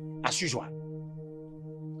again? As usual.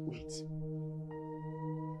 Wait.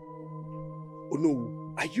 Oh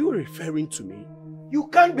no, are you referring to me? You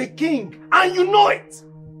can't be king, and you know it!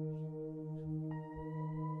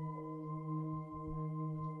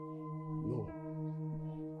 No.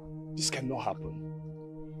 This cannot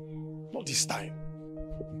happen. Not this time.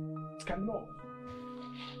 It cannot.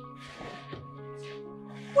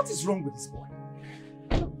 What is wrong with this boy?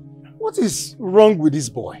 What is wrong with this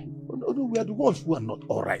boy? Oh, no, we are the ones who are not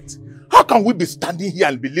alright. How can we be standing here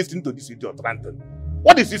and be listening to this idiot ranting?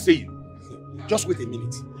 What is he saying? Just wait a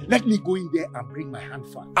minute. Let me go in there and bring my hand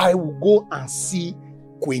fan. I will go and see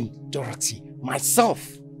Queen Dorothy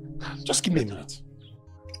myself. Just give me a minute.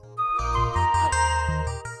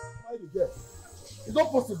 It's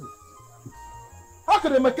not possible. How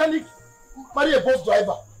can a mechanic marry a bus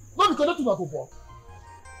driver? Not because that's not for.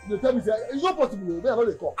 They tell me, it's not possible. They are not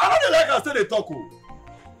the talk. I know they like us say they talk.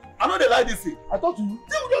 I know they like this thing. I talk to you.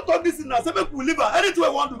 Say we don't talk this thing now. Say make we leave her. Anything we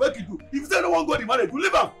want to make it do. If you say no one go the marriage, we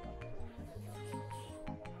leave her.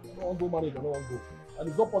 No one go marriage, no one go. And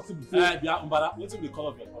it's not possible. Yeah, Umbara, what's the call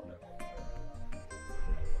of your problem?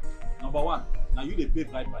 Number one, now you they pay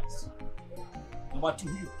bride price. Number two,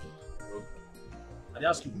 who you pay? I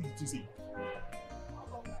ask you who you think say.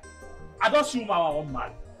 I don't see my own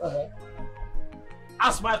man.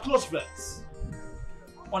 As my close friends,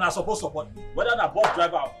 when I supposed to support me, whether that bus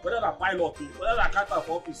driver, whether that pilot, whether that captain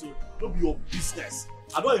for office, don't be your business.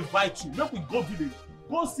 I don't invite you. Make we go village,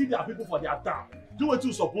 go see their people for their town. Do what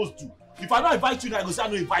you supposed to. If I don't invite you now, I go say I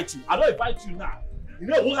don't invite you. I don't invite you now. You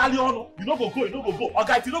know who rally on? You don't go. You don't go.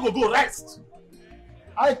 Okay, if you don't go, rest.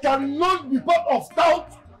 I cannot be part of town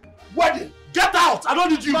wedding. Get out! I don't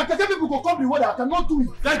need you. Like I tell people go come the wedding, I cannot do it.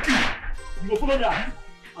 Thank you. You go follow me.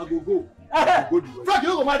 I go. Frank, you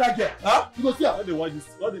don't go mind that girl. Huh? You go see her. When they want this,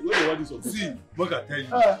 see, make I tell you.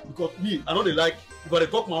 Because me, I know they like. If I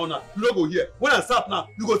talk my own now, you don't go here. When I start now,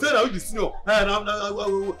 you go say now you the senior.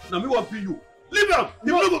 Now me want pay you. Leave them. If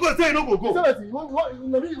you don't go, say you don't go.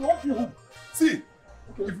 You want you. See,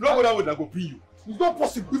 if you don't go that way, I go pay you. It's not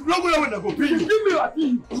possible. If you don't go that way, I go pay you. Give me a pay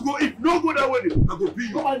you. You go. If you don't go that way, I go pay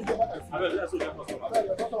you. That's what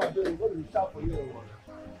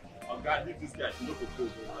I'm God, leave this guy. You don't go.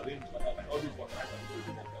 Arrange all this for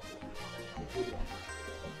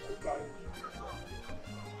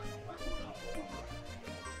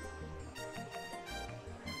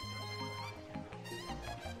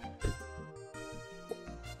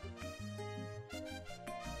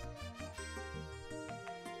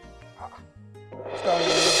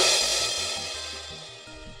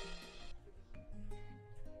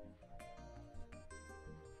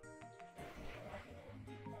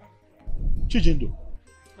Chijindo,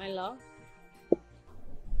 My love,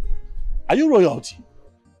 are you royalty?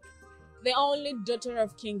 the only daughter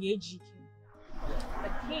of King Ejike. The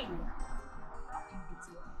king.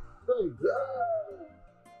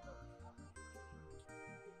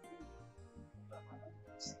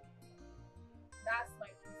 That's my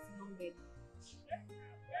personal baby.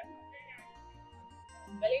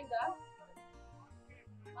 Belinda,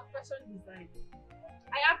 my fashion design.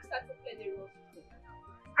 I asked her to play the role.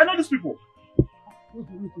 I know these people.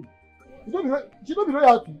 She don't be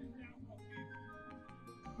royalty.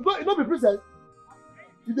 You don't be princess.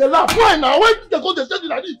 If they laugh, why now? Why did they go to study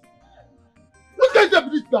like this? What can you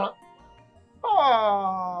believe now?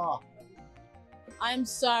 I'm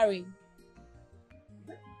sorry.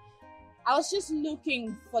 I was just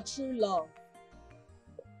looking for true love.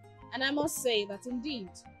 And I must say that indeed,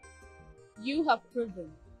 you have proven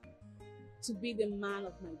to be the man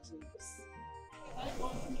of my dreams.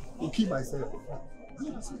 To keep myself.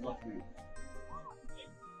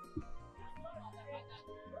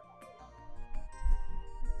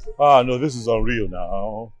 Ah, no, this is unreal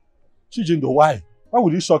now. Chijindo, why? Why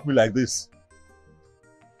would you shock me like this?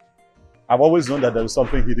 I've always known that there is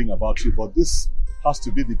something hidden about you, but this has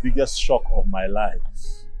to be the biggest shock of my life.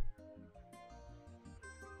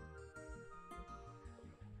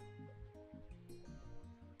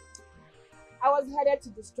 I was headed to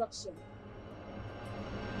destruction.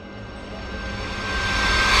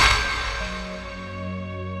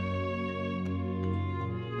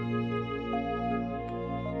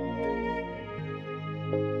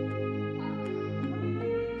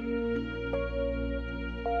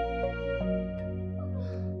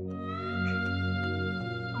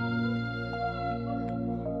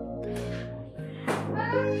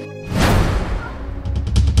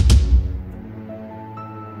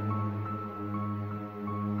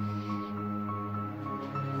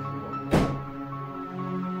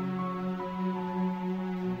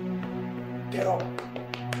 Get up.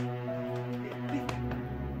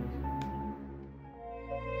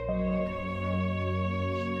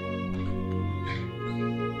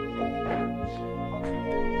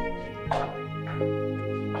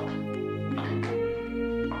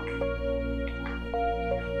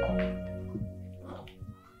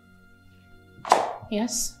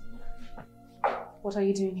 Yes? What are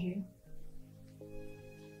you doing here?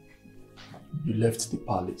 You left the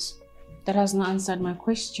palace. That has not answered my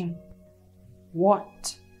question.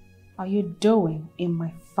 What are you doing in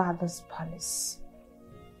my father's palace?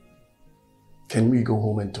 Can we go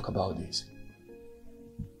home and talk about this?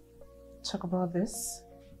 Talk about this?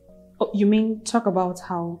 Oh, you mean talk about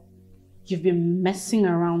how you've been messing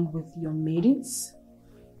around with your maidens?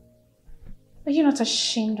 Are you not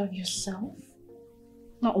ashamed of yourself?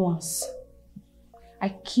 Not once. I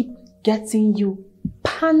keep getting you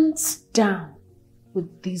pants down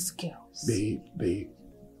with these girls. Babe,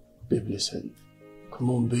 listen.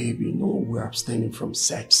 Come on, babe. You know we're abstaining from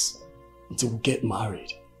sex until we get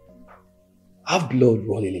married. I have blood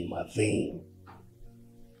running in my vein.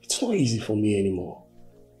 It's not easy for me anymore.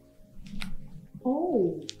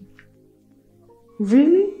 Oh.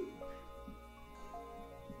 Really?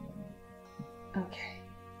 Okay.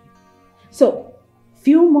 So,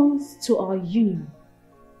 few months to our union.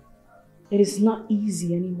 It is not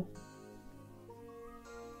easy anymore.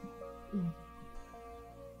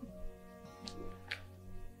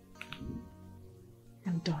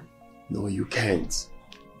 I'm done. No, you can't.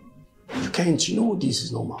 You can't. You know this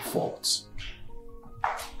is not my fault.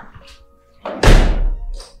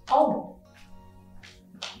 Oh.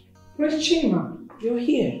 Where's Chima? You're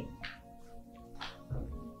here.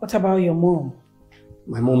 What about your mom?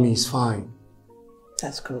 My mommy is fine.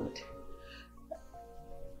 That's good.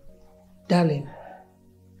 Darling,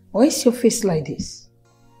 why is your face like this?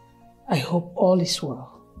 I hope all is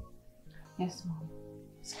well. Yes, Mom.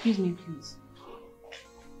 Excuse me, please.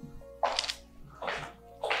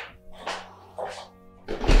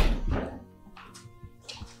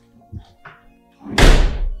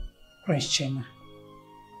 Prince Chima,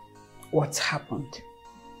 what's happened?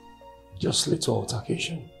 Just little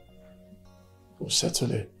altercation. We'll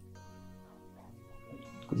settle it.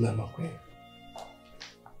 Good night, my queen.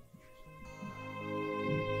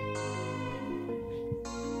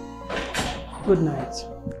 Good night.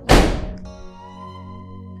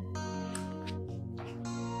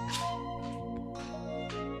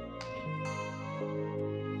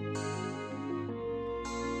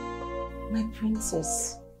 My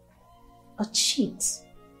princess, a cheat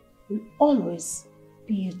will always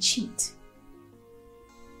be a cheat.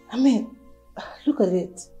 I mean, look at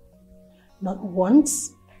it. Not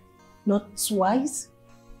once, not twice,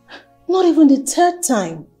 not even the third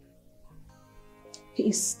time. He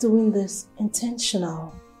is doing this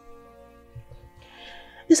intentional.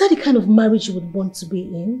 Is that the kind of marriage you would want to be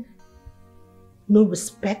in? No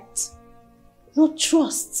respect, no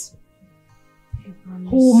trust.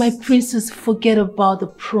 Oh, my princess, forget about the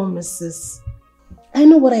promises. I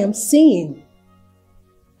know what I am saying.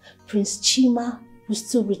 Prince Chima will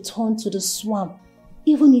still return to the swamp,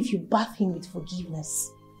 even if you bath him with forgiveness.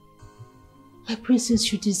 My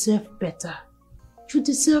princess, you deserve better. You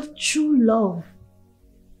deserve true love.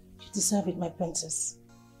 You deserve it, my princess.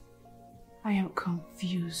 I am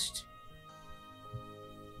confused.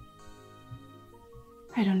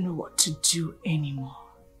 I don't know what to do anymore.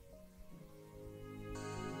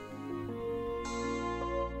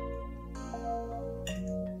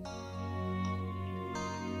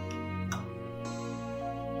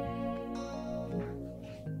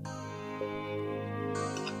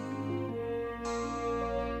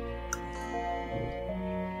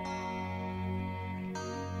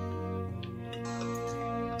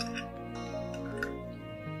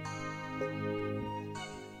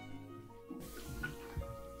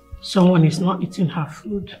 Someone is not eating her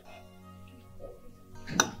food.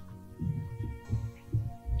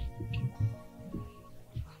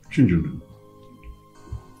 Chinjundu,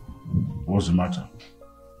 what's the matter?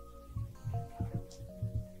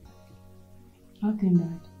 Nothing,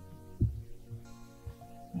 Dad.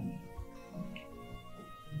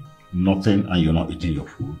 Nothing, and you're not eating your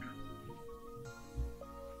food?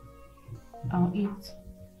 I'll eat.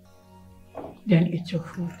 Then eat your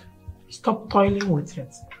food. Stop toiling with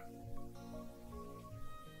it.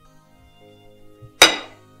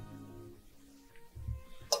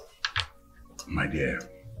 My dear,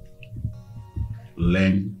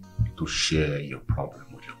 learn to share your problem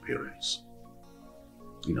with your parents.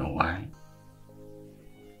 You know why?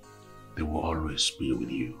 They will always be with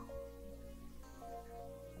you.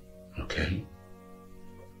 Okay?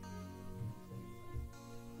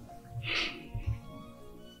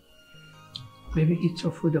 Maybe eat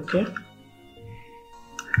your food, okay?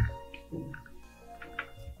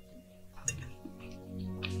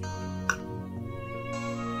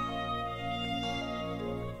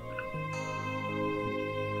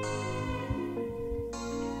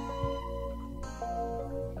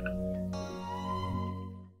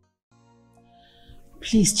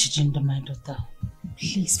 Please, Chijinda, my daughter.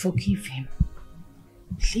 Please forgive him.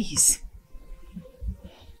 Please.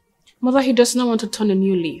 Mother, he does not want to turn a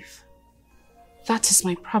new leaf. That is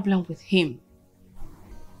my problem with him.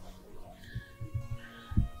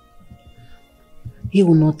 He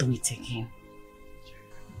will not do it again.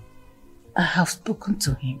 I have spoken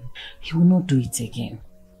to him. He will not do it again.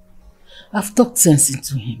 I've talked sense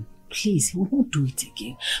into him. Please, he will not do it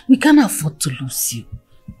again. We can't afford to lose you.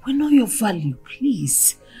 We know your value,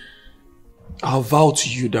 please. I'll vow to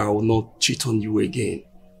you that I will not cheat on you again.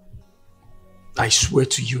 I swear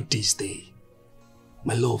to you this day.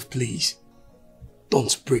 My love, please,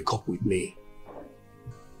 don't break up with me.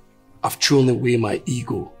 I've thrown away my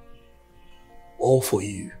ego. All for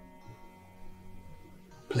you.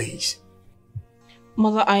 Please.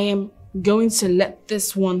 Mother, I am going to let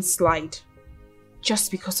this one slide. Just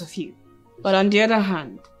because of you. But on the other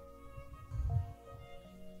hand,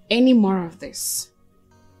 any more of this,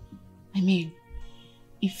 I mean,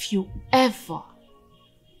 if you ever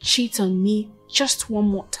cheat on me just one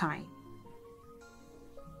more time,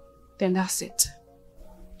 then that's it.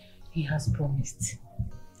 He has promised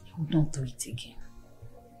he will not do it again.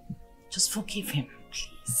 Just forgive him,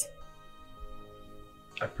 please.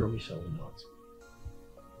 I promise I will not.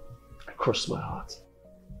 I cross my heart.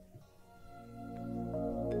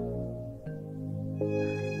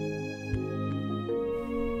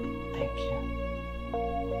 Thank you.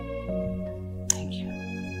 Thank you.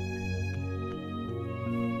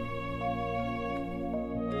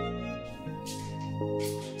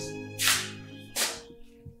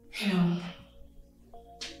 You know,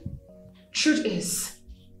 truth is,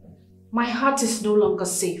 my heart is no longer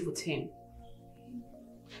safe with him.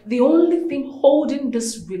 The only thing holding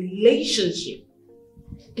this relationship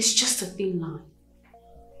is just a thin line.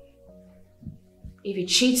 If he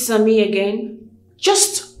cheats on me again,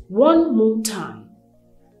 just one more time,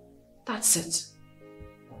 that's it.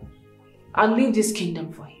 I'll leave this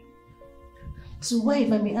kingdom for him. So where,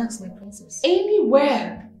 if I may ask, my princess?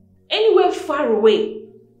 Anywhere far away.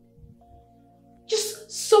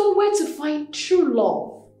 Just somewhere to find true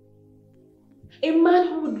love. A man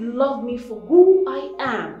who would love me for who I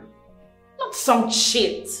am. Not some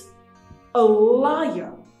cheat. A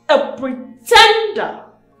liar. A pretender.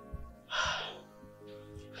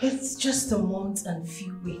 It's just a month and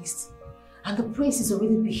few weeks. And the prince is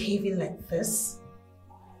already behaving like this.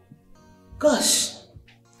 Gosh.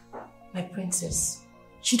 My princess,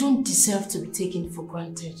 you don't deserve to be taken for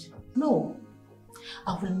granted. No.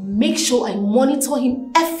 I will make sure I monitor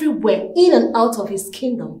him everywhere, in and out of his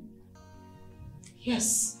kingdom.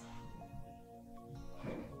 Yes.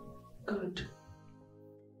 Good.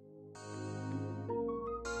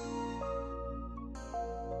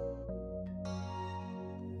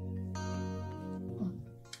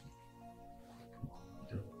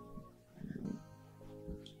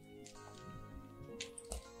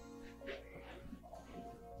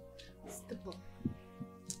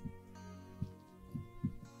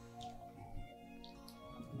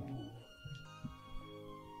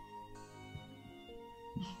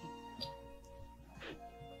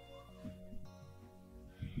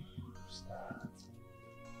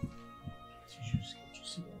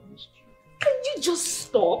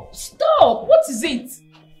 Stop! Stop! What is it?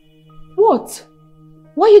 What?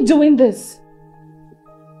 Why are you doing this?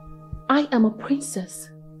 I am a princess.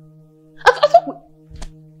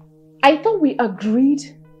 I thought we agreed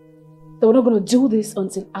that we're not going to do this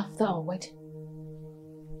until after our wedding.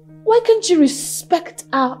 Why can't you respect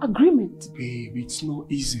our agreement? Babe, it's not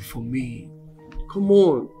easy for me. Come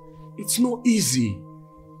on. It's not easy.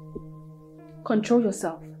 Control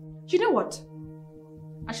yourself. You know what?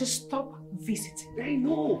 I should stop visiting. Hey,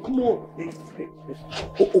 no, come on. Hey.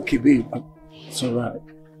 Oh, okay, babe. It's alright.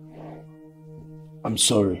 I'm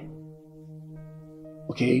sorry.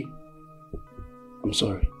 Okay? I'm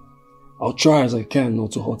sorry. I'll try as I can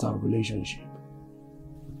not to hurt our relationship.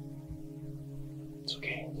 It's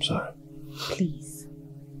okay. I'm sorry. Please.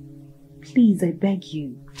 Please, I beg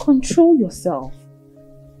you. Control yourself.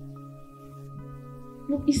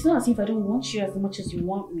 Look, it's not as if I don't want you as much as you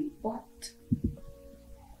want me, but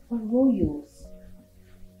we're royals.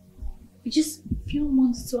 We just few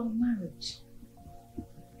months to our marriage.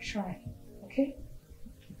 Try, okay?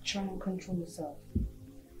 Try and control yourself.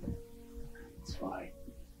 It's fine.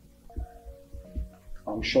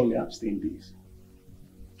 I'll surely abstain this.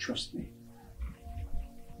 Trust me.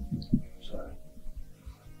 Sorry.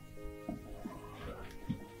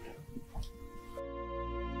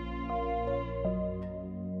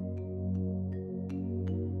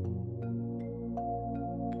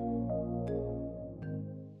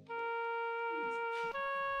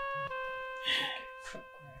 Stop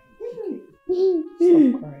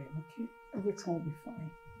crying, okay? Everything will be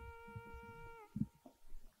fine.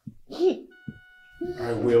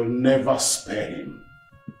 I will never spare him.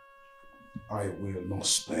 I will not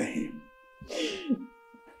spare him.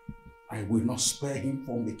 I will not spare him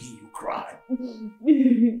from making you cry.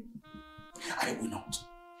 I will not.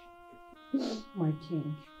 My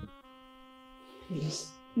king,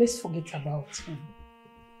 please, let's forget about him.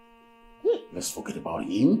 Let's forget about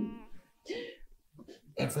him.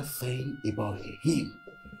 Everything about him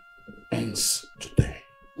ends today.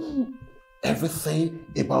 Everything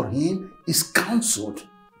about him is cancelled.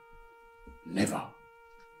 Never.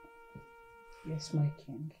 Yes, my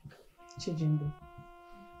king. Chijindo,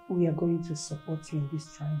 we are going to support you in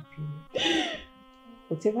this trying period.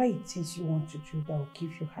 Whatever it is you want to do that will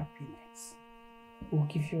give you happiness, we'll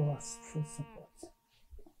give you our full support.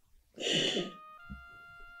 Okay?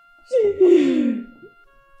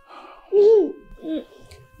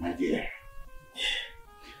 My dear,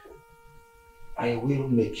 I will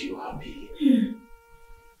make you happy.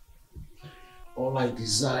 All I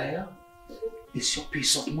desire is your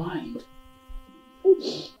peace of mind.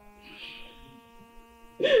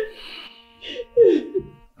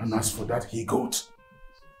 And as for that he-goat,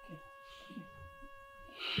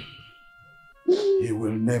 he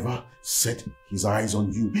will never set his eyes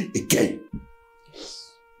on you again.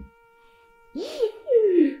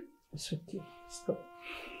 It's okay. Stop.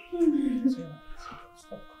 It's all right.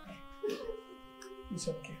 Stop crying. It's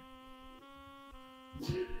okay.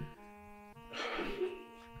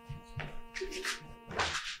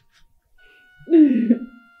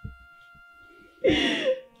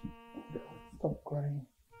 Stop crying.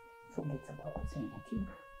 Forget about him, okay?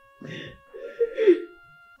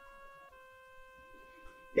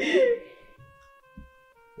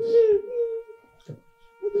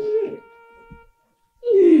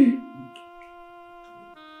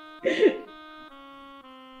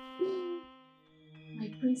 My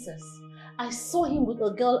princess, I saw him with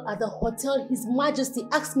a girl at the hotel His Majesty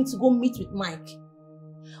asked me to go meet with Mike.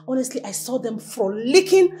 Honestly, I saw them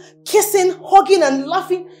frolicking, kissing, hugging and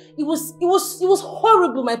laughing. It was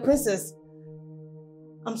horrible, my princess.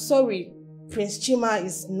 I'm sorry, Prince Chima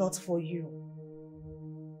is not for you.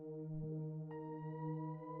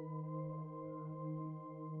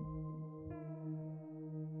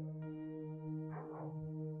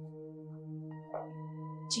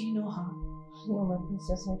 Do you know her? No, my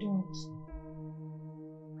princess, I don't.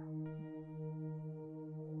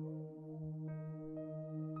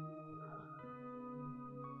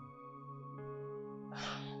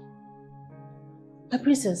 My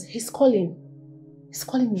princess, he's calling. He's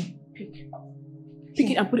calling me. Pick.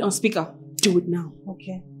 Pick it and put it on speaker. Do it now.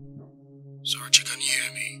 Okay. Sarchi, can you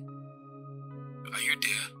hear me? Are you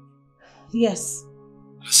there? Yes.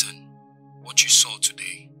 Listen, what you saw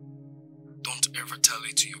today, don't ever tell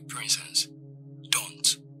it to your princess.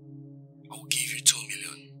 Don't. I will give you 2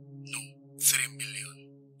 million. No, 3 million.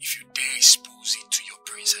 If you dare expose it to your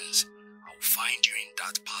princess, I will find you in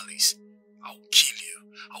that palace. I will kill you.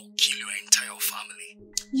 I will kill your entire family.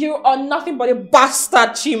 You are nothing but a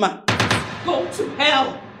bastard, Chima. Go to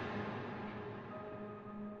hell.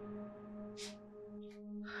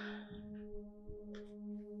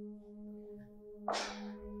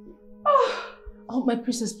 Oh, my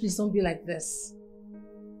princess, please don't be like this.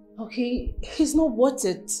 Okay? He's not worth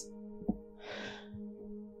it.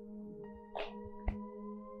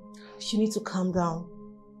 You need to calm down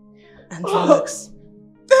and relax.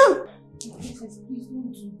 Princess, please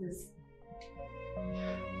don't do this.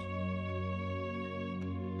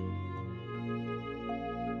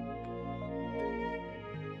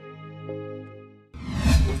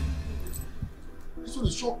 This one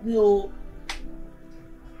shocked me, oh.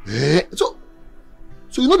 Eh?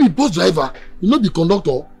 So you know be bus driver, you know be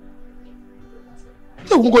conductor.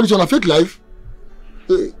 You won't call this on a fake life.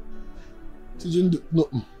 Hey, no.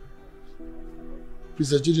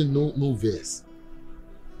 Princess Chidin, no verse.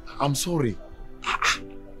 I'm sorry.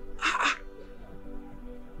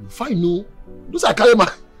 Fine, no. Those I carry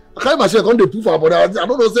myself on the proof about I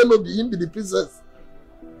don't know say no be him be the princess.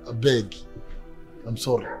 I beg. I'm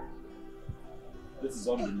sorry. This is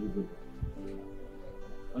unbelievable.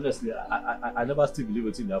 Honestly, I never still believe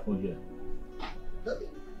what's in the happened here.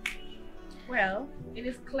 Well, it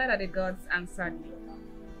is clear that the gods answered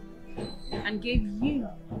you and gave you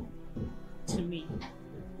to me.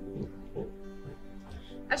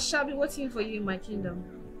 I shall be waiting for you in my kingdom.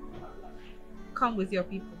 Come with your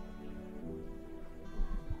people.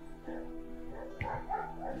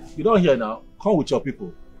 You don't hear now. Come with your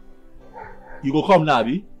people. You go come now,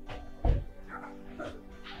 Abi?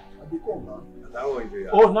 Come now.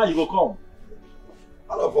 Oh, now you go come.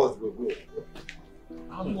 All of us go.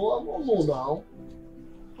 I don't know now.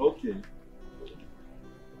 Okay.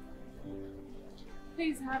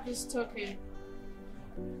 Please have this token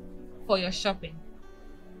for your shopping.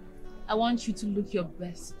 I want you to look your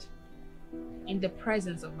best in the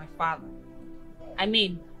presence of my father. I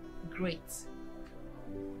mean, great.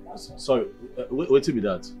 Sorry, wait till be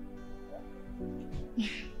that.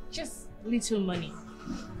 Just little money.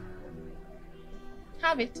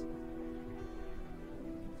 Have it.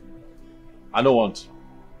 I don't want.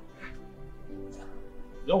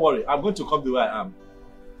 Don't worry, I'm going to come the way I am.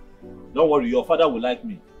 Don't worry, your father will like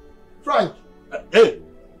me. Frank! Hey!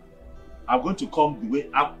 I'm going to come the way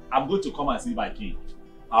I'm going to come and see my king.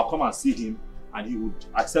 I'll come and see him and he would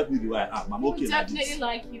accept me the way I am. I'm okay. Definitely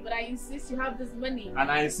like you, but I insist you have this money. And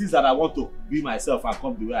I insist that I want to be myself and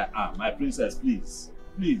come the way I am. My princess, please.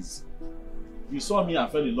 Please. You saw me and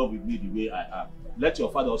fell in love with me the way I am. Let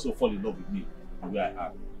your father also fall in love with me the way I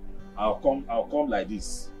am. I'll come like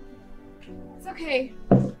this. It's okay.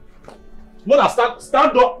 Mother,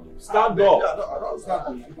 stand up. Stand up. I don't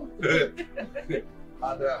stand.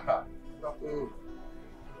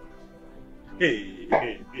 Hey.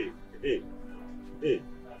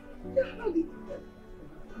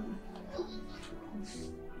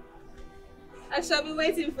 I shall be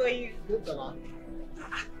waiting for you.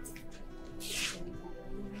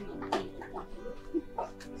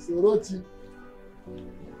 Soroti.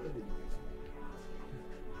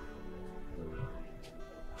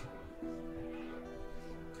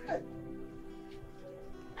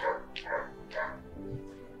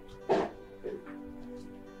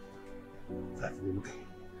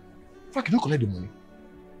 Frank, you don't collect the money.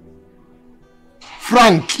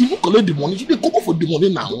 Frank, you don't collect the money. You didn't go for the money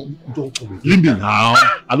now. Don't come with leave me now.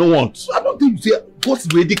 I don't want. I don't think you say what's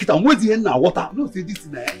the way they get and where's the end now water. I don't say this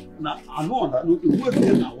in there. Now I know that where's the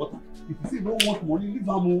end now water. If you say you don't want money, leave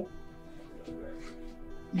them.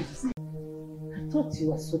 If you say I thought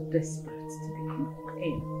you were so desperate to become a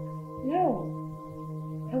queen.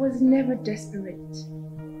 No, I was never desperate.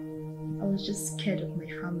 I was just scared of my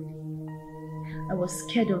family. I was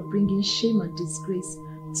scared of bringing shame and disgrace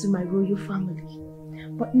to my royal family.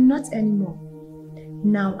 But not anymore.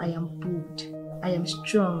 Now I am bold, I am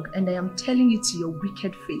strong, and I am telling you to your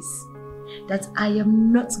wicked face that I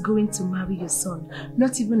am not going to marry your son.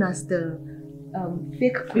 Not even as the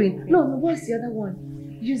fake queen. No, what's the other one?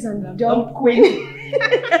 Use and dumb queen.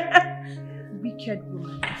 Wicked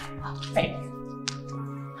woman. Faith.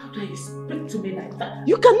 How do you speak to me like that?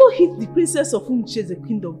 You cannot hit the princess of whom shares a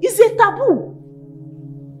kingdom. It's a taboo.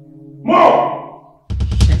 Mom!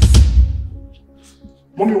 Yes.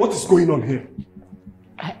 Mommy, what is going on here?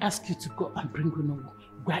 I asked you to go and bring Unowu.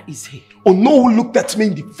 Where is he? Onowu looked at me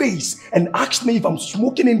in the face and asked me if I'm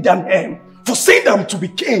smoking Indian ham for saying that I'm to be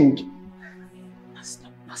king. That's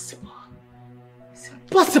not possible. It's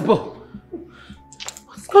impossible.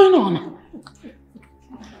 What's going on?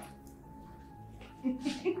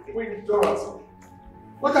 Wait, Dorothy.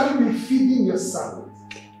 What have you been feeding your son?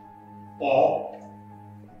 Or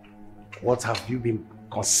what have you been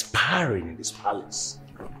conspiring in this palace?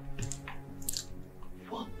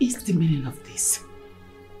 What is the meaning of this?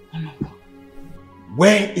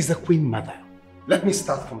 Where is the Queen Mother? Let me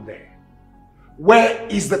start from there. Where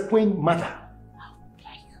is the Queen Mother?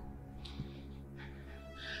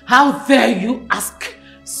 How dare you ask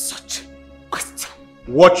such a question?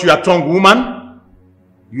 Watch your tongue, woman.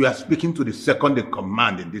 You are speaking to the second in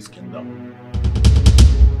command in this kingdom.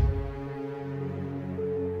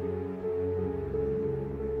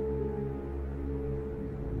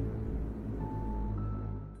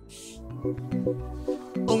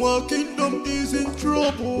 Our kingdom is in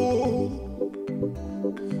trouble.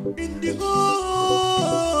 In the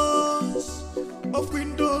house of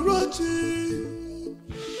Queen Dorothy.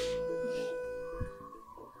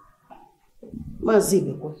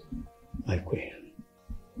 Mazibekwe, My queen.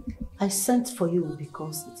 I sent for you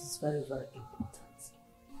because it is very, very important.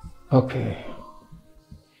 Okay.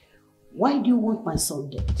 Why do you want my son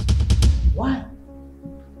dead? Why?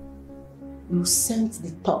 You sent the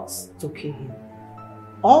thugs to kill him.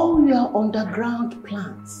 All your underground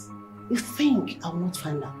plans, you think I will not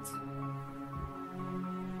find out?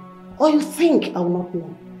 Or you think I will not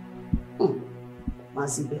know?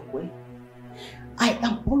 Mazibekwe, I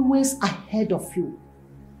am always ahead of you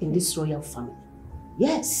in this royal family.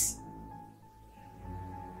 Yes.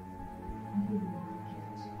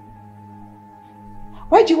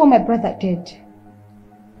 Why do you want my brother dead?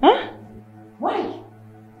 Huh? Why?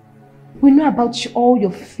 We know about all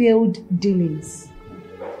your failed dealings.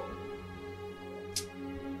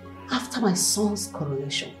 After my son's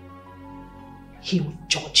coronation, he will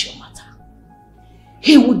judge your matter.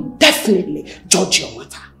 He will definitely judge your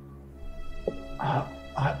matter. I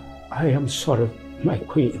am sorry, my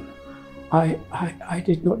queen. I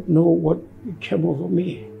did not know what came over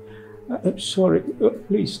me. I'm sorry.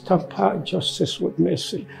 Please temper justice with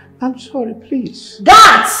mercy. I'm sorry, please.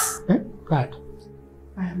 Guards! God.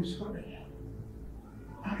 I am sorry.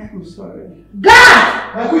 I am sorry.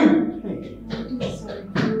 God! My queen! I'm sorry.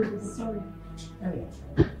 Sorry.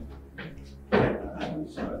 I'm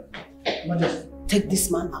sorry. Majesty, take this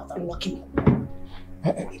man out and lock him up.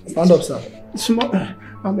 Stand up, sir.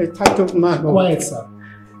 I'm a titled man. Quiet, sir.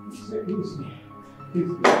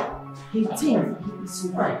 He thinks he is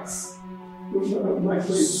right. My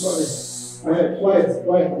queen, sorry. Quiet.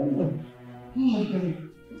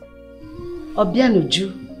 Obianuju,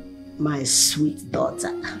 my sweet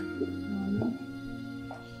daughter.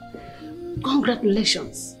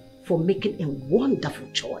 Congratulations for making a wonderful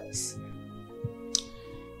choice.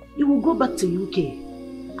 You will go back to UK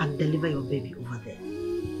and deliver your baby over there.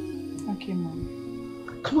 Okay, Mom.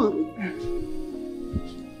 Come on.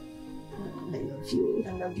 I love you.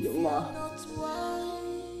 I love you, Ma.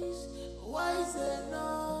 Wise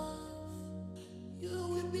enough, you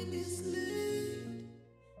will be misled.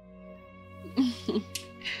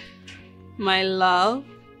 My love.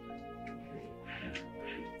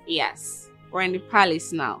 Yes, we're in the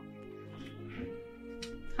palace now.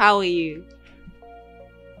 How are you?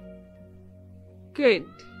 Good.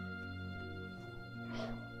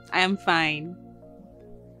 I am fine.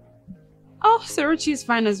 Oh, Saruchi is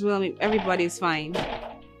fine as well. I mean, everybody's fine.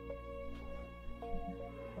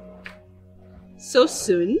 So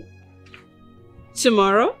soon?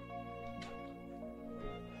 Tomorrow?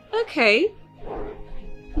 Okay.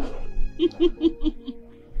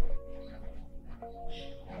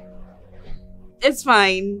 It's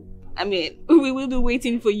fine. I mean, we will be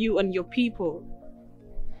waiting for you and your people.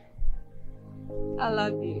 I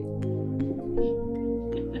love you.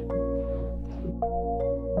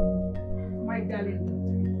 My darling.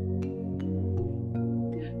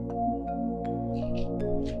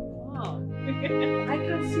 Wow. I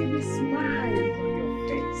can see the smile on your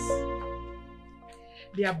face.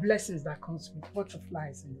 There are blessings that comes with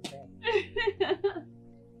butterflies in the bed.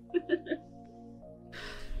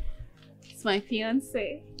 It's my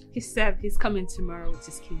fiancé. He said he's coming tomorrow with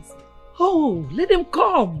his kids. Oh, let them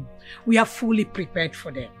come. We are fully prepared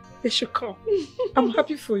for them. They should come. I'm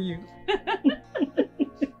happy for you.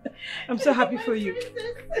 I'm so happy for you.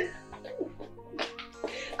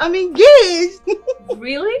 I'm engaged.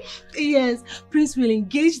 Really? Yes. Prince will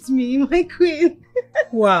engage me, my queen.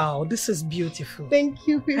 Wow, this is beautiful. Thank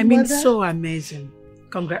you, Queen I mean, Mother. so amazing.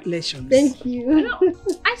 Congratulations. Thank you.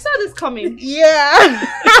 I saw this coming. Yeah.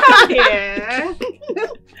 Yeah.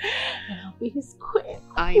 I'll be his queen.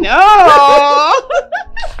 I know.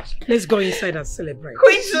 Let's go inside and celebrate.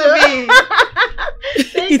 Queen to me.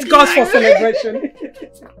 It calls for celebration.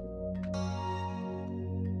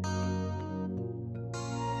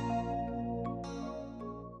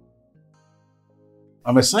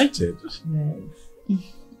 I'm excited.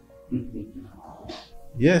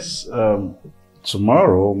 Yes,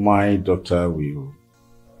 tomorrow my daughter will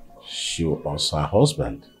show us her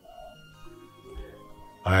husband.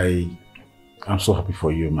 I'm so happy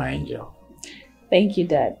for you, my angel. Thank you,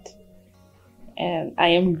 Dad. And I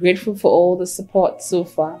am grateful for all the support so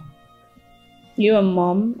far. You and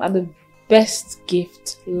Mom are the best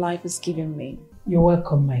gift life has given me. You're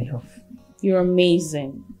welcome, my love. You're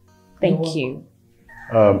amazing. Thank you.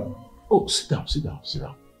 Oh, sit down.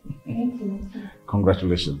 Thank you.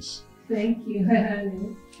 Congratulations. Thank you.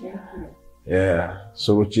 Thank you. Yeah,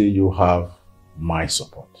 Sorochi, you have my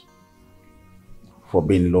support for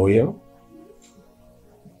being loyal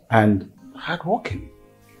and hardworking.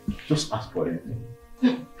 Just ask for anything.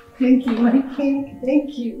 Thank you, my king.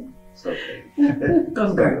 Thank you. It's okay.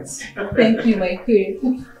 Congrats. Thank you, my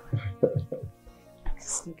queen.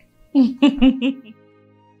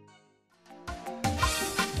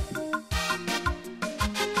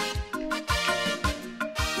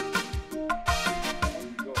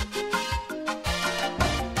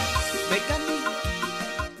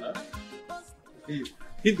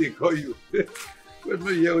 He didn't call you. When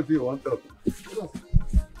we hear what you want to.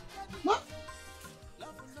 What?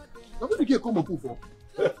 What did you come up for?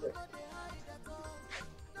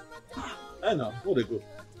 I know. Where they go?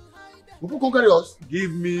 Who can carry us?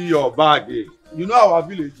 Give me your bag. Eh? You know our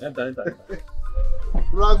village. Enter.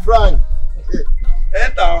 Frank.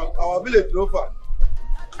 Enter our village no far.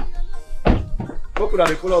 Go put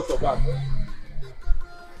the color of your bag.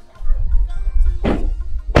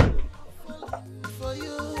 For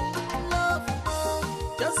you, love,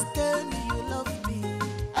 just tell me you love me.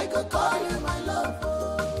 I go call you my love.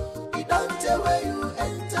 You don't tell where you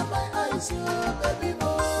enter my eyes, you baby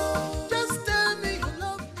boy. Just tell me you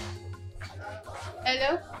love me.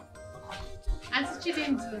 Hello? Auntie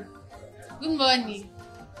Chidindu. Good morning.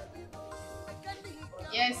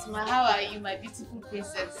 Yes, ma, how are you, my beautiful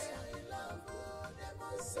princess?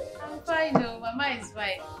 I'm fine, no, Mama is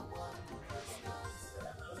fine.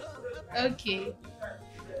 Okay.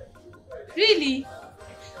 Really?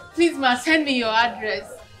 Please, ma, send me your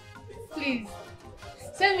address. Please.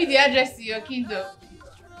 Send me the address to your kingdom.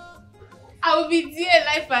 I will be there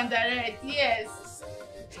live and direct, yes.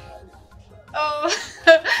 Oh,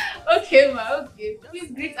 okay, ma, okay.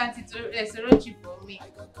 Please greet Auntie Sorochi for me.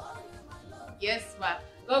 Yes, ma.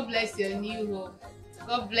 God bless your new home.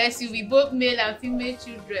 God bless you with both male and female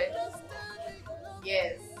children.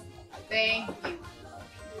 Yes. Thank you.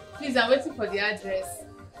 Please, I'm waiting for the address.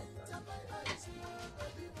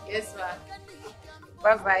 Yes, ma.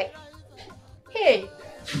 Bye-bye. Hey,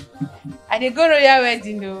 I dey go royal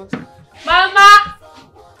wedding, no. Mama!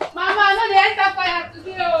 Mama, I know they enter fire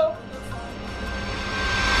today, oh.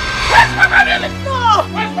 Where's Mama Lily? No!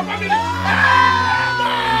 Where's Mama Lily? No!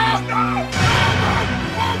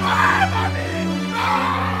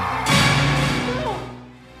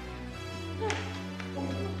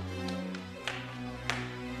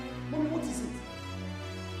 Mommy, what is it?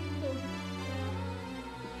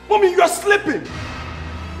 Mommy, you are sleeping.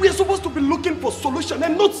 We are supposed to be looking for solution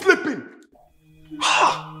and not sleeping.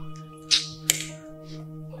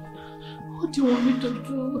 What do you want me to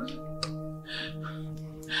do?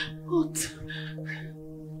 What?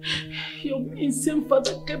 Your insane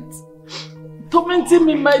father kept tormenting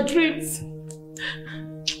me in my dreams.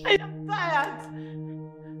 I am tired.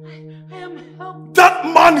 I am helpless. That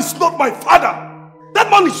man is not my father. That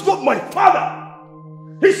man is not my father.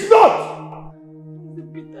 He's not. The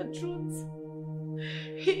bitter truth.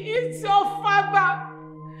 He is your father.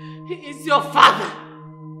 He is your father.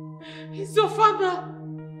 He's your father.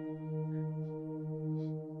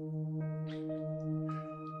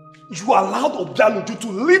 You allowed Obianuju to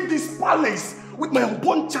leave this palace with my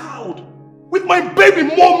unborn child, with my baby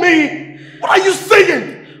mommy. What are you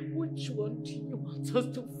saying? Which one do you want us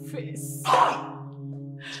to face?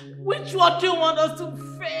 Which one do you want us to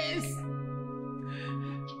face?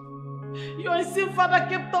 Your insane father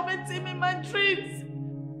kept tormenting me in my dreams.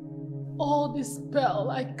 All the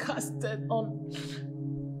spell I casted on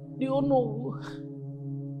the Onowu,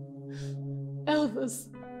 elders,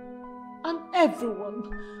 and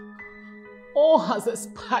everyone, all has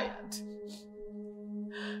expired.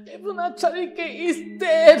 Even Acharike is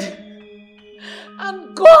dead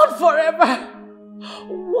and gone forever.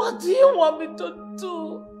 What do you want me to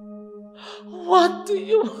do? What do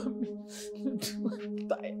you want me to do? I'm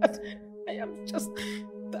tired. I am just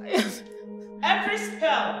tired. Every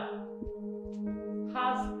spell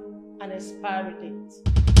has an expiry date.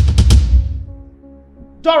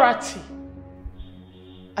 Dorothy,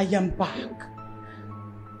 I am back.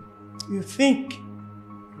 You think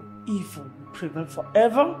evil will prevail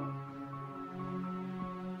forever?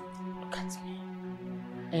 Look at me.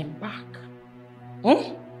 I am back.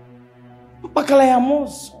 Bakala ya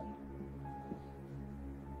mozo.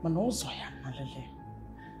 Manozo ya malele.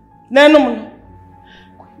 Neno mno.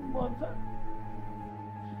 Mother.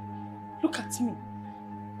 Look at me.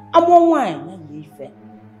 I'm one wine, I believe.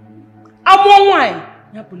 I'm one wine,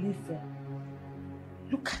 I believe.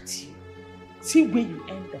 Look at you. See where you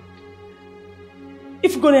ended.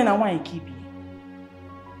 If you go in a wine, keep you.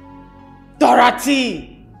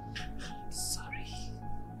 Dorothy! Sorry.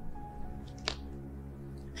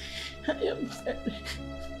 I am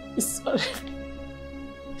very sorry.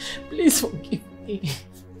 Please forgive me.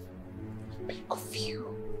 I beg of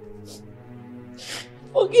you.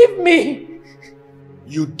 Forgive me.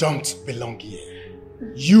 You don't belong here.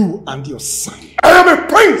 You and your son. I am a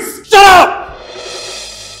prince! Shut up!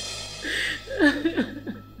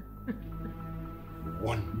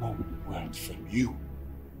 One more word from you,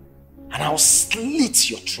 and I'll slit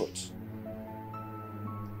your throat.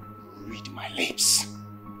 Read my lips.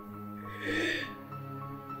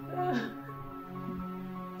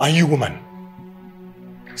 And you, woman,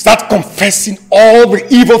 start confessing all the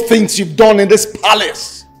evil things you've done in this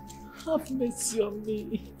palace. Have mercy on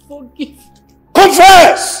me. Forgive.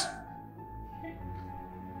 Confess!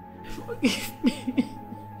 Forgive me.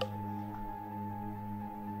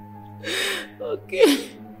 Okay.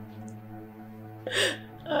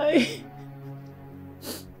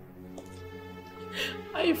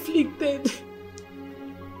 I afflicted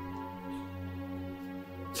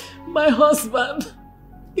my husband,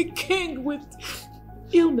 the king, with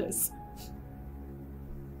illness.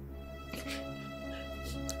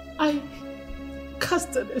 I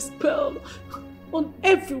casted a spell on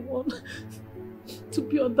everyone to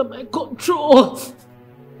be under my control.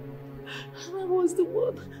 And I was the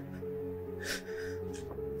one.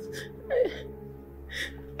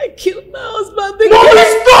 I killed my husband. Mommy,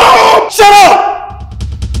 stop! Shut up!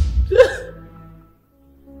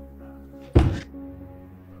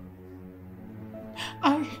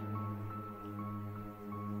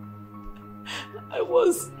 I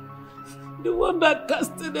was the one that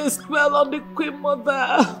casted a spell on the Queen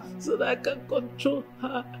Mother so that I can control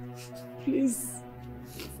her. Please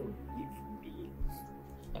forgive me.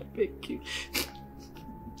 I beg you.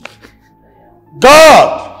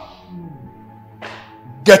 God!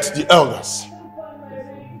 Get the elders.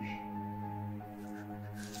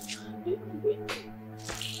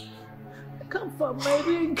 I can't find my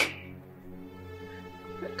ring.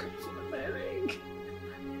 I can't find my ring.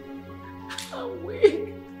 I'm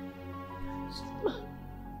weak.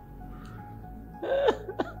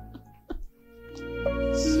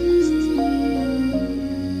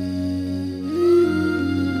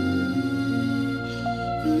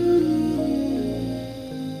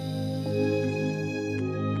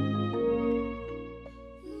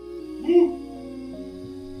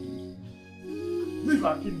 Leave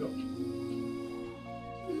our kingdom.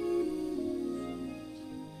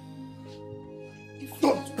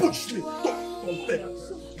 Don't push me. Don't beg.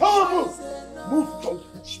 Come on, move. Move, don't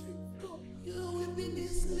push me.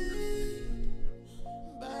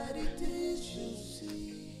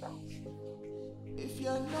 If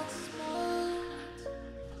you're not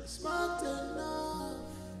smart enough,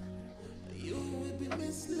 you will be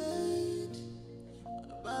misled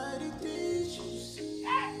by the things you see.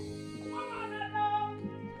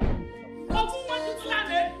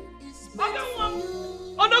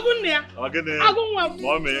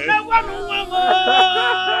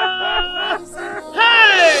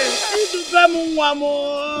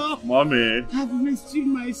 Mommy, I've missed you,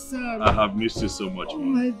 my son. I have missed you so much,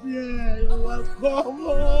 Mom. My dear, you're welcome.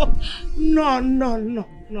 Oh, no.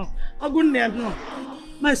 Agunia, no.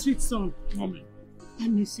 My sweet son. Mommy, I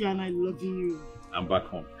miss you and I love you. I'm back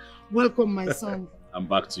home. Welcome, my son. I'm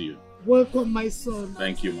back to you. Welcome, my son.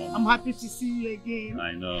 Thank you, Mom. I'm happy to see you again.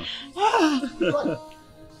 I know.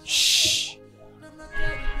 Shh.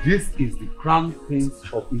 This is the crown prince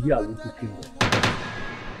of Iyaluku Kingdom.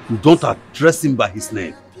 You don't address him by his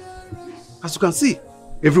name. As you can see,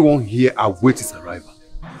 everyone here awaits his arrival.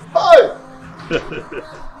 Hey!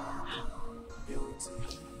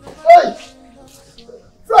 Hey!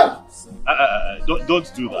 Frank!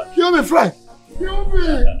 Don't do that. Kill me, Frank! Kill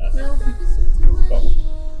me!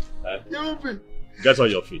 Kill me! Get on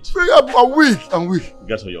your feet. Frank, I'm weak.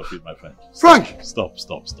 Get on your feet, my friend. Frank! Stop.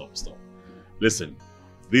 Listen,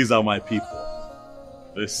 these are my people.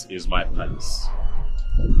 This is my palace.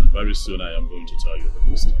 Very soon I am going to tell you the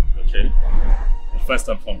wisdom, okay? But first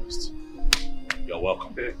and foremost, you're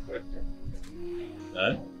welcome.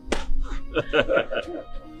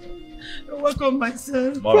 You're welcome, my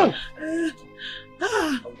son. Mom.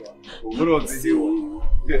 I've missed you.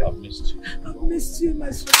 I've missed you,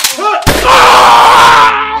 my son.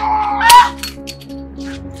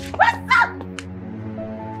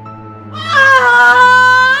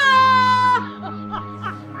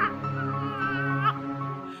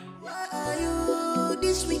 Why are you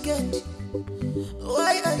this wicked?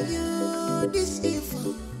 Why are you this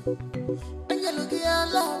evil? And you're looking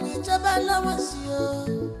along with your balance.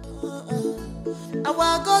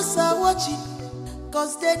 Our gods are watching.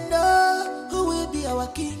 Cause they know who will be our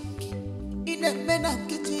king. In a men and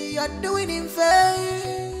kitty, you're doing him fair.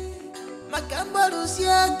 Makambalu's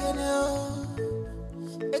young,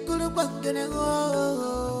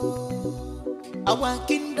 our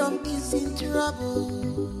kingdom is in trouble.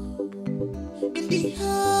 In the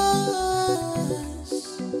house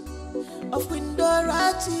of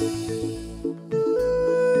Windorati.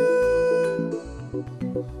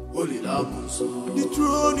 The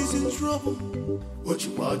throne is in trouble. What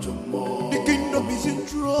you want more? The kingdom is in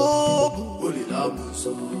trouble.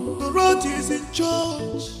 The road is in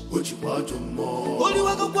charge. What you want more? Holy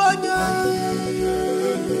Wagabanya.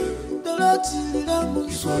 The Lord is in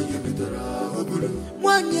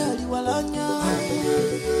Mwanyali walanya.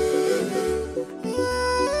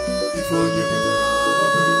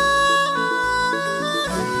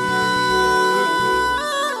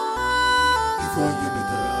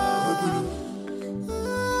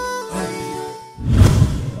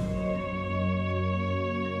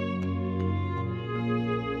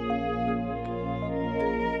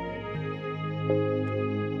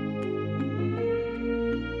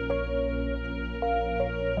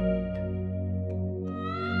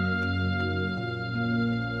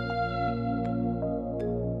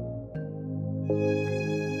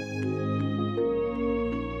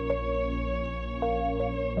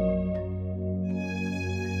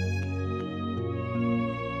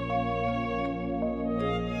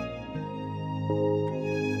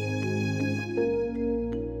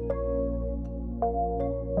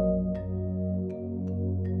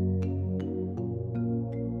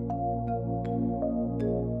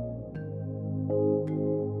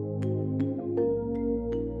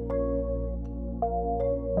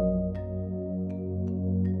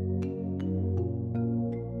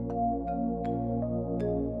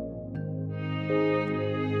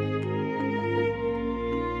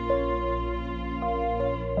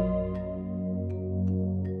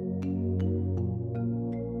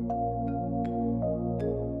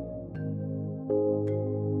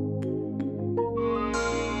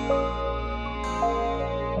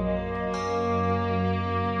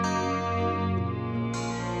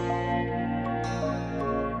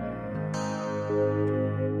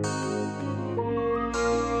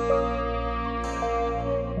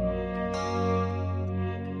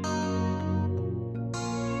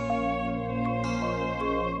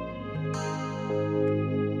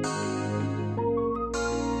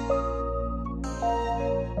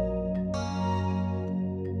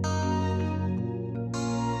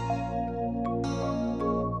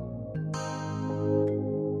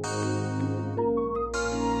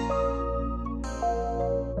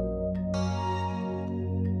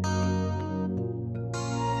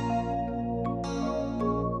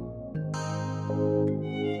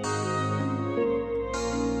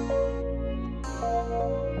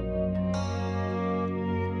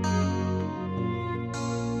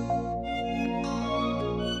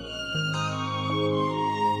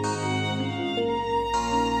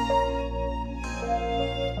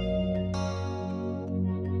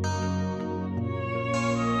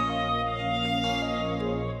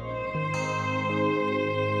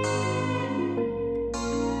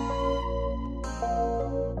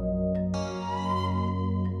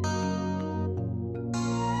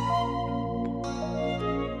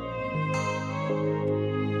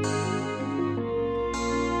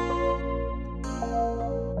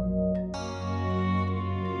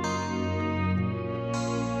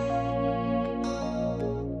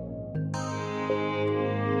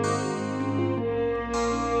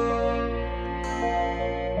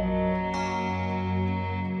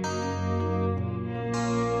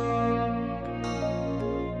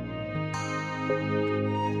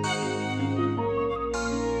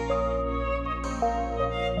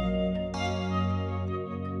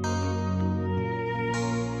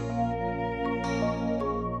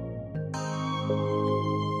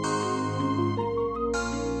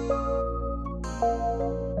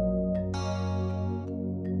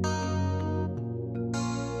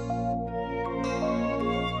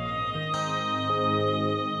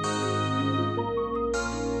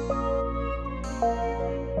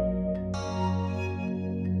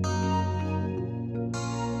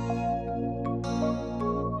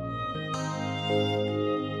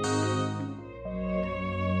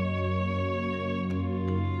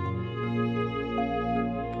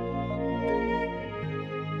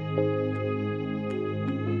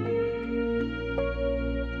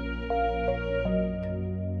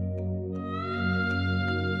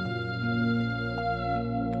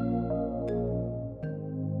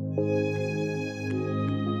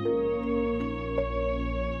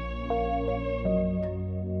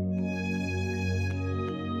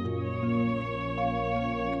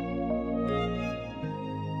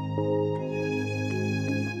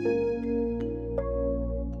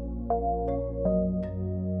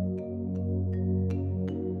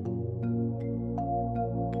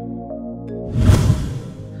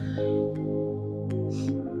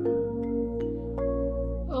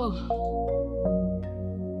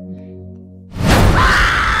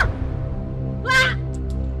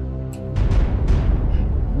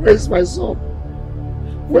 Where's my son?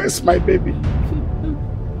 Where's my baby?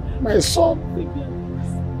 My son.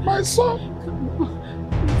 My son.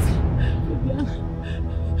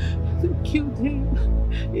 They killed him.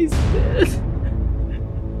 He's dead.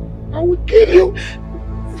 I will kill you.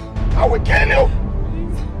 I will kill you.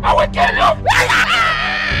 I will kill you.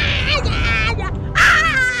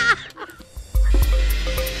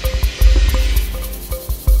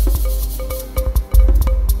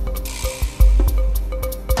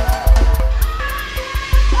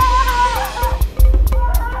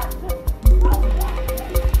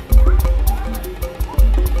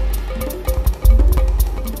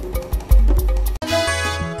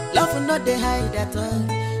 Love will not they hide at all.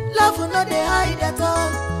 Love will not they hide at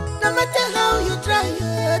all. No matter how you try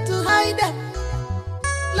to hide them.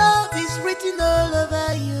 Love is written all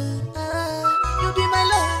over you. You be my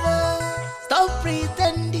lover. Stop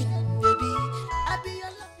pretending, baby. I be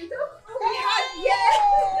your lover.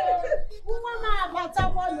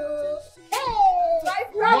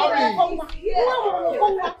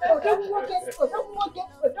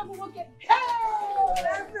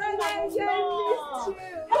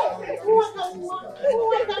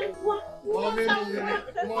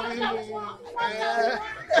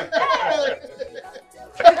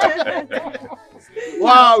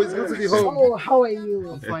 Wow, it's good to be home. Oh, how are you?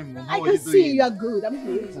 I'm fine, Mom. I How are can you see doing? you are good. I'm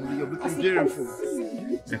good. You're looking beautiful.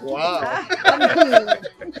 Wow. I'm good.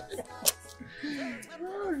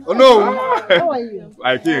 Oh no! How are you?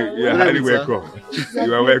 I think you are highly welcome.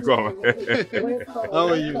 You are welcome. How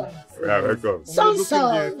are you? You are welcome. So,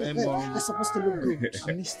 You're looking good, I'm supposed to look good.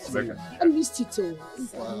 I missed you. I missed you too.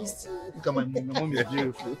 Wow. Look at my mom. My mom is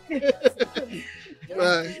beautiful.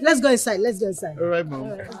 Let's go inside. Let's go inside. All right, Mom. All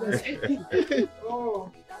right, let's go inside. Oh.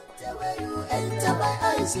 Enter my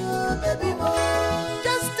eyes, baby boy.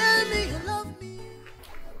 Just tell me you love me.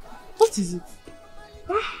 What is it?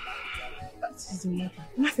 What is the matter?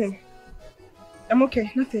 Nothing. I'm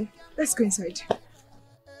okay. Nothing. Let's go inside.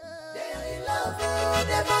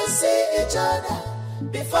 Never see each other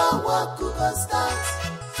before work could go start.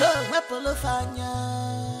 So we'll find ya.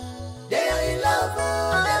 They are in love.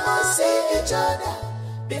 Never see each other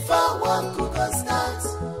before work could go start.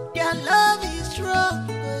 Their love is strong.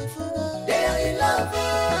 They are in love.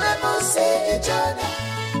 Never see each other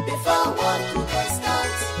before work could go start.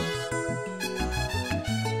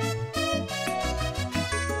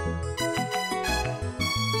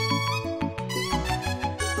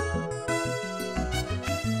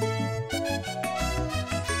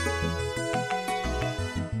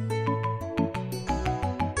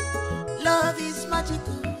 Love is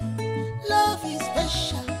magical, love is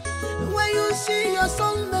special. When you see your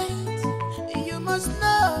soulmate, you must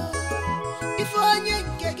know. Before you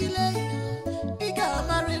get he got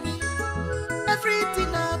married. Everything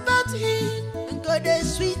about him, God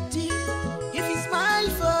is sweet to you. If he smile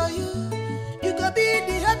for you, you go be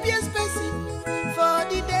the happiest person for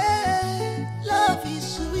the day. Love is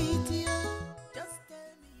sweet to you.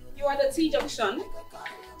 You are the T junction.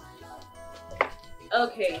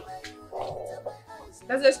 Okay.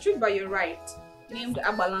 There's a street by your right named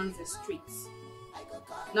Abalanze Street.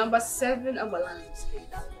 Number 7 Abalanze Street.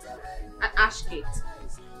 At Ashgate.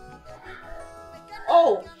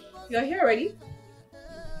 Oh, you're here already?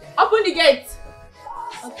 Open the gate!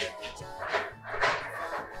 Okay.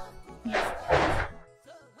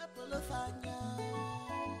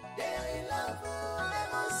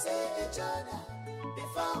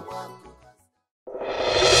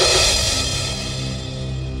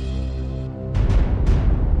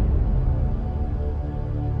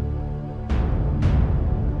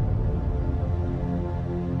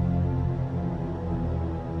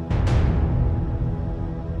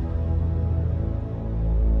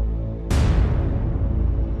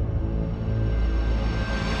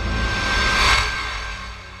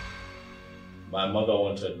 My mother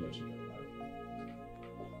wanted me to get married.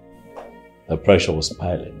 The pressure was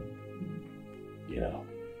piling, you know.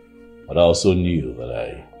 But I also knew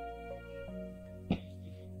that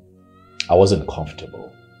I wasn't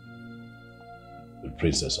comfortable with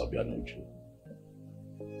Princess Obianuju.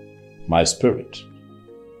 My spirit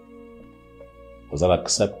was not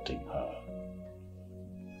accepting her.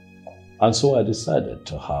 And so I decided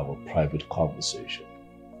to have a private conversation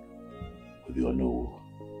with the Onu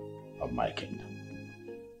of my kingdom.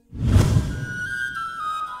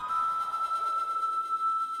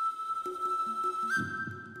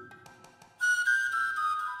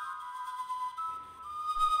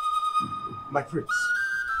 My prince.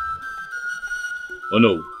 Oh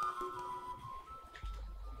no.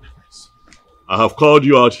 I have called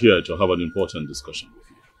you out here to have an important discussion with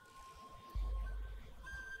you.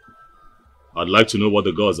 I'd like to know what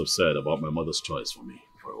the gods have said about my mother's choice for me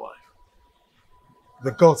for a wife.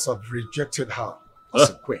 The gods have rejected her as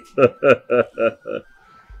a queen.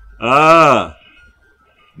 Ah,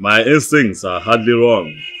 my instincts are hardly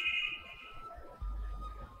wrong.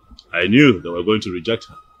 I knew they were going to reject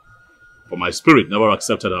her, but my spirit never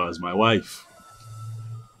accepted her as my wife.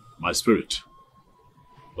 My spirit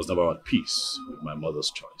was never at peace with my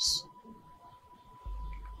mother's choice.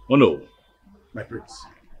 Oh no, my prince.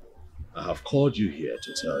 I have called you here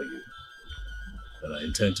to tell you that I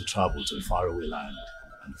intend to travel to a faraway land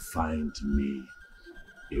and find me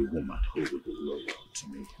a woman who will be loyal to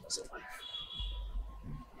me as a wife.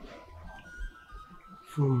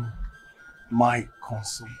 For my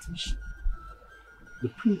consultation, the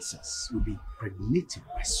princess will be impregnated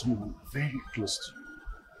by someone very close to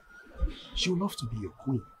you. She would love to be your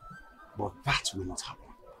queen, but that will not happen.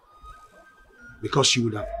 Because she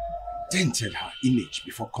would have dented her image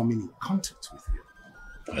before coming in contact with you.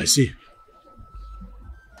 I see.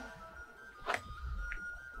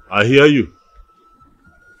 I hear you.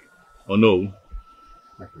 Oh no,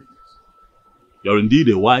 my prince. You're indeed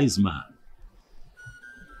a wise man.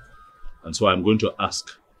 And so I'm going to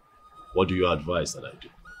ask, what do you advise that I do?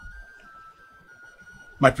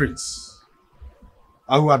 My prince,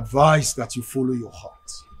 I will advise that you follow your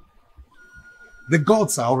heart. The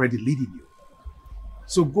gods are already leading you.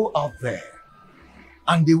 So go out there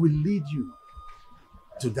and they will lead you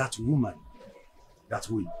to that woman that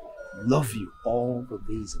will love you all the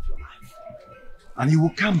days of your life. And you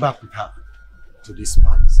will come back with her to this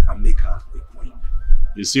palace and make her a queen.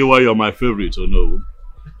 You see why you're my favorite, or no?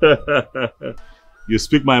 You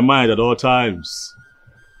speak my mind at all times.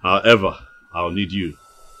 However, I'll need you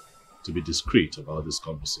to be discreet about this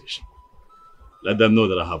conversation. Let them know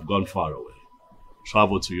that I have gone far away,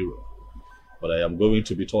 traveled to Europe, but I am going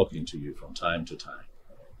to be talking to you from time to time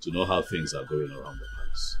to know how things are going around the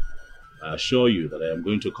palace. I assure you that I am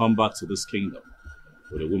going to come back to this kingdom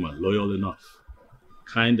with a woman loyal enough,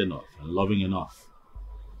 kind enough, and loving enough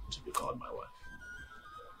to be called my wife.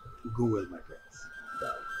 Go well, my prince.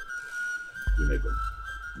 You may go.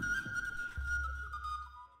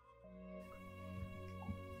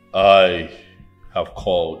 I have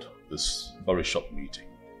called this very short meeting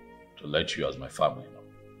to let you as my family know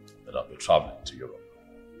that I'll be traveling to Europe.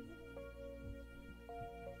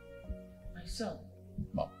 My son.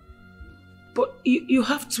 Mom. But you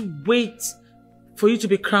have to wait for you to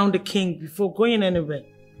be crowned the king before going anywhere.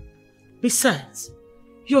 Besides,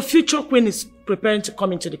 your future queen is preparing to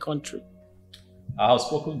come into the country. I have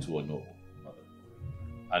spoken to Ono, mother,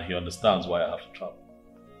 and he understands why I have to travel.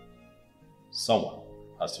 Someone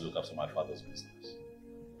has to look after my father's business.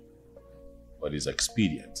 But it's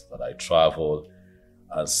expedient that I travel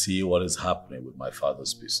and see what is happening with my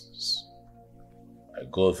father's business. I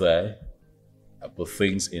go there, I put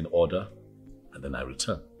things in order, and then I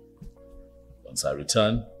return. Once I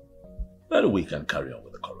return, then we can carry on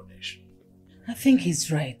with the coronation. I think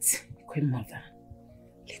he's right, Queen Mother.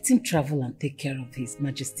 Let him travel and take care of His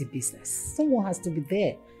Majesty business. Someone has to be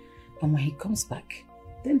there. And when he comes back,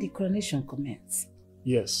 then the coronation commences.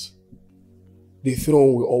 Yes. The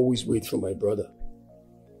throne will always wait for my brother.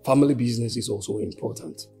 Family business is also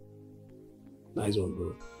important. Nice one,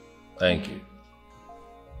 bro. Thank you.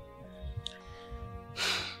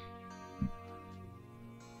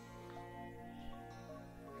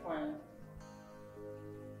 Fine.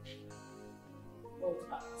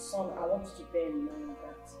 But, son, I want you to bear in mind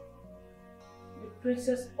that the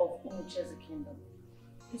princess of Umuche's kingdom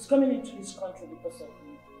is coming into this country because of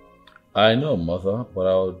you. I know, mother, but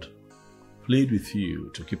I would plead with you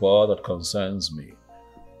to keep all that concerns me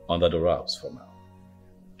under the wraps for now.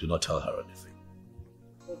 Do not tell her anything.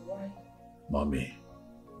 But why? Mommy,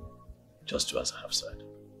 just do as I have said.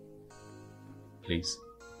 Please.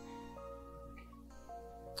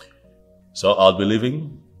 So I'll be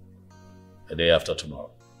leaving the day after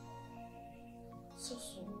tomorrow. So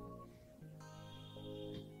soon.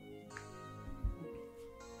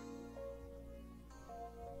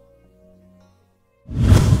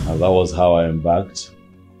 And that was how I embarked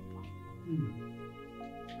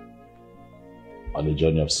on a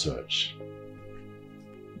journey of search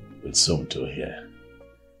with Sumto here.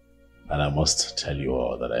 And I must tell you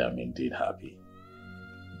all that I am indeed happy.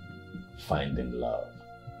 Finding love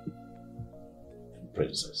in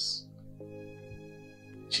Princess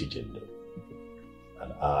Chijindu.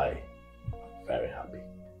 And I am very happy.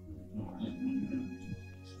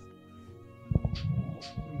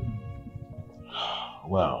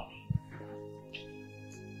 Well,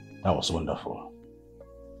 that was wonderful.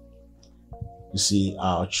 You see,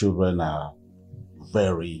 our children are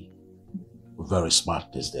very, very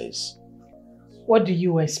smart these days. What do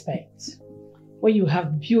you expect when you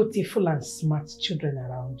have beautiful and smart children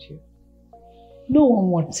around you? No one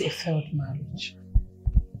wants a failed marriage.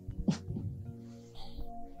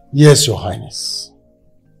 Yes, Your Highness.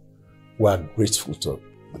 We are grateful to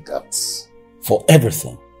the gods for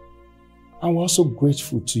everything. And we're also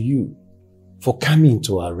grateful to you for coming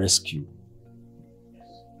to our rescue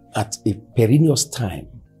at a perilous time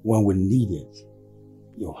when we needed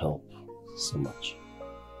your help so much.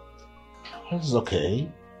 It's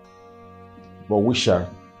okay. But we shall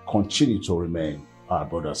continue to remain our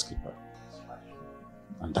brother's keeper.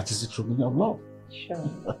 And that is the true meaning of love. Sure.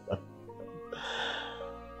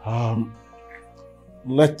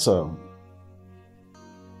 Let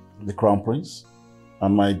the Crown Prince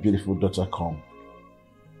and my beautiful daughter come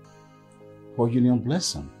for union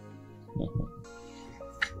blessing.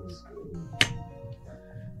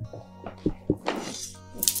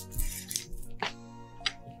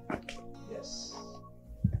 Yes.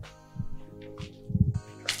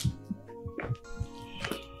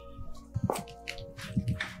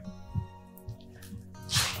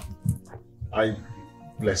 I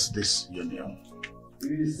bless this union.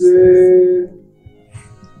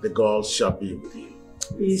 The gods shall be with you.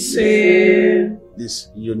 This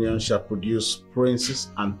union shall produce princes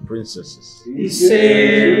and princesses. It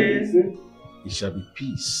shall be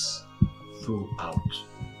peace throughout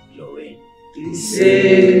your reign. And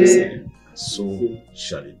so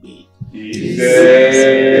shall it be.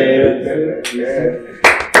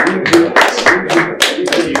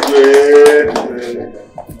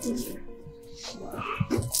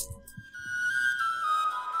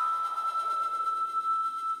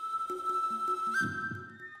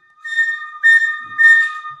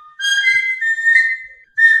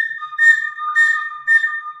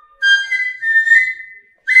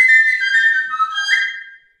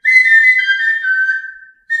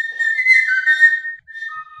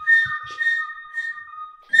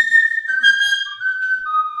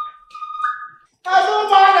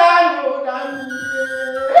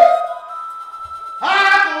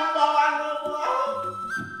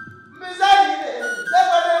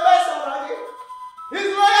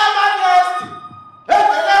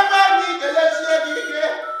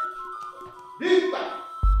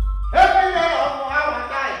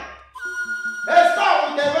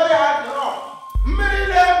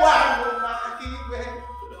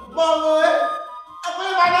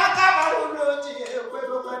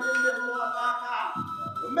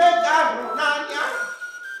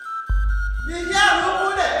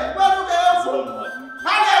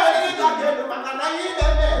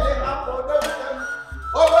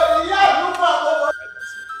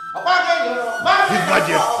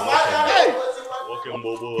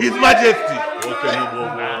 His Majesty.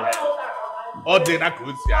 Ọ dị na ka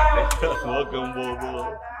o si adị. Nwoke mgbogbo.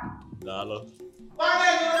 Daalụ.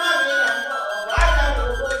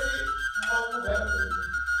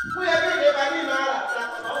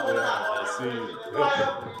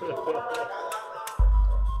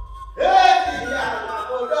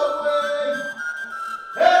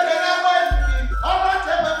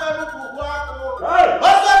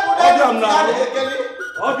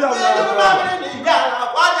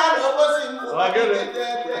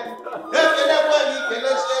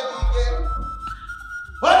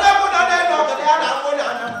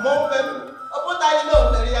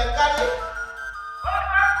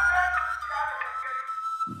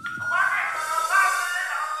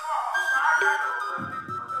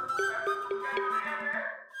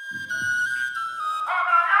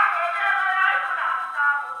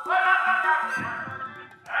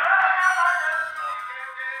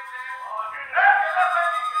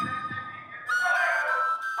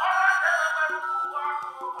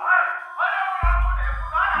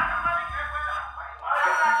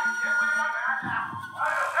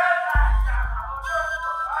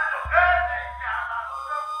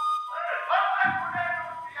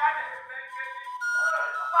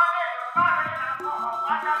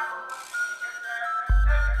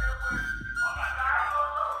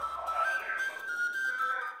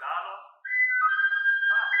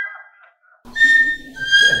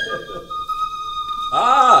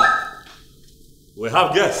 We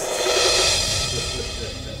have guests.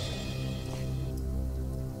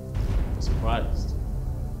 Surprised.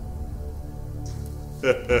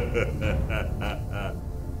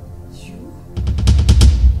 You?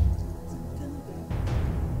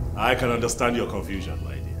 I can understand your confusion,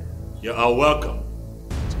 my dear. You are welcome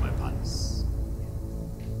to my palace.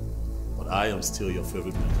 But I am still your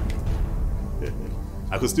favorite mechanic.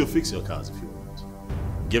 I could still fix your cars if you want,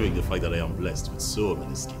 given the fact that I am blessed with so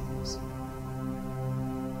many skills.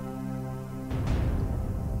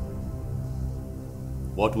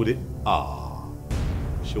 What would it? Ah,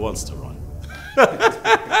 she wants to run.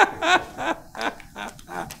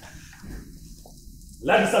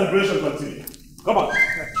 Let the celebration continue. Come on.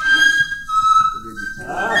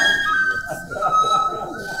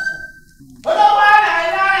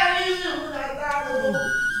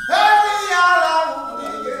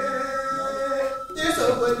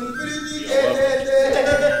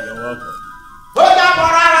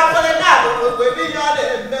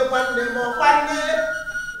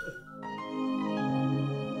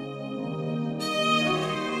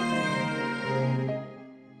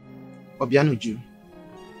 Obianuju.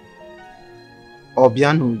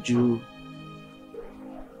 Obianuju.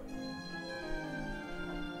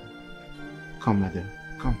 Come, mother.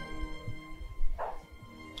 Come.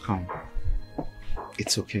 Come.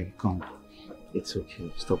 It's okay. Come. It's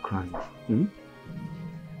okay. Stop crying.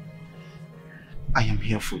 I am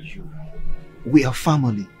here for you. We are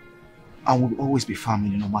family. And will always be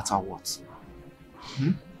family no matter what.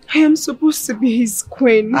 I am supposed to be his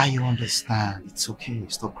queen. I understand. It's okay.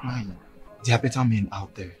 Stop crying. There are better men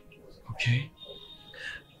out there. Okay?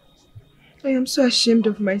 I am so ashamed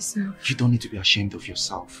of myself. You don't need to be ashamed of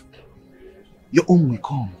yourself. Your own will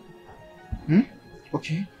come.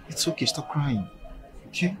 Okay? It's okay. Stop crying.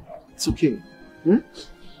 Okay? It's okay.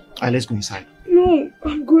 Alright, let's go inside. No,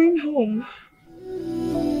 I'm going home.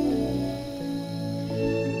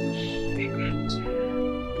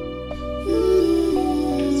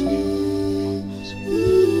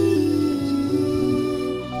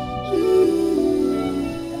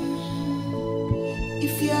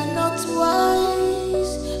 If you are not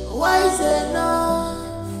wise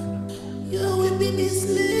enough, you will be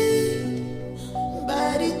misled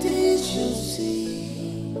by the things you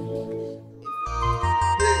see.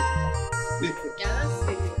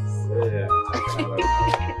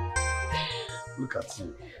 Look at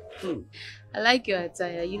you. I like your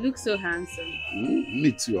attire. You look so handsome.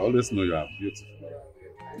 Me too. I always know you are beautiful.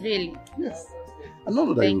 Really? Yes. I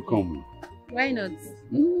know that you will come. Why not?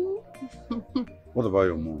 What about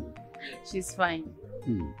your mom? She's fine.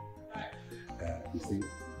 You see,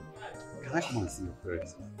 can I come and see your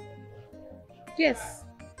parents? Yes.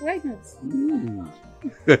 Why not?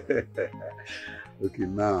 Okay,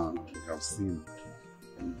 now you have seen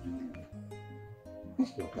and believe.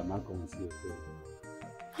 So can I come and see your parents?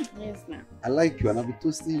 Yes, ma'am. I like you and I'll be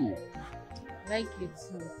toasting you. I like you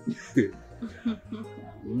too.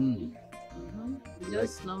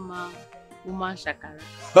 Just normal woman shakara.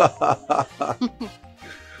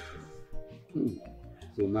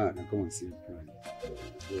 So now I can come and see your parents.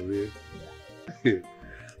 For real?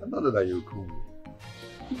 I don't know that you'll come.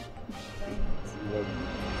 Love you.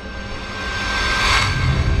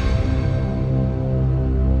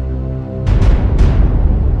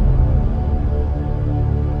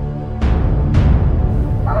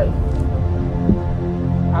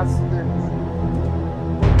 Accident.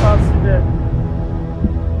 Accident.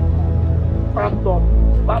 Stand up.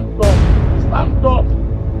 Stand up. Stand up.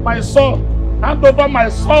 My son. Hand over my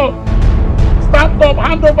son. Stand up.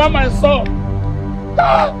 Hand over my son.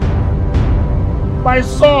 Ah! My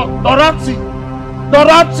son. Dorothy.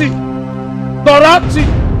 Dorothy. Dorothy.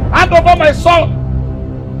 Hand over my son.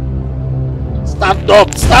 Stand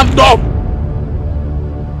up. Stand up.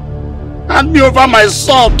 Hand me over my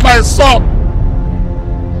son. My son.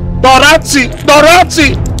 Dorothy!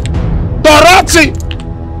 Dorothy! Dorothy!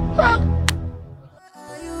 Are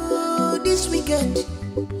you this wicked?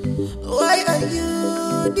 Why are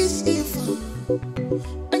you this evil?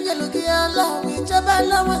 And you look at love, which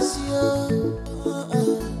was you.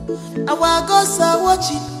 Our gods are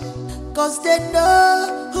watching, cause they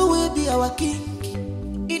know who will be our king.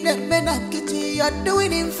 In the men of kitty, you're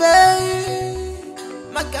doing in vain.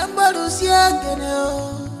 Makambaru's young.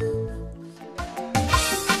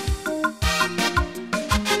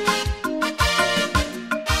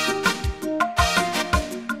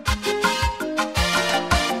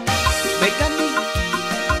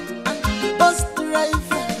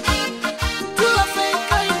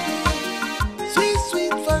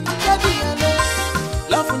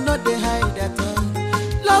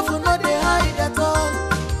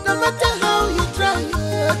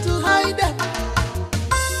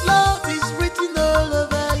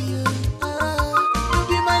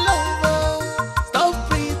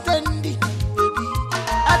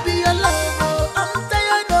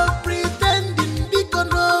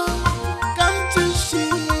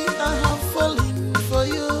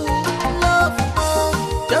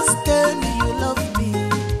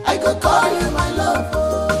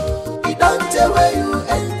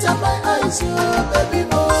 Baby,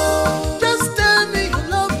 more. Just tell me you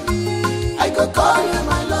love me. I go call you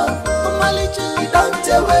my love. You don't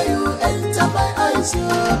tell so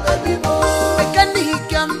baby